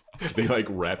 episodes. They like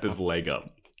wrap his leg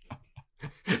up.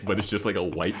 But it's just like a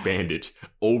white bandage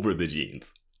over the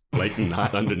jeans. Like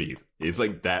not underneath. It's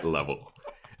like that level.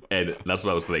 And that's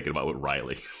what I was thinking about with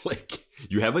Riley. Like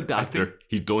you have a doctor,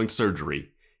 he's doing surgery.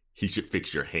 He should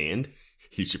fix your hand.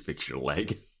 He should fix your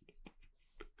leg.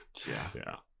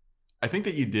 Yeah. I think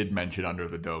that you did mention Under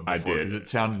the Dome before. I did. Because it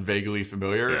sounded vaguely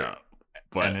familiar. Yeah.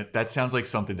 But that sounds like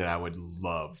something that I would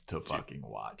love to fucking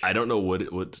watch. I don't know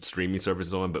what streaming service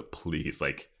is on, but please,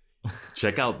 like,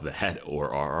 check out that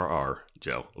or RRR,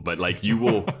 Joe. But, like, you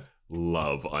will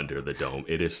love Under the Dome.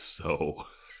 It is so...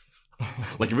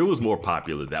 Like, if it was more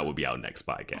popular, that would be our next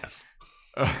podcast.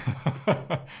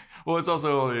 Well, it's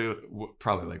also only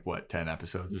probably, like, what, 10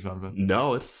 episodes or something?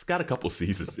 No, it's got a couple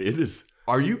seasons. It is...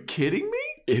 Are you kidding me?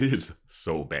 It is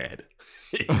so bad.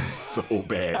 It's so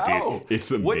bad, dude.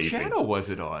 It's amazing. What channel was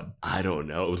it on? I don't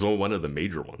know. It was on one of the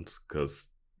major ones because...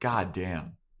 God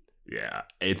damn. Yeah,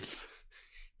 it's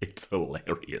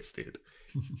hilarious, dude.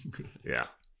 Yeah.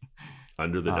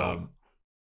 Under the Dome.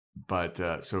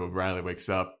 But so Riley wakes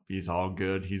up. He's all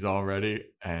good. He's all ready.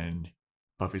 And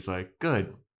Buffy's like,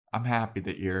 good. I'm happy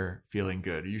that you're feeling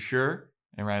good. Are you sure?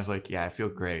 And Riley's like, yeah, I feel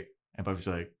great. And Buffy's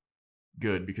like,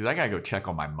 good, because I got to go check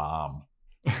on my mom.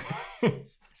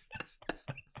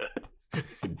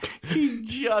 He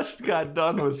just got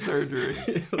done with surgery.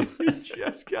 He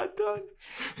just got done.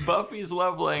 Buffy's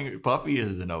love language. Buffy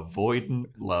is an avoidant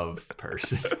love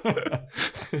person.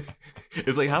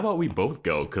 It's like, how about we both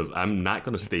go? Because I'm not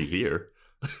going to stay here.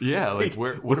 Yeah, like,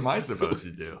 what am I supposed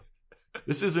to do?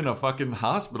 This isn't a fucking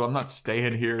hospital. I'm not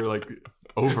staying here, like,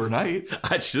 overnight.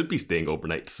 I should be staying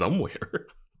overnight somewhere.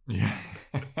 Yeah.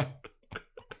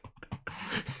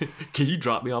 Can you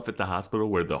drop me off at the hospital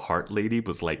where the heart lady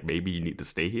was like, maybe you need to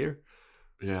stay here?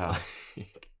 Yeah.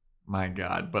 My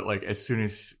God. But like as soon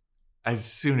as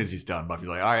he's done, Buffy's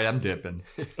like, all right, I'm dipping.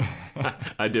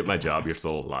 I did my job. You're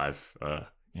still alive.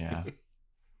 Yeah.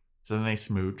 So then they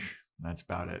smooch. That's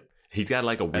about it. He's got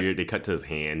like a weird, they cut to his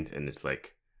hand and it's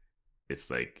like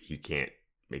he can't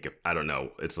make it. I don't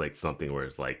know. It's like something where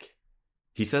it's like,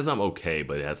 he says I'm okay,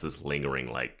 but it has this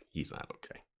lingering like he's not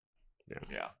okay.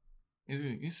 Yeah.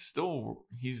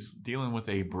 He's dealing with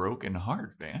a broken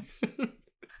heart, Vance.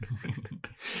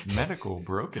 medical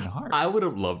broken heart. I would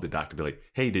have loved the doctor to be like,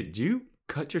 hey, did you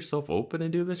cut yourself open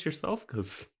and do this yourself?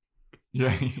 Because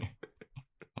Yeah.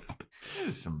 This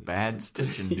is some bad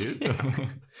stitching, dude. Yeah.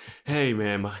 Hey,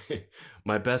 man,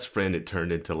 my best friend, it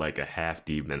turned into like a half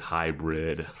demon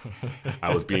hybrid.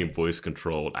 I was being voice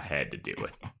controlled. I had to do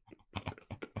it.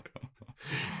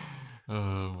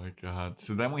 Oh my god.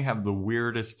 So then we have the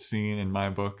weirdest scene in my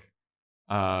book.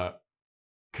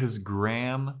 Cause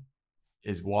Graham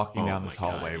is walking down this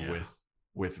hallway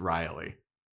with Riley.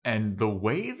 And the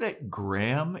way that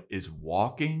Graham is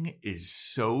walking is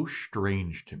so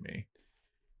strange to me.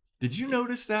 Did you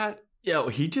notice that? Yeah,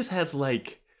 he just has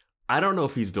like, I don't know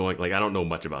if he's doing, like, I don't know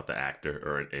much about the actor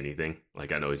or anything.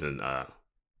 Like, I know he's in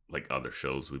like other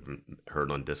shows we've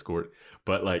heard on Discord,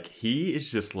 but like he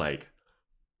is just like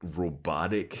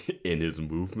robotic in his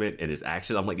movement and his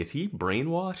action. I'm like, is he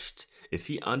brainwashed? Is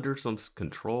he under some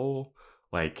control?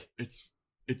 Like, it's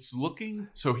looking,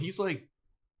 so he's like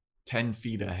 10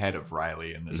 feet ahead of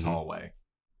Riley in this hallway.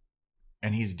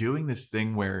 And he's doing this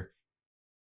thing where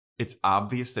it's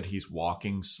obvious that he's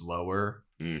walking slower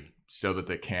so that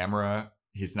the camera,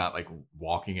 he's not like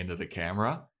walking into the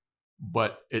camera,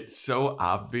 but it's so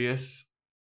obvious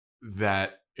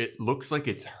that it looks like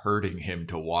it's hurting him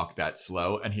to walk that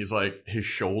slow. And he's like, his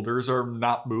shoulders are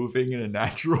not moving in a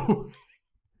natural way.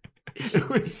 It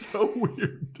was so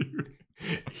weird, dude.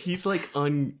 He's like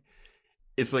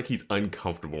it's like he's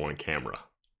uncomfortable on camera.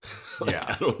 Like, Yeah.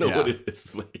 I don't know what it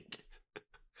is like.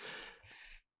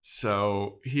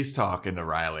 So he's talking to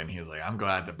Riley and he's like, I'm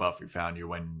glad that Buffy found you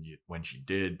when she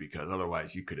did, because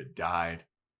otherwise you could have died.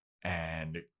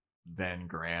 And then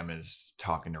Graham is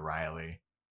talking to Riley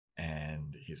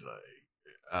and he's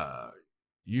like,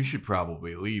 you should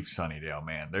probably leave Sunnydale,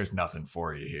 man. There's nothing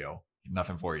for you here.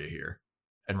 Nothing for you here.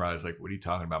 And Riley's like, what are you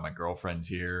talking about? My girlfriend's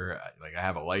here. Like, I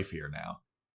have a life here now.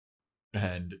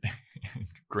 And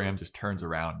Graham just turns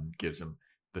around and gives him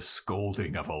the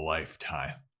scolding of a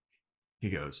lifetime. He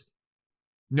goes,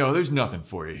 no, there's nothing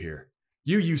for you here.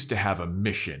 You used to have a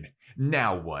mission.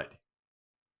 Now what?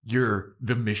 You're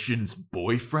the mission's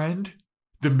boyfriend?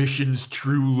 The mission's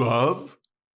true love?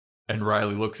 And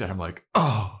Riley looks at him like,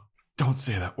 oh, don't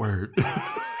say that word.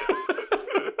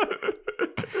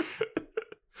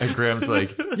 And Graham's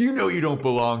like, you know you don't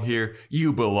belong here.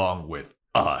 You belong with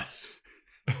us.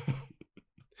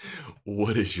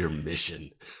 What is your mission?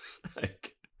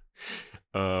 Like,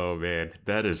 oh man,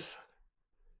 that is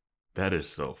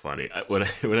so funny. When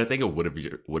I think of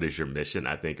what is your mission,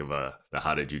 I think of the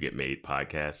How Did You Get Made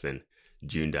podcast and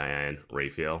June Diane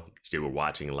Raphael. They were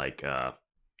watching like the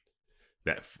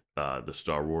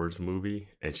Star Wars movie,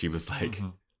 and she was like,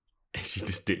 and she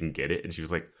just didn't get it, and she was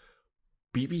like,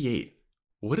 BB-8,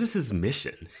 what is his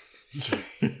mission?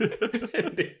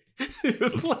 And it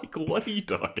was like, what are you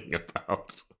talking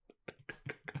about?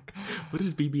 What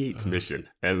is BB-8's mission?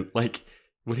 And like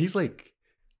when he's like,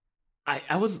 I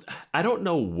don't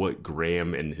know what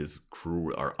Graham and his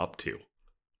crew are up to.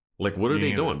 Like, what are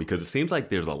they doing? Because it seems like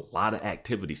there's a lot of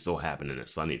activity still happening at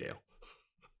Sunnydale.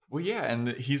 Well, yeah, and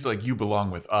he's like, you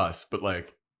belong with us, but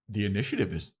like the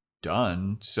initiative is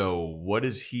done. So what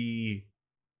is he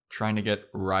trying to get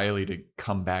Riley to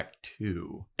come back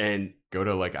to? And go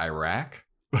to like Iraq?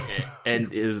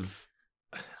 And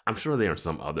I'm sure there's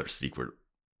some other secret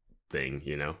thing,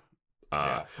 you know?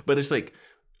 But it's like,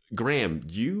 Graham,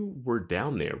 you were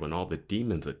down there when all the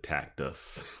demons attacked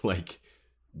us. Like,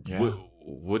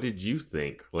 what did you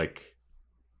think? Like,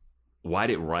 why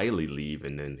did Riley leave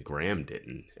and then Graham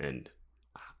didn't? And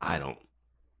I don't.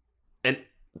 And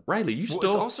Riley, you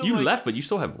left, but you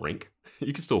still have rank.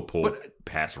 You can still pull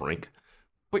past rank.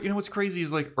 But you know what's crazy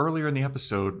is like earlier in the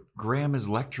episode, Graham is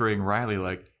lecturing Riley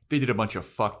like, they did a bunch of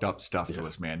fucked up stuff to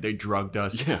us, man. They drugged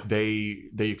us. Yeah. They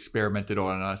experimented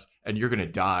on us, and you're gonna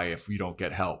die if we don't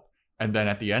get help. And then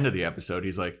at the end of the episode,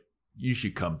 he's like, "You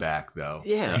should come back, though."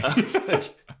 Yeah,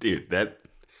 like, dude, that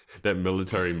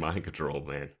military mind control,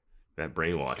 man, that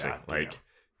brainwashing,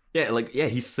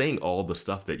 he's saying all the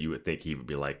stuff that you would think he would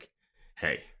be like,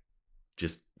 "Hey,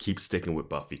 just keep sticking with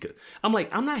Buffy." I'm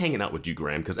like, I'm not hanging out with you,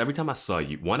 Graham, because every time I saw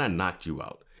you, one, I knocked you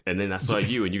out, and then I saw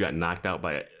you, and you got knocked out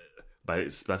by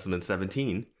Specimen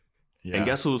 17, and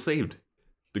guess who was saved?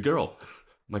 The girl,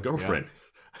 my girlfriend.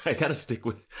 Yeah. I gotta stick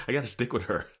with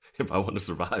her if I want to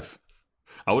survive.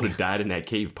 I would have died in that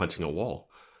cave punching a wall.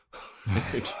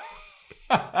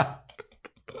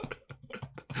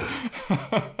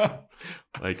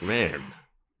 Like, man.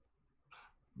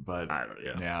 But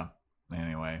yeah.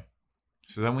 Anyway,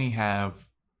 so then we have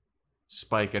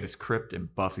Spike at his crypt,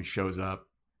 and Buffy shows up,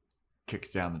 kicks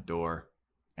down the door.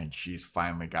 And she's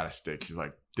finally got a stick. She's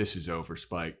like, this is over,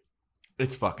 Spike.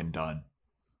 It's fucking done.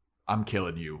 I'm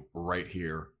killing you right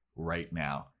here, right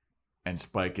now. And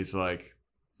Spike is like,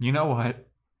 you know what?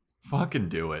 Fucking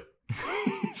do it.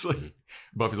 He's like,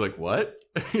 Buffy's like, what?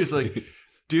 He's like,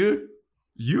 dude,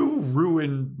 you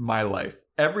ruined my life.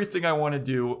 Everything I want to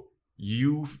do,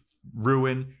 you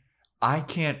ruin. I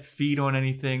can't feed on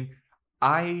anything.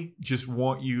 I just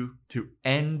want you to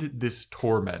end this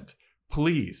torment.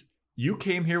 Please. You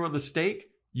came here with a stake.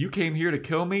 You came here to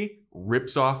kill me.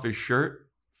 Rips off his shirt.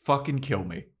 Fucking kill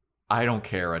me. I don't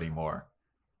care anymore.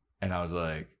 And I was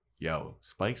like, yo,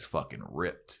 Spike's fucking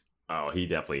ripped. Oh, he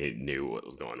definitely knew what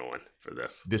was going on for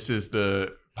this. This is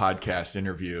the podcast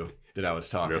interview that I was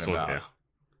talking about. Yeah.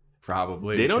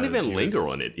 Probably. They don't even linger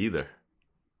on it either.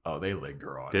 Oh, they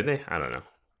linger on it. Did they? I don't know.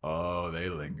 Oh, they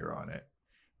linger on it.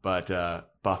 But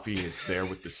Buffy is there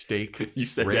with the stake You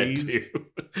said raised. that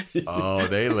too. Oh,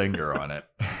 they linger on it.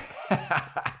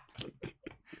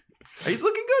 He's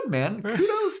looking good, man.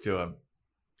 Kudos to him.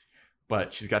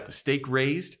 But she's got the stake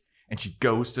raised, and she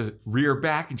goes to rear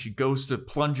back, and she goes to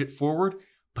plunge it forward,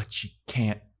 but she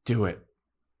can't do it.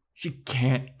 She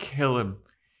can't kill him.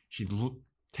 She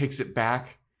takes it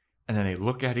back, and then they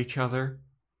look at each other,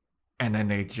 and then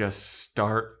they just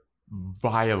start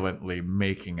violently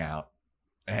making out.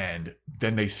 And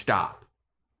then they stop.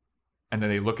 And then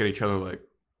they look at each other like,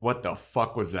 what the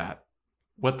fuck was that?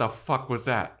 What the fuck was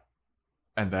that?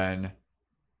 And then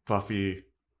Buffy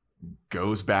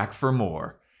goes back for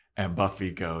more. And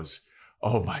Buffy goes,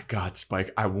 oh my God,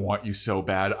 Spike, I want you so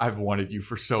bad. I've wanted you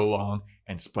for so long.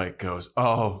 And Spike goes,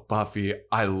 oh, Buffy,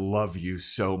 I love you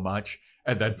so much.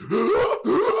 And then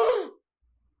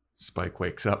Spike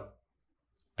wakes up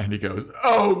and he goes,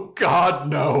 oh God,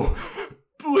 no.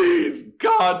 Please,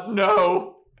 God,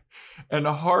 no. And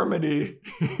Harmony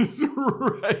is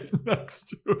right next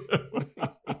to him.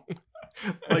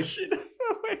 Like she doesn't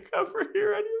wake up or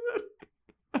hear any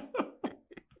of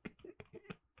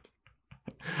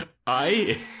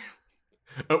it.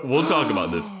 We'll talk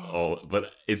about this all,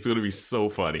 but it's going to be so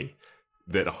funny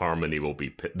that Harmony will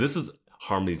be. This is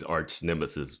Harmony's arch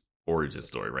nemesis origin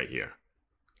story right here.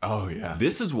 Oh, yeah.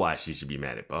 This is why she should be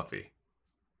mad at Buffy.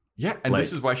 Yeah, and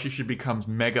this is why she should become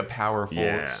mega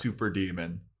powerful super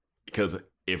demon. Because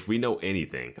if we know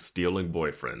anything, stealing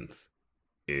boyfriends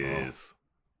is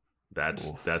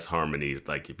that's Harmony.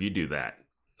 Like if you do that,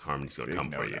 Harmony's gonna come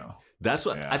for you. That's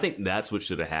what I think. That's what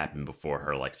should have happened before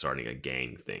her like starting a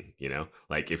gang thing. You know,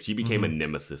 like if she became a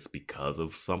nemesis because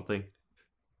of something.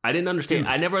 I didn't understand.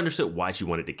 I never understood why she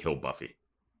wanted to kill Buffy.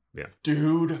 Yeah,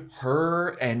 dude, her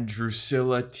and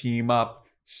Drusilla team up.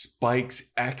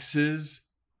 Spike's exes.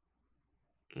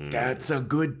 That's a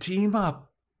good team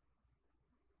up.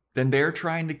 Then they're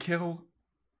trying to kill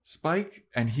Spike,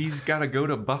 and he's got to go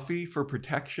to Buffy for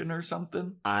protection or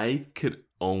something. I could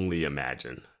only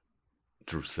imagine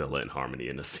Drusilla and Harmony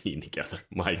in a scene together.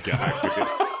 My God,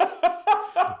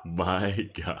 dude. My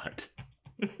God.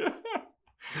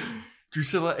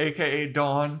 Drusilla, a.k.a.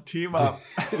 Dawn, team up.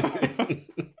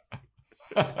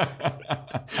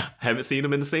 Haven't seen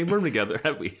them in the same room together,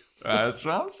 have we? That's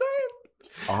what I'm saying.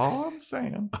 That's all I'm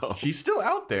saying. Oh. She's still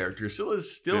out there.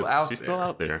 Drusilla's still out there. She's still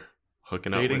out there.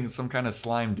 Hooking up. Dating some kind of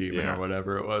slime demon or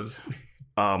whatever it was.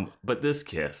 But this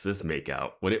kiss, this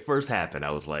makeout, when it first happened,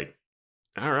 I was like,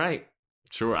 all right,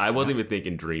 sure. I wasn't even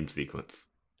thinking dream sequence.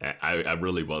 I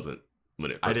really wasn't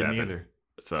when it first happened. I didn't either.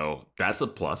 So that's a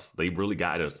plus. They really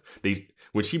got us.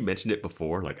 When she mentioned it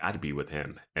before, like, I'd be with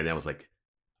him. And I was like,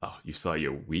 oh, you saw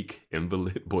your weak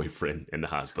invalid boyfriend in the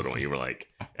hospital. And you were like,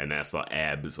 and I saw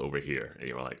abs over here. And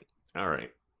you were like, all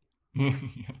right.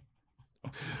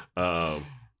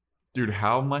 Dude,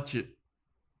 how much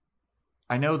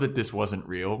I know that this wasn't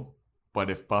real,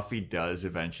 but if Buffy does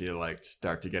eventually like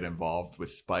start to get involved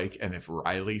with Spike, and if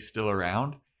Riley's still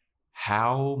around,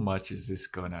 how much is this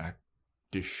gonna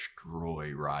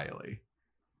destroy Riley?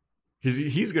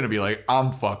 He's gonna be like, I'm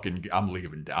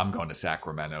leaving. I'm going to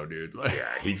Sacramento, dude. Like,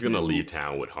 yeah, he's gonna leave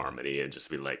town with Harmony and just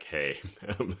be like, hey,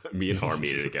 me and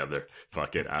Harmony are together.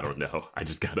 Fuck it, I don't know. I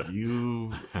just gotta.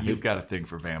 You've got a thing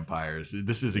for vampires.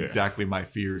 This is exactly my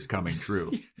fears coming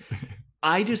true.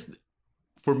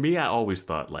 For me, I always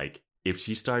thought like, if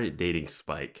she started dating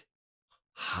Spike,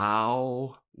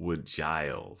 how would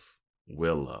Giles,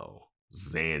 Willow,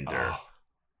 Xander,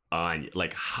 Anya,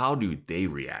 like, how do they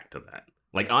react to that?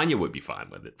 Like, Anya would be fine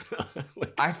with it.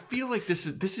 Like, I feel like this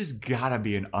has got to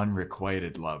be an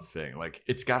unrequited love thing. Like,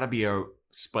 it's got to be a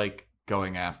Spike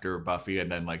going after Buffy and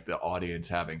then, like, the audience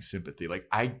having sympathy. Like,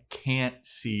 I can't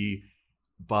see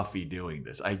Buffy doing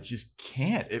this. I just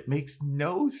can't. It makes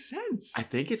no sense. I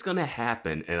think it's going to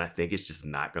happen, and I think it's just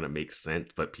not going to make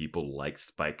sense, but people like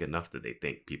Spike enough that they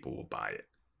think people will buy it.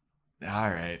 All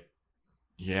right.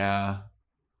 Yeah.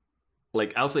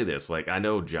 Like, I'll say this, like, I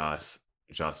know Joss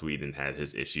Whedon had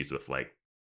his issues with, like,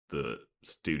 the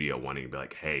studio wanting to be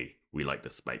like, hey, we like the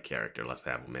Spike character, let's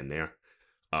have him in there.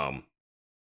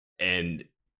 And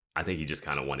I think he just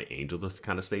kind of wanted Angel to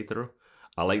kind of stay through.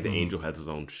 I like that Angel has his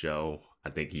own show. I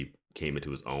think he came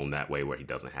into his own that way, where he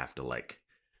doesn't have to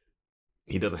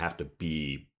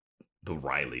be the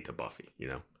Riley to Buffy, you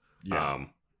know? Yeah.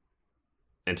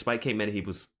 And Spike came in, he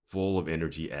was full of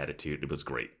energy, attitude. It was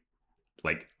great.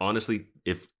 Like, honestly,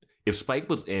 if Spike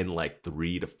was in like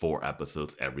 3 to 4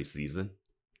 episodes every season,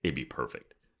 it'd be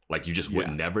perfect. Like, you just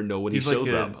would never know when he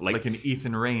shows up. Like an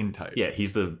Ethan Rain type. Yeah,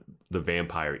 he's the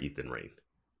vampire Ethan Rain.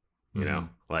 You know?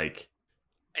 Like,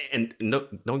 and no,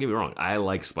 don't get me wrong, I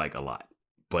like Spike a lot.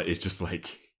 But it's just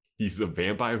like, he's a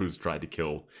vampire who's tried to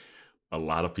kill a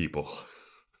lot of people.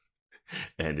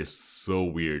 And it's so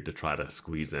weird to try to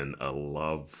squeeze in a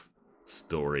love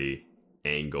story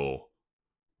angle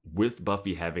with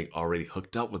Buffy having already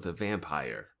hooked up with a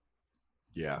vampire.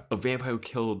 Yeah. A vampire who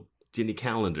killed Jenny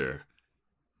Calendar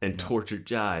and tortured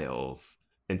Giles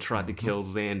and tried to kill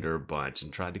Xander a bunch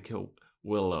and tried to kill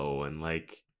Willow and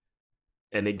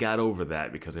they got over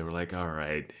that because they were like, all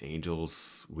right,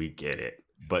 Angels, we get it.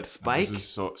 But Spike...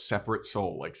 This is separate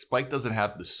soul. Like, Spike doesn't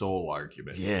have the soul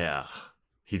argument. Yeah.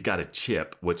 He's got a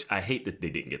chip, which I hate that they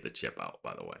didn't get the chip out,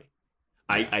 by the way.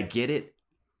 Yeah. I get it.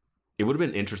 It would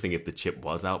have been interesting if the chip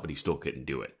was out, but he still couldn't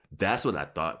do it. That's what I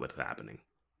thought was happening.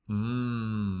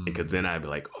 Because then I'd be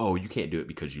like, oh, you can't do it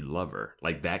because you love her.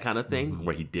 Like that kind of thing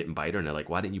where he didn't bite her. And they're like,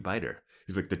 why didn't you bite her?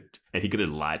 He's like, and he could have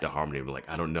lied to Harmony and be like,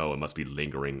 I don't know. It must be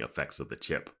lingering effects of the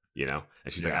chip, you know?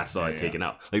 And she's like, I saw it taken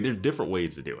out. Like, there's different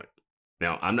ways to do it.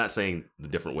 Now, I'm not saying the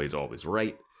different ways are always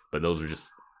right, but those are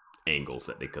just angles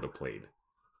that they could have played.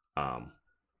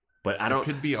 But I don't... It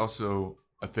could be also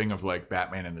a thing of like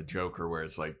Batman and the Joker, where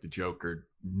it's like the Joker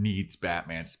needs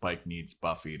Batman, Spike needs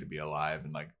Buffy to be alive,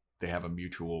 and like they have a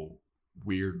mutual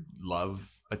weird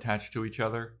love attached to each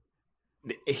other.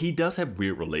 He does have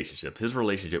weird relationships. His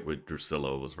relationship with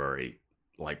Drusilla was very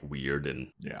like weird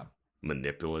and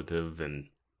manipulative, and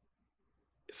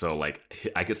so like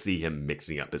I could see him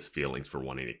mixing up his feelings for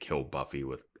wanting to kill Buffy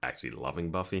with actually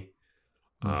loving Buffy.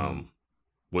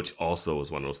 Which also is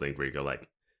one of those things where you go like,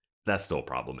 that's still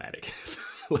problematic.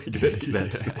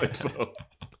 That's so.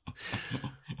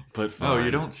 But fine. Oh,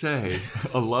 you don't say.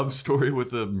 A love story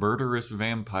with a murderous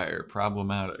vampire,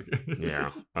 problematic.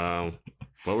 Yeah.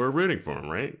 But we're rooting for him,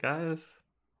 right, guys?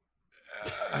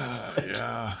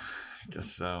 Yeah, I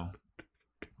guess so.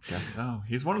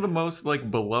 He's one of the most like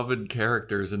beloved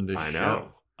characters in this show. I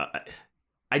know.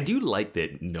 I do like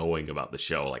that knowing about the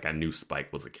show. Like, I knew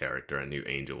Spike was a character. I knew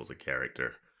Angel was a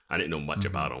character. I didn't know much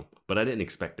about him, but I didn't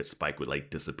expect that Spike would like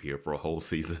disappear for a whole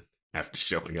season after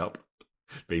showing up,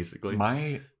 basically.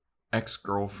 My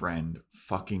ex-girlfriend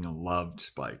fucking loved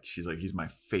Spike. She's like, he's my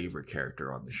favorite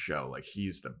character on the show. Like,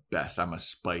 he's the best. I'm a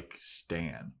Spike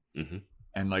stan.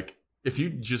 And like, if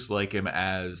you just like him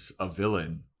as a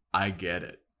villain, I get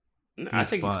it. I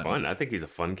think he's fun. I think he's a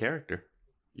fun character.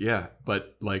 Yeah,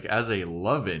 but like as a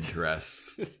love interest,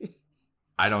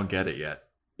 I don't get it yet.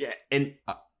 Yeah, and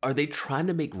are they trying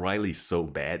to make Riley so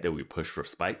bad that we push for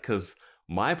Spike? Because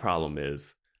my problem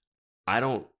is,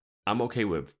 I'm okay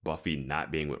with Buffy not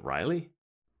being with Riley,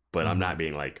 but I'm not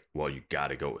being like, well, you got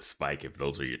to go with Spike if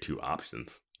those are your two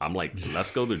options. I'm like,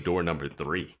 let's go to door number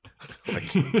 3, like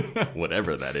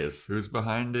whatever that is. Who's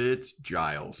behind it? It's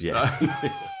Giles. Yeah.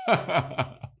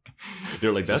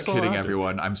 They're like, that's just kidding,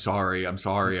 everyone. I'm sorry,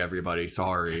 everybody.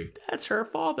 Sorry. That's her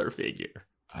father figure.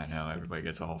 I know, everybody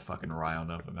gets all fucking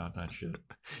riled up about that shit.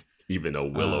 Even though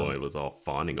Willow was all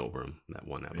fawning over him that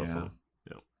one episode.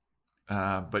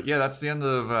 Yeah. But yeah, that's the end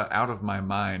of Out of My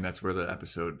Mind. That's where the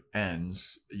episode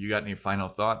ends. You got any final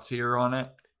thoughts here on it?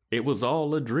 It was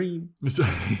all a dream. No,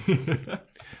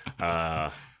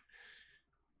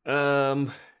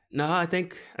 I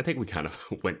think we kind of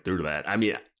went through that. I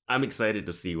mean, I'm excited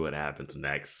to see what happens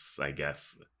next, I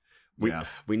guess. We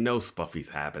know Spuffy's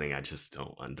happening. I just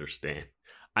don't understand.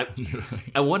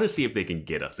 I want to see if they can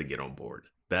get us to get on board.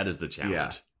 That is the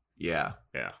challenge. Yeah.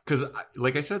 Because,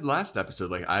 like I said last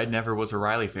episode, like I never was a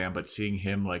Riley fan, but seeing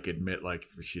him like admit like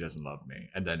she doesn't love me,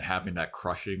 and then having that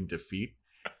crushing defeat,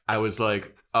 I was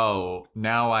like, oh,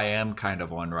 now I am kind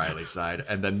of on Riley's side.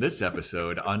 And then this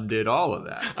episode undid all of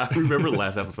that. I remember the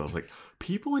last episode, I was like,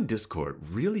 people in Discord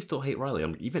really still hate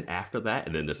Riley. Even after that,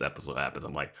 and then this episode happens,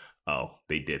 I'm like, oh,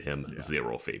 they did him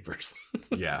 0 favors.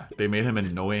 Yeah, they made him an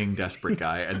annoying, desperate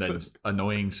guy, and then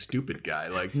annoying, stupid guy.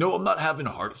 Like, no, I'm not having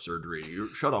heart surgery.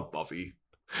 Shut up, Buffy.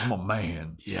 I'm a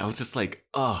man. Yeah, I was just like,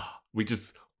 oh,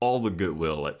 all the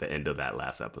goodwill at the end of that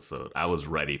last episode. I was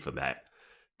ready for that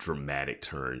dramatic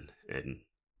turn. And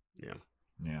yeah.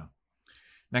 Yeah.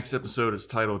 Next episode is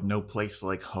titled No Place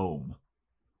Like Home.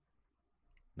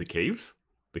 The caves?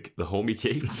 The homie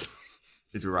caves?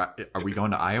 Are we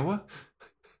going to Iowa?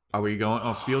 Are we going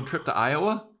on a field trip to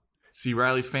Iowa? See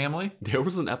Riley's family? There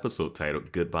was an episode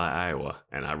titled Goodbye Iowa,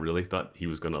 and I really thought he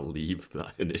was going to leave the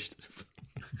initiative.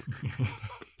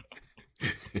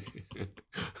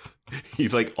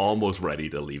 He's like almost ready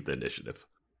to leave the initiative.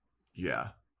 Yeah.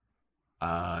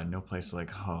 No Place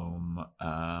Like Home.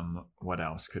 What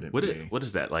else could it be? What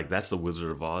is that? Like, that's the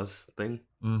Wizard of Oz thing?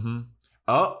 Mm-hmm.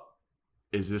 Oh,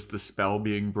 is this the spell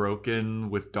being broken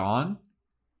with Dawn?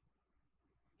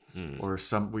 Or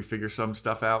we figure some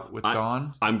stuff out with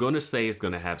Dawn? I'm going to say it's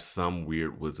going to have some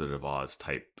weird Wizard of Oz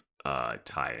type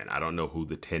tie-in. I don't know who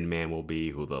the Tin Man will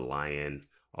be, who the Lion,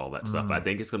 all that stuff. I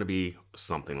think it's going to be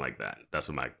something like that. That's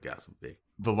what my guess would be.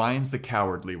 The Lion's the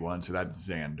cowardly one, so that's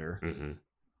Xander. Mm-hmm.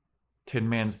 Tin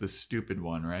Man's the stupid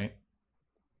one, right?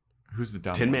 Who's the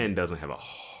dumb Tin one? Man doesn't have a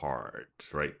heart,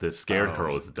 right? The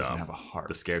Scarecrow is dumb. Doesn't have a heart.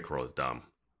 The Scarecrow is dumb.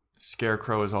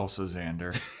 Scarecrow is also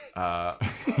Xander. No.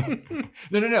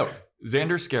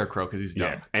 Xander's Scarecrow because he's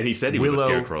dumb. Yeah, and he said he was a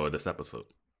Scarecrow in this episode.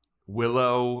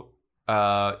 Willow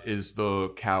is the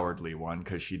cowardly one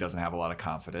because she doesn't have a lot of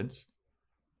confidence.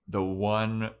 The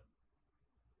one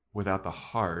without the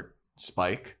heart,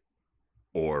 Spike.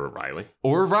 Or Riley.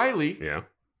 Yeah.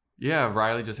 Yeah,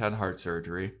 Riley just had heart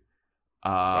surgery.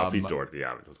 Buffy's Dorothy,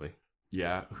 obviously.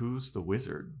 Yeah, who's the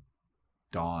wizard?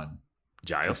 Dawn.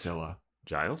 Giles. Drusilla.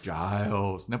 Giles?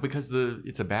 No, because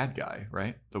it's a bad guy,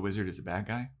 right? The wizard is a bad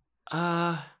guy?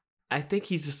 I think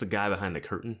he's just a guy behind the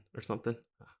curtain or something.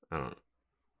 I don't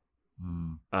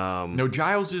know. No,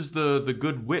 Giles is the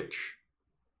good witch.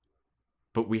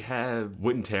 But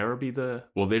wouldn't Tara be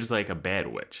there's like a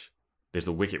bad witch. There's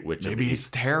a wicked witch. Maybe it's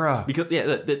Tara. Because,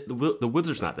 the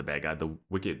wizard's not the bad guy. The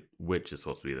wicked witch is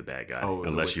supposed to be the bad guy.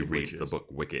 Unless you read the book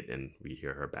Wicked and we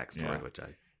hear her backstory, which I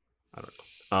don't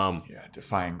know. Yeah,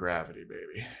 defying gravity,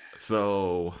 baby.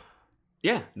 So,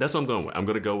 yeah, that's what I'm going with. I'm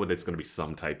going to go with it's going to be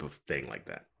some type of thing like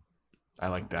that. I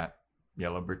like that.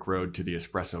 Yellow Brick Road to the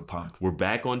espresso pump. We're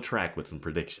back on track with some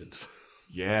predictions.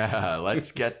 Yeah,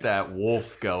 let's get that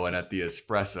wolf going at the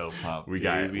espresso pump. We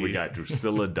got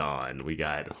Drusilla Dawn. We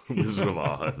got Wizard of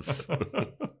Oz.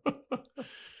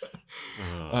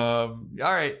 All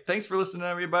right. Thanks for listening,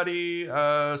 everybody.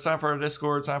 Sign up for our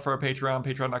Discord. Sign up for our Patreon.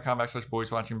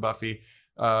 Patreon.com/BoysWatchingBuffy.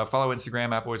 Follow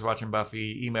Instagram at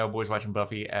BoysWatchingBuffy. Email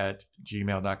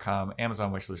BoysWatchingBuffy@gmail.com.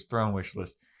 Amazon wishlist. Throne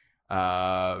wishlist.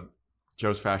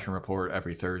 Joe's Fashion Report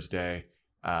every Thursday.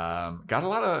 Got a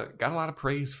lot of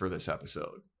praise for this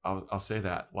episode. I'll say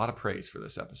that. A lot of praise for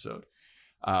this episode.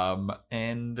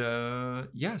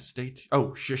 Stay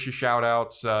tuned. Shout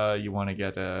outs. You want to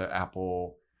get a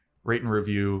Apple rate and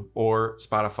review or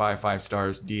Spotify 5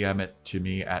 stars, DM it to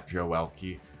me at Joe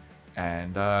Welke.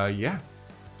 And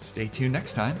stay tuned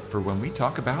next time for when we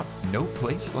talk about No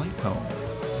Place Like Home.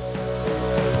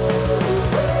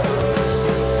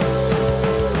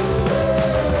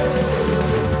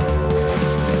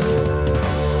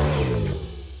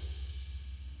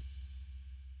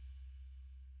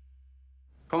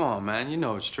 Come on, man. You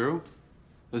know it's true.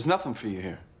 There's nothing for you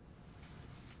here.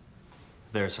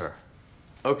 There's her.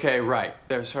 Okay, right.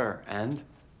 There's her. And?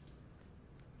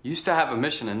 You used to have a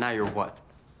mission, and now you're what?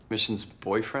 Mission's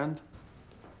boyfriend?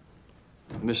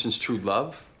 Mission's true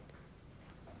love?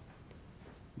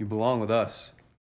 You belong with us.